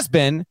it has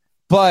been,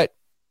 but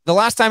the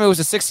last time it was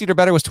a 6 seed or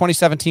better was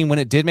 2017 when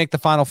it did make the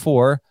Final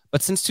Four.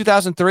 But since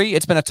 2003,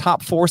 it's been a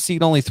top 4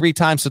 seed only 3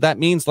 times. So that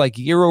means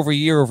year over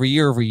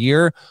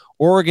year,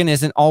 Oregon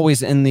isn't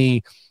always in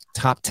the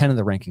top 10 of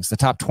the rankings, the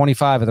top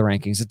 25 of the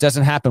rankings. It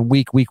doesn't happen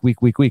week,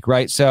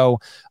 right? So,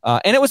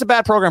 and it was a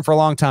bad program for a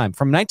long time.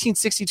 From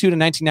 1962 to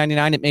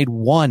 1999, it made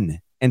 1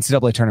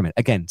 NCAA tournament.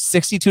 Again,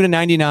 62 to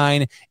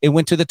 99, it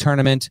went to the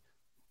tournament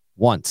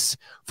once.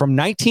 From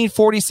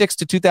 1946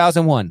 to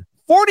 2001,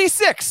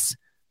 46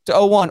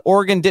 to 01,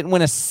 Oregon didn't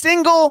win a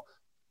single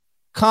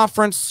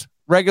conference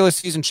regular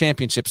season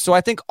championship. So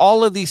I think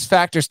all of these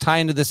factors tie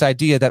into this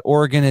idea that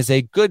Oregon is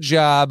a good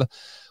job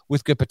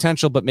with good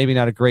potential, but maybe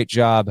not a great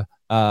job.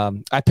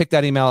 I picked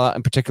that email out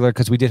in particular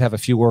because we did have a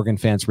few Oregon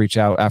fans reach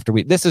out after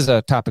this is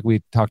a topic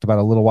we talked about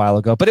a little while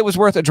ago, but it was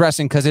worth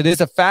addressing because it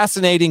is a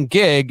fascinating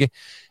gig,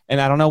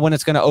 and I don't know when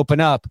it's going to open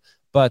up,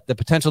 but the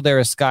potential there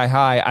is sky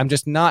high. I'm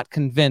just not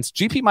convinced.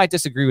 GP might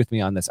disagree with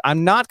me on this.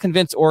 I'm not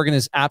convinced Oregon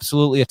is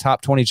absolutely a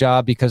top 20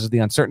 job because of the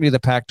uncertainty of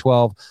the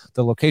Pac-12,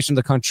 the location of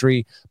the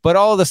country, but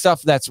all of the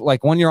stuff that's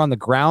when you're on the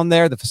ground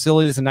there, the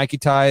facilities, the Nike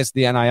ties,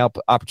 the NIL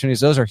opportunities,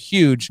 those are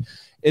huge.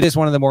 It is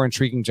one of the more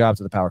intriguing jobs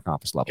at the power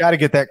conference level. Got to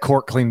get that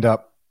court cleaned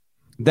up.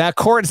 That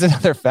court is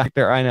another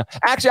factor. I know.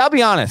 Actually, I'll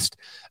be honest.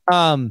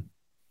 Don't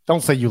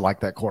say you like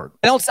that court.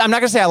 I'm not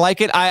going to say I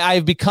like it.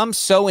 I've become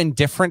so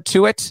indifferent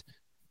to it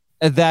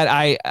that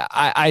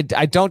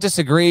I don't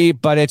disagree,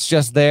 but it's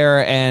just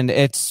there, and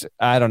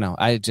I don't know.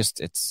 It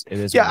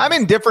is. Yeah, I'm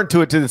indifferent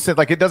to it to the sense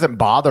it doesn't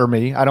bother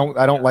me. I don't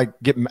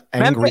get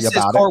angry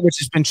about court, which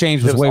has been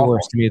changed, was way awful.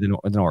 Worse to me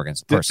than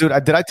Oregon's. Dude,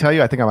 did I tell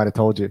you? I think I might have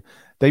told you.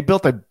 They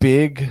built a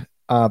big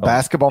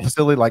basketball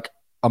facility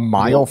a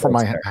mile from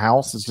my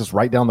house. It's just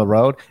right down the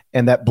road,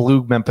 and that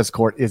blue Memphis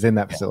court is in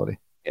that facility.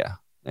 Yeah.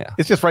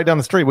 It's just right down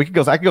the street. I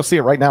could go see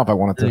it right now if I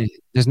wanted to.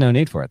 There's no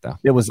need for it though.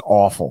 It was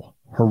awful,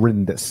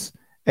 horrendous.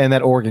 And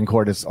that Oregon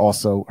court is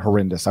also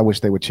horrendous. I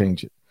wish they would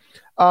change it.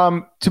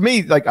 To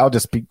me, I'll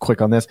just be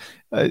quick on this.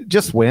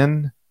 Just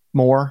win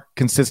more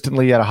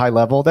consistently at a high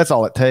level. That's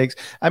all it takes.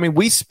 I mean,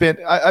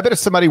 I bet if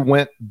somebody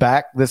went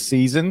back this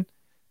season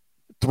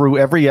through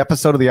every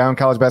episode of the Ion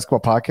College Basketball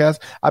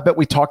Podcast, I bet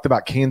we talked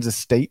about Kansas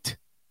State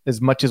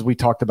as much as we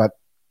talked about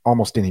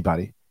almost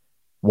anybody.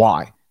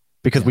 Why?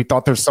 Because we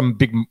thought there's some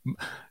big,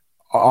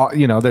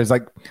 there's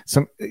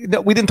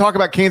we didn't talk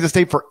about Kansas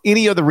State for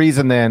any other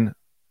reason than,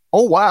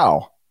 oh,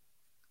 wow,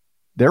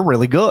 they're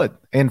really good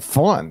and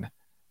fun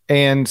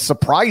and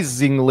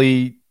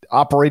surprisingly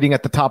operating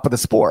at the top of the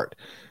sport.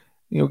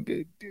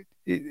 You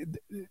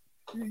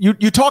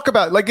talk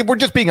about, if we're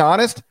just being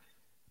honest,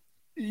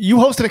 you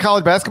hosted a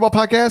college basketball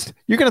podcast,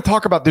 you're going to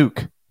talk about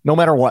Duke no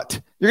matter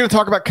what. You're going to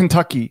talk about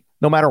Kentucky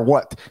no matter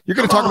what. You're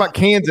going to talk about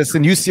Kansas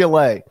and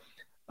UCLA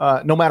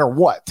no matter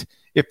what.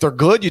 If they're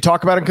good, you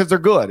talk about them because they're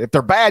good. If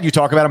they're bad, you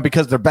talk about them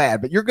because they're bad.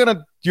 But you're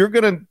going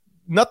to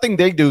nothing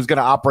they do is going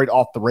to operate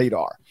off the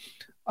radar.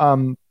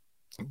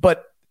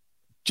 But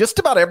just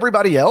about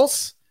everybody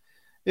else,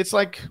 it's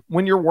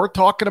when you're worth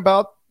talking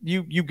about,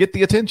 you get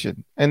the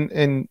attention.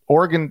 And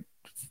Oregon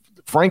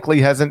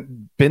frankly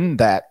hasn't been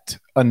that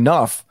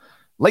enough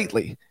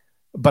lately.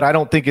 But I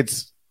don't think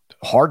it's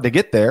hard to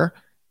get there.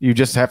 You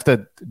just have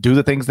to do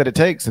the things that it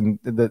takes. And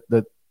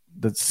the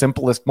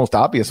simplest, most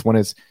obvious one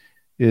is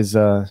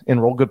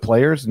enroll good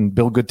players and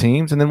build good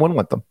teams and then win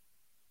with them.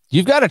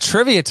 You've got a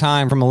trivia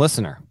time from a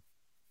listener.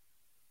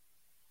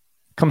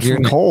 Comes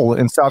from Cole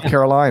in South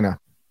Carolina.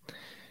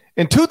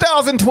 In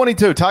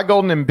 2022, Ty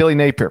Golden and Billy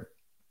Napier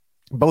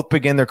both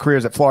began their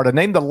careers at Florida.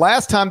 Name the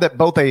last time that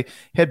both a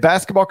head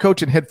basketball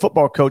coach and head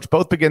football coach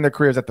both began their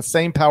careers at the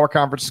same power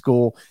conference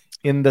school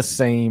in the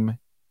same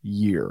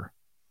year.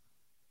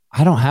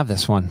 I don't have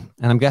this one,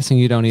 and I'm guessing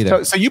you don't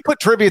either. So you put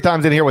trivia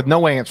times in here with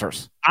no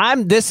answers.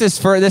 This is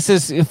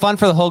fun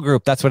for the whole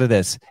group. That's what it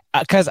is.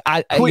 Because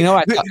I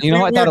thought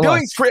it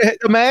was.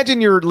 Imagine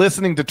you're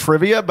listening to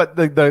trivia, but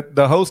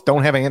the hosts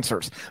don't have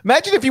answers.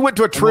 Imagine if you went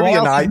to a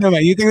trivia night. No,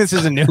 man, you think this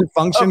is a new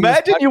function?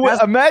 Imagine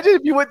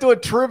if you went to a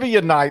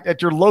trivia night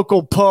at your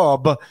local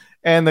pub,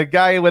 and the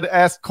guy would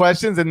ask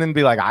questions and then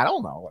be like, I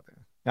don't know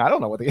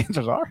what the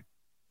answers are.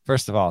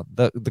 First of all,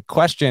 the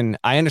question,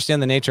 I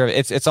understand the nature of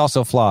it. It's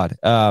also flawed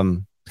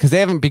because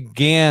they haven't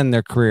began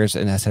their careers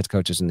as head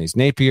coaches in these.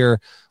 Napier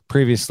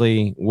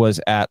previously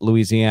was at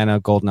Louisiana,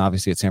 Golden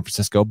obviously at San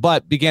Francisco,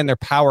 but began their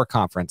power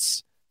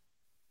conference.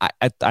 I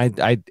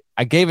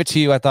gave it to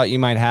you. I thought you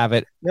might have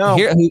it. No.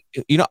 Here,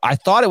 I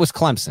thought it was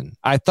Clemson.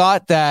 I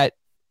thought that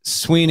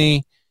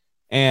Sweeney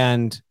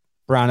and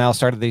Brownell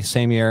started the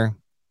same year.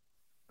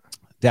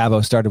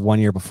 Dabo started 1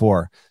 year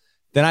before.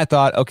 Then I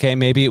thought, okay,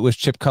 maybe it was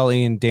Chip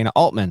Kelly and Dana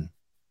Altman.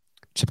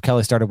 Chip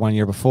Kelly started 1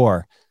 year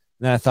before.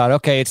 And then I thought,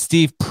 okay, it's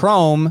Steve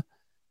Prohm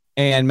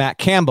and Matt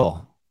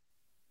Campbell.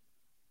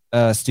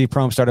 Steve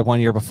Prohm started 1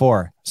 year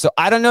before. So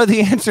I don't know the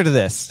answer to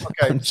this.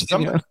 Okay,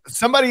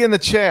 somebody in the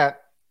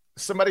chat,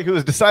 somebody who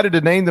has decided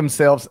to name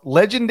themselves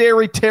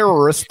Legendary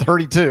Terrorist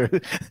 32.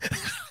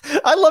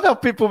 I love how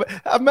people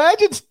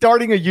imagine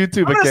starting a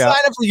YouTube account. Sign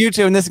up for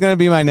YouTube, and this is going to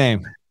be my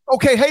name.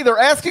 Okay, hey, they're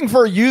asking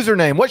for a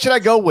username. What should I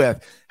go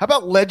with? How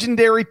about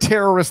Legendary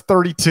Terrorist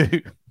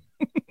 32?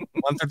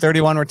 1 through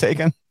 31 we're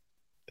taking.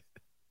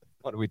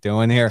 What are we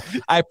doing here?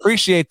 I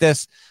appreciate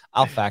this.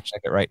 I'll fact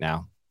check it right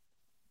now.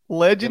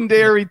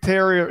 Legendary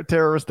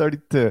Terrorist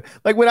 32.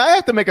 Like when I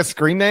have to make a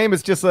screen name,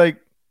 it's just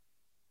like,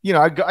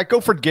 I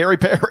go for Gary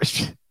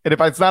Parrish. And if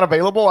it's not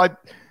available, I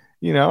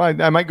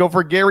might go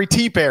for Gary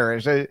T.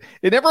 Parrish. It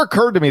never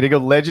occurred to me to go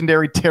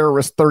Legendary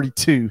Terrorist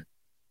 32.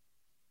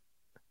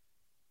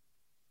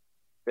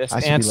 This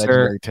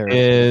answer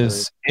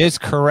is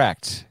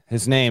correct.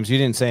 His names, you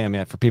didn't say them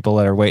yet for people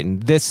that are waiting.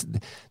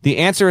 The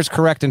answer is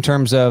correct in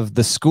terms of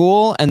the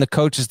school and the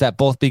coaches that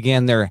both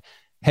began their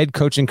head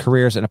coaching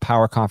careers in a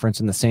power conference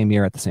in the same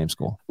year at the same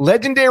school.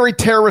 Legendary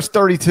Terrorist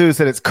 32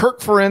 said it's Kirk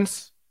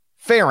Ferentz,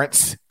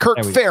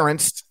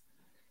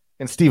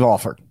 and Steve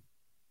Alford.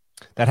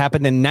 That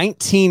happened in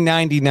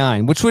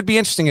 1999, which would be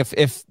interesting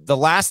if the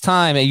last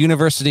time a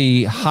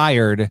university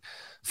hired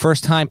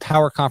first-time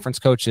power conference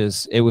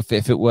coaches,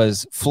 if it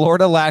was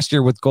Florida last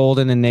year with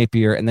Golden and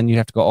Napier, and then you'd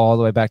have to go all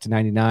the way back to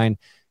 99.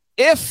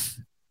 If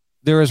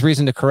there is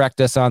reason to correct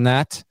us on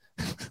that.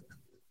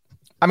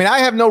 I mean, I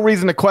have no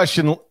reason to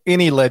question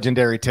any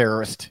legendary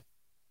terrorist.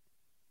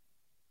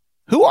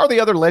 Who are the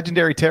other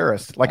legendary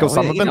terrorists? Like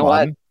Osama bin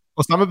Laden.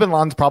 Osama bin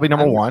Laden's probably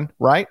number one,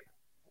 right?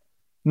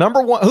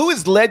 Number one. Who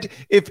is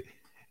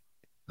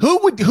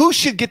who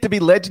should get to be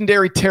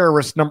legendary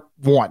terrorist number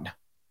one?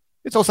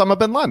 It's Osama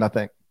bin Laden, I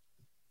think.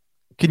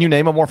 Can you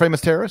name a more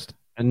famous terrorist?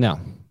 No.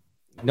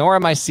 Nor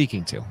am I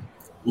seeking to.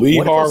 Lee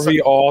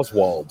Harvey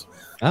Oswald.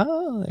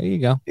 Oh, there you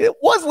go.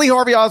 Was Lee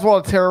Harvey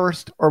Oswald a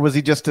terrorist, or was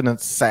he just an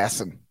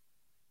assassin?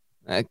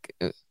 I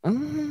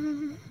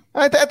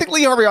think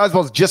Lee Harvey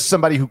Oswald is just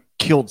somebody who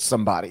killed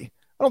somebody.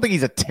 I don't think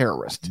he's a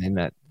terrorist.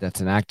 And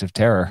that's an act of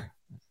terror.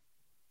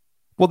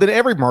 Well, then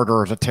every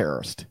murderer is a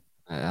terrorist.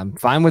 I'm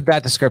fine with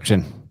that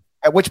description.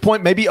 At which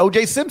point, maybe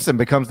O.J. Simpson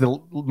becomes the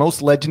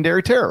most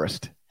legendary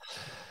terrorist.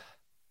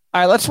 All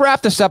right, let's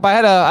wrap this up. I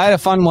had a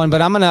fun one,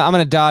 but I'm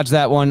gonna dodge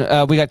that one.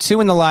 We got two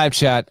in the live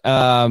chat.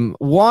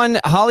 One,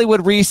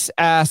 Hollywood Reese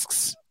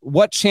asks,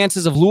 what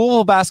chances of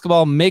Louisville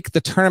basketball make the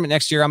tournament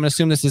next year? I'm gonna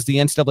assume this is the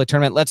NCAA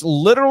tournament. Let's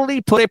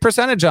literally put a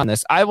percentage on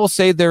this. I will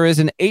say there is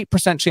an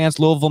 8% chance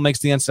Louisville makes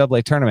the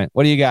NCAA tournament.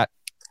 What do you got?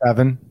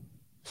 7%.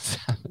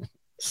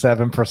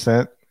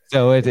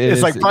 So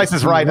it's like Price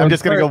is Right. I'm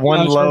just gonna go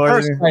one lower.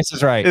 Reverse Price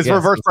is Right. It's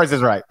reverse Price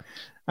is Right.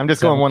 I'm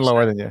just going one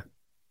lower than you.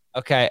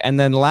 Okay, and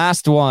then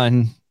last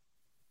one.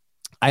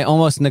 I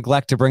almost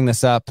neglect to bring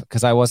this up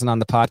because I wasn't on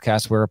the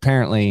podcast where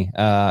apparently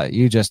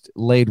you just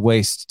laid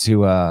waste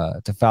to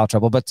foul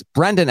trouble. But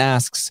Brendan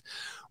asks,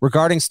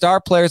 regarding star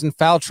players in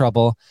foul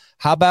trouble,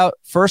 how about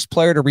first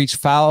player to reach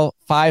 5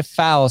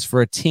 fouls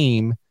for a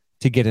team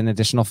to get an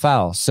additional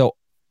foul? So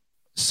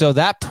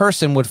that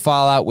person would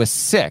fall out with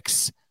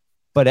 6,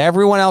 but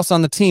everyone else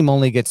on the team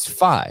only gets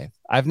 5.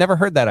 I've never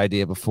heard that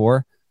idea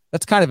before.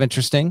 That's kind of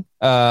interesting.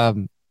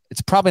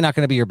 It's probably not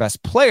going to be your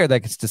best player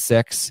that gets to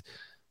 6.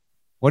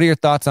 What are your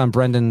thoughts on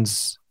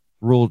Brendan's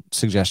rule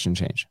suggestion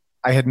change?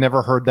 I had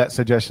never heard that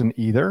suggestion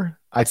either.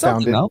 I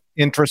found it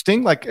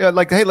interesting. Like,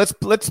 hey, let's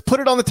put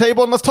it on the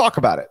table and let's talk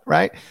about it.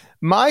 Right.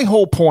 My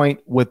whole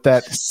point with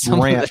that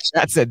rant.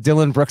 That said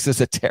Dylan Brooks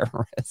is a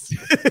terrorist.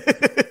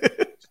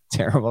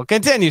 Terrible.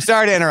 Continue.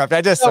 Sorry to interrupt.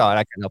 I just saw it.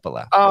 I couldn't help but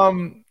laugh.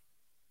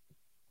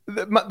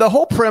 The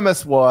whole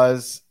premise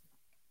was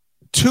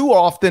too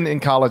often in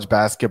college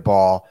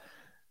basketball,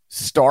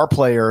 star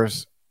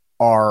players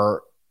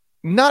are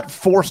not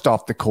forced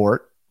off the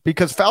court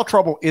because foul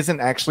trouble isn't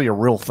actually a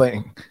real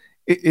thing.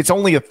 It's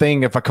only a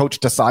thing if a coach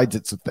decides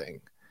it's a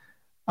thing.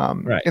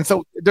 Right. And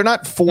so they're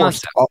not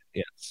forced.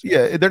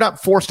 Yeah, they're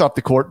not forced off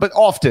the court. But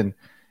often,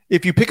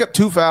 if you pick up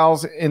 2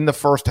 fouls in the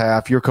first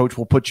half, your coach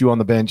will put you on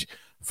the bench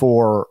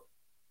for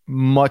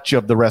much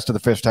of the rest of the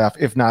first half,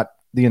 if not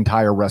the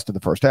entire rest of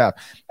the first half.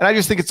 And I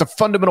just think it's a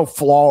fundamental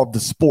flaw of the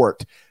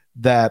sport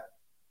that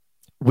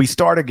we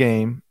start a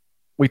game,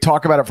 we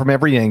talk about it from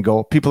every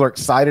angle. People are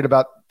excited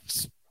about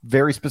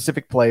very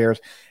specific players.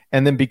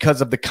 And then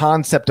because of the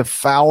concept of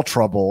foul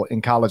trouble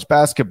in college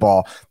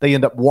basketball, they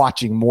end up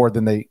watching more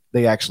than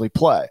they actually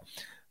play.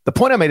 The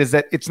point I made is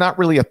that it's not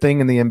really a thing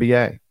in the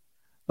NBA.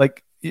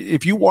 Like,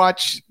 if you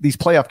watch these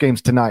playoff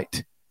games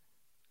tonight,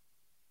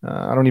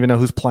 I don't even know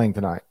who's playing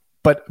tonight,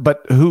 but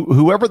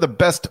whoever the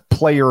best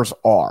players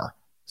are.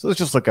 So let's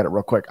just look at it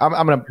real quick.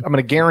 I'm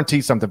gonna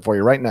guarantee something for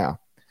you right now.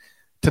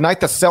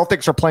 Tonight, the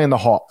Celtics are playing the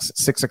Hawks at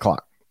 6:00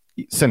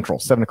 Central,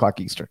 7:00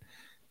 Eastern.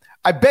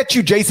 I bet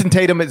you Jason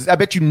Tatum I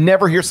bet you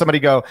never hear somebody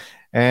go,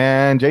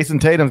 and Jason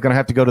Tatum's going to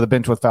have to go to the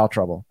bench with foul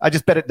trouble. I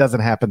just bet it doesn't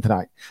happen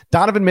tonight.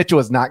 Donovan Mitchell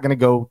is not going to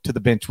go to the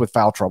bench with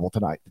foul trouble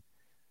tonight.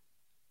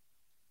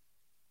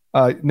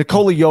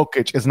 Nikola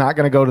Jokic is not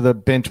going to go to the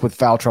bench with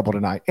foul trouble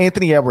tonight.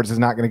 Anthony Edwards is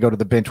not going to go to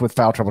the bench with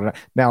foul trouble tonight.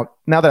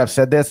 Now that I've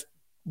said this,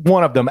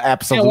 one of them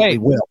absolutely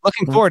will.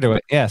 Looking forward to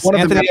it. Yes.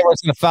 Anthony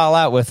Edwards is going to foul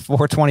out with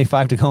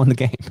 4:25 to go in the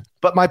game.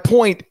 But my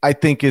point, I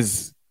think,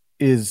 is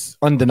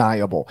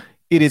undeniable.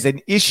 It is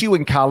an issue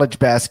in college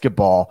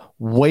basketball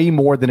way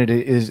more than it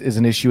is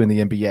an issue in the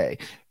NBA.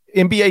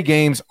 NBA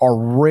games are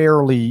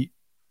rarely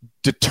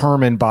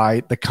determined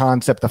by the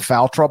concept of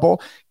foul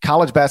trouble.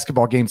 College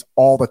basketball games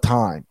all the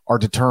time are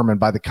determined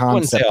by the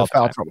concept of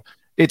foul trouble.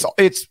 It's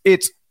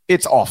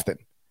often.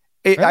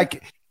 I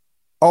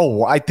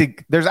don't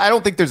think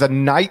there's a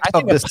night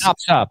of this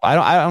pops up. I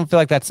don't feel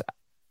like that's.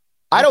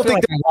 I don't think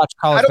like I watch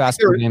college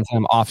basketball games and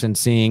I'm often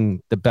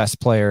seeing the best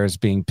players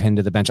being pinned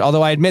to the bench.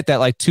 Although I admit that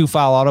like 2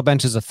 foul auto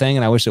bench is a thing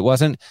and I wish it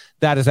wasn't.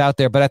 That is out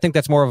there, but I think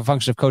that's more of a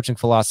function of coaching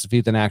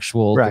philosophy than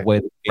actual the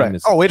way the game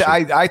is.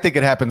 I think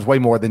it happens way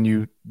more than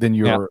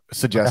you're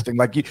suggesting.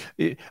 Okay.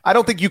 Like I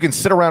don't think you can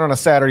sit around on a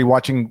Saturday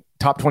watching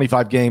top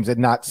 25 games and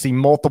not see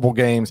multiple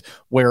games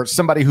where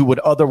somebody who would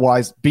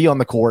otherwise be on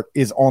the court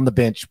is on the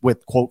bench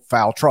with quote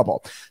foul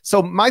trouble.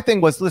 So my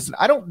thing was, listen,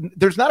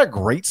 there's not a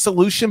great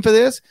solution for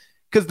this.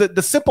 Because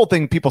the simple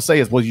thing people say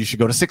is, well, you should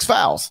go to 6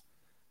 fouls.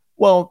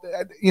 Well,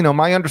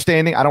 my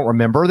understanding, I don't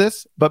remember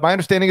this, but my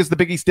understanding is the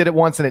Big East did it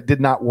once and it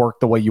did not work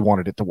the way you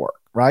wanted it to work,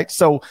 right?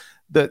 So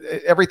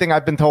everything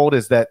I've been told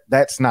is that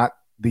that's not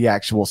the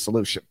actual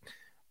solution.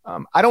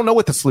 I don't know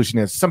what the solution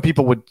is. Some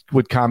people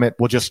would comment,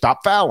 well, just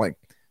stop fouling.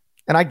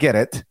 And I get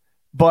it.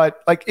 But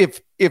like if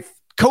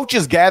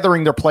coaches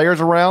gathering their players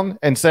around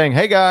and saying,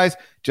 hey, guys,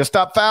 just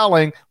stop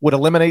fouling would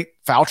eliminate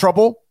foul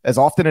trouble as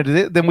often as it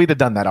is, then we'd have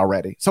done that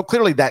already. So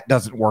clearly that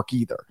doesn't work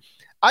either.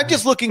 I'm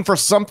just looking for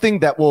something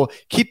that will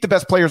keep the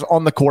best players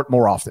on the court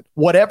more often,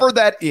 whatever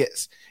that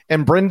is.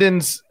 And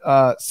Brendan's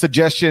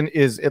suggestion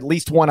is at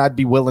least one I'd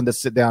be willing to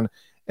sit down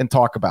and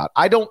talk about.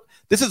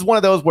 This is one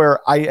of those where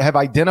I have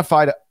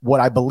identified what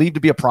I believe to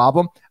be a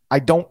problem. I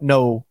don't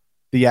know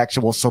the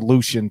actual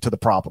solution to the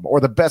problem or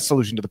the best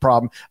solution to the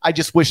problem. I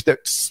just wish that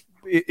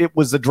it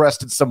was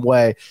addressed in some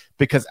way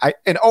because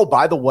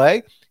by the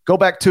way, go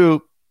back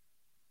to,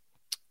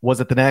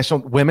 was it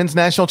the women's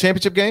national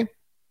championship game?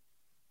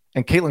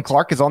 And Caitlin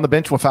Clark is on the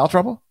bench with foul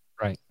trouble.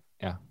 Right.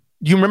 Yeah.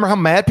 You remember how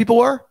mad people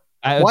were?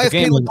 Why is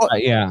Caitlin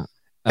Clark? Yeah.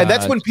 And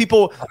that's when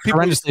people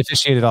horrendously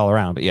officiated all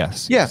around, but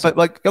yes. Yeah, but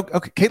like,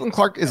 okay, Caitlin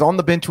Clark is on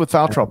the bench with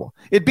foul trouble.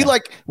 It'd be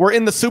like we're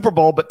in the Super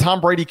Bowl, but Tom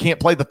Brady can't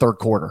play the third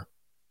quarter.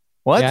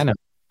 What? Yeah, I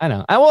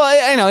know.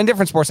 I know in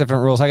different sports,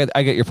 different rules. I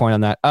get your point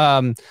on that.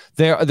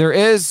 There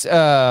is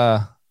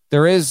a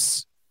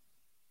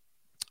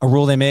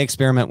rule they may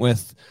experiment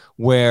with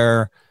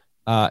where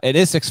it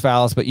is 6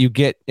 fouls, but you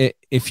get it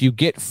if you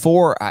get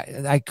 4.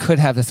 I could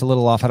have this a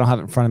little off. I don't have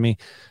it in front of me.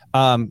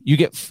 You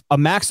get a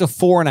max of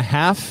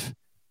 4.5.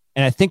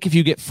 And I think if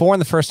you get 4 in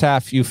the first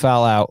half, you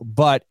foul out.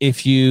 But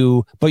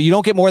you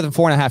don't get more than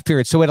 4.5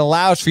 periods. So it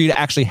allows for you to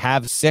actually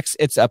have 6.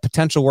 It's a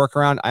potential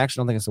workaround. I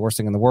actually don't think it's the worst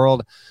thing in the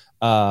world.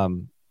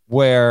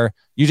 Where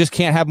you just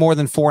can't have more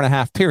than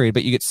 4.5 period,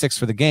 but you get 6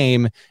 for the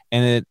game,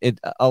 and it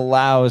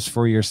allows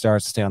for your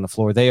stars to stay on the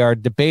floor. They are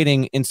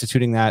debating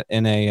instituting that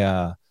in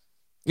a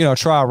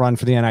trial run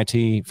for the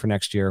NIT for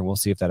next year. We'll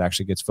see if that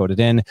actually gets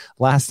voted in.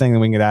 Last thing that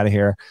we can get out of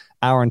here.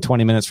 Hour and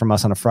 20 minutes from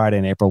us on a Friday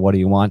in April. What do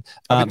you want?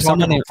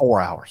 Someone named 4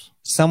 hours.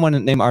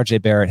 Someone named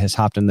RJ Barrett has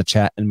hopped in the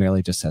chat and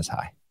merely just says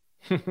hi.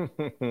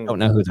 Don't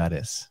know who that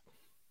is.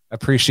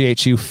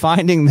 Appreciate you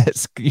finding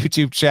this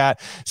YouTube chat.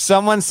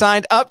 Someone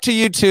signed up to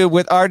YouTube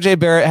with RJ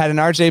Barrett, had an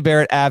RJ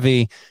Barrett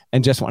Avi,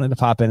 and just wanted to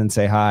pop in and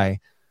say hi.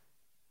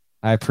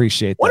 I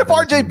appreciate that. What if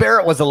RJ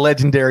Barrett was a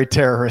legendary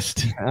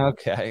terrorist?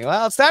 Okay,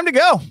 well, it's time to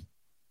go.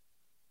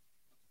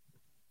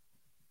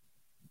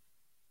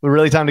 We're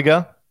really time to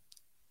go?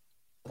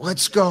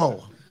 Let's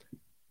go.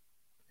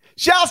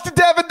 Shouts to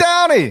Devin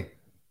Downey.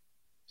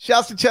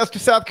 Shouts to Chester,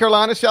 South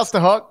Carolina. Shouts to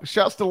Huck.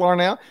 Shouts to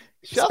Larnell.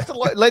 Shouts to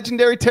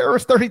legendary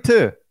terrorist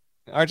 32.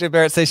 RJ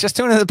Barrett says, just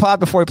tune into the pod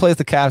before he plays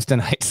the Cavs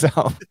tonight. So,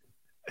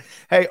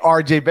 hey,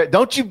 RJ Barrett,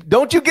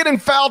 don't you get in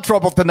foul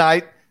trouble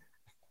tonight.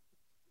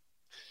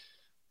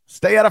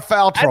 Stay out of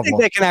foul trouble. I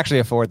think they can actually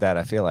afford that.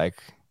 I feel like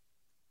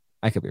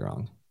I could be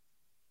wrong.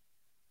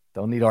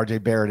 Don't need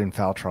RJ Barrett in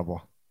foul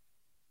trouble.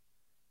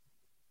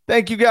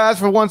 Thank you guys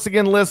for once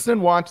again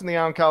listening, watching the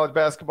On College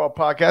Basketball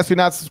Podcast. If you're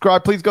not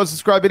subscribed, please go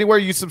subscribe anywhere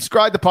you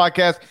subscribe to the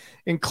podcast,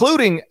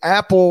 including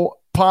Apple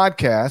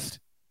Podcast.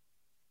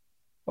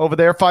 Over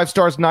there, 5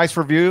 stars, nice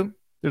review.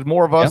 There's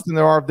more of us than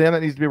there are of them.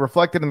 That needs to be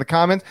reflected in the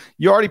comments.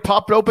 You already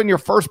popped open your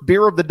first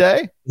beer of the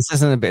day? This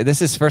isn't a beer.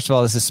 This is, first of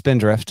all, this is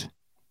Spindrift.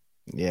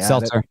 Yeah.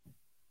 Seltzer.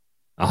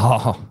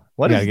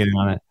 What is getting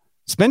on it?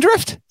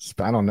 Spindrift?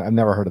 I don't know. I've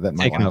never heard of that in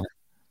my life. Over.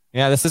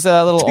 Yeah, this is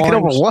a little taking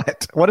orange. Over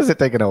what? What is it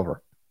taking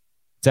over?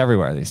 It's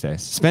everywhere these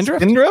days.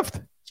 Spindrift?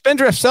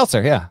 Spindrift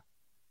Seltzer, yeah.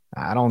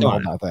 I don't know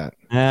about that.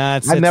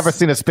 I've never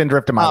seen a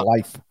Spindrift in my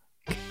life.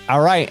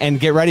 All right, and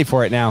get ready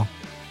for it now.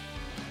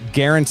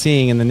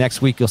 Guaranteeing in the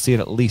next week you'll see it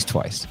at least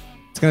twice.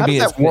 It's going to be.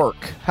 How does that work?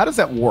 How does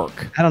that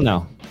work? I don't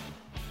know.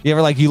 You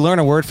ever you learn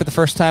a word for the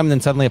first time and then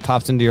suddenly it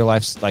pops into your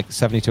life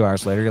 72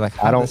 hours later? You're like,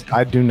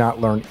 I do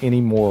not learn any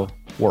more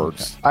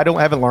words. Okay.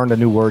 Haven't learned a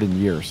new word in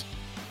years.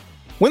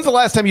 When's the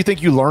last time you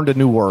think you learned a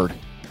new word?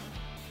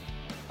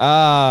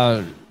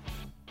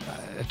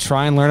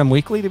 Try and learn them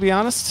weekly, to be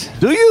honest.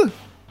 Do you?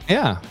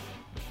 Yeah.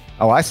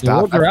 Oh, I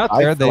stopped.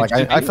 I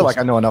feel like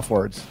I know enough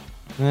words.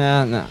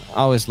 Yeah, no.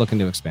 Always looking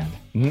to expand.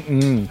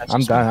 I'm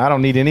done. I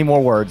don't need any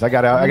more words. I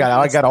got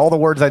all the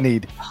words I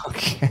need.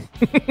 Okay.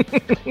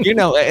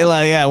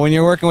 When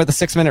you're working with a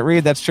 6-minute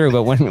read, that's true.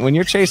 But when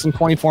you're chasing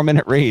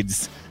 24-minute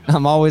reads,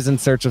 I'm always in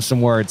search of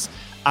some words.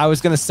 I was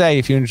going to say,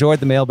 if you enjoyed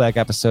the mailbag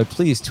episode,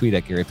 please tweet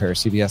at Gary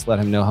Parrish CBS. Let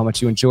him know how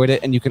much you enjoyed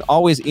it. And you can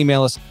always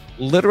email us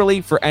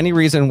literally for any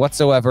reason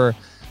whatsoever.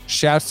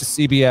 Shouts to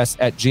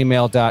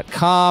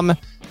cbs@gmail.com.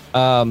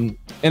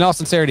 In all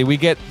sincerity, we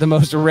get the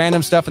most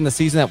random stuff in the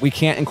season that we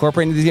can't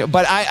incorporate into the,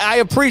 but I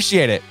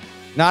appreciate it.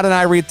 Nada and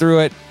I read through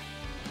it.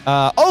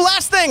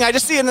 Last thing, I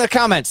just see it in the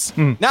comments.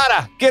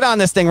 Nada, get on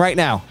this thing right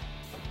now.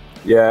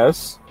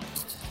 Yes.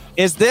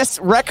 Is this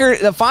record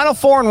the final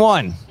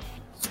 4-1?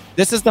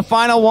 This is the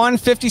final one,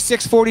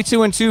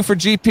 56-42-2 for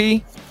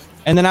GP,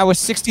 and then I was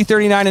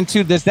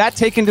 60-39-2. Does that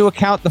take into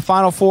account the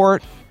final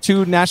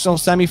 4-2 national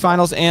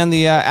semifinals and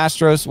the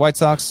Astros White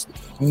Sox?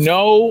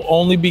 No,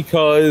 only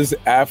because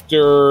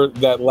after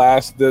that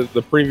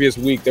the previous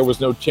week, there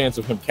was no chance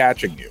of him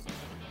catching you.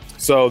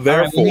 So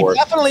therefore, he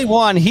definitely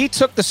won. He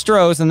took the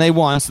Stros and they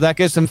won, so that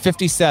gives him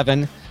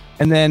 57.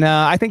 And then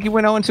I think he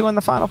went 0-2 in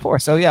the final 4.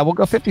 So yeah, we'll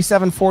go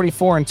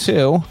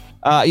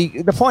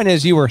 57-44-2. The point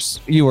is, you were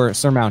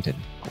surmounted.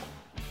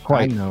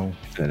 Quite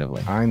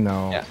definitively. I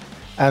know. Yeah.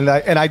 And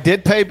I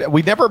did pay.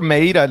 We never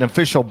made an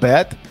official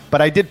bet,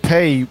 but I did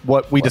pay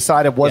what we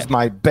decided was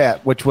my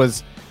bet, which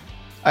was.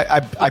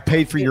 I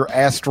paid for your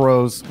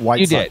Astros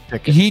White Sox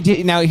ticket. He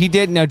did. Now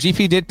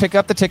GP did pick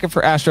up the ticket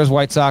for Astros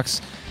White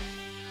Sox.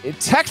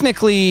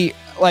 Technically,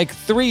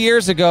 3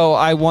 years ago,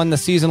 I won the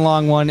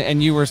season-long one,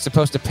 and you were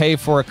supposed to pay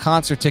for a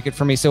concert ticket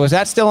for me. So is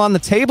that still on the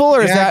table,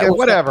 or is that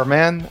whatever,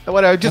 man?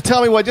 Whatever. Just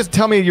tell me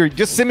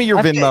Just send me your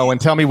Venmo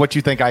and tell me what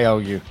you think I owe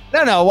you.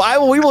 No.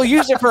 We will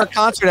use it for a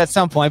concert at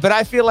some point. But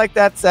I feel like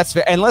that's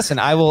fair. And listen,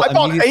 I bought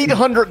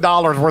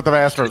 $800 worth of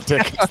Astros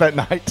tickets that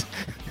night.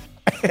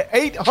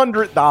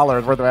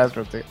 $800 worth of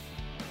Astros tickets.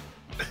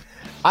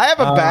 I have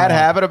a bad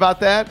habit about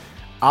that.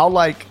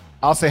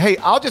 I'll say, hey,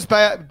 I'll just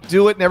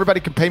do it and everybody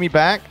can pay me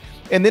back.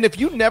 And then if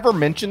you never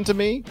mention to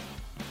me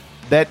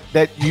that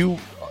you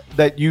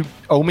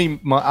owe me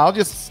money, I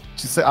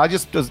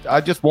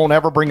just won't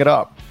ever bring it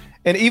up.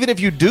 And even if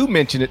you do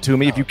mention it to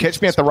me, if you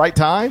catch me at the right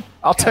time,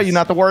 I'll tell you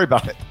not to worry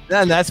about it.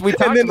 And we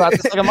talked about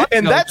this a month ago.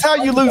 And that's how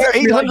you lose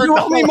 $800. You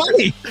owe me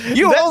money.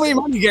 You owe me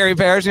money, Gary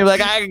Parrish. And you're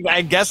like,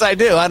 I guess I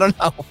do. I don't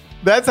know.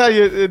 That's how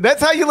you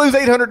lose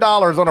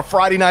 $800 on a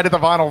Friday night at the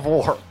Final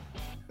Four.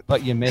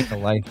 But you make a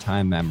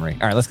lifetime memory.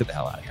 All right, let's get the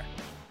hell out of here.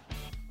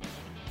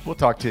 We'll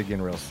talk to you again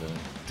real soon.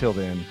 Till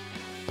then,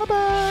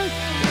 bye-bye.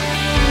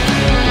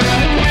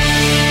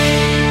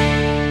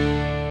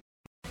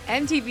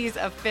 MTV's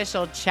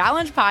official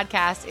Challenge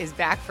podcast is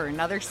back for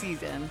another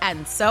season.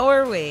 And so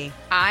are we.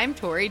 I'm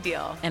Tori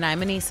Deal. And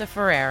I'm Anissa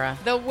Ferreira.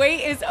 The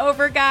wait is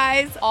over,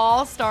 guys.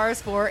 All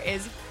Stars 4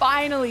 is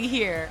finally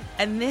here.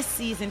 And this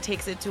season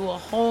takes it to a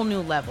whole new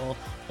level.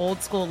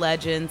 Old school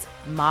legends,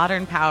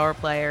 modern power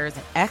players,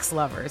 and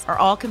ex-lovers are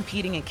all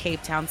competing in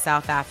Cape Town,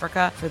 South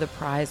Africa for the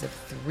prize of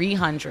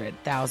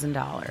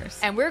 $300,000.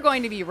 And we're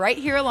going to be right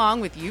here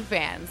along with you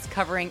fans,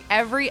 covering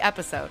every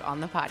episode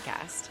on the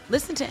podcast.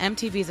 Listen to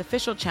MTV's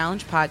official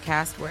Challenge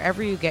podcast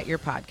wherever you get your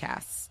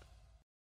podcasts.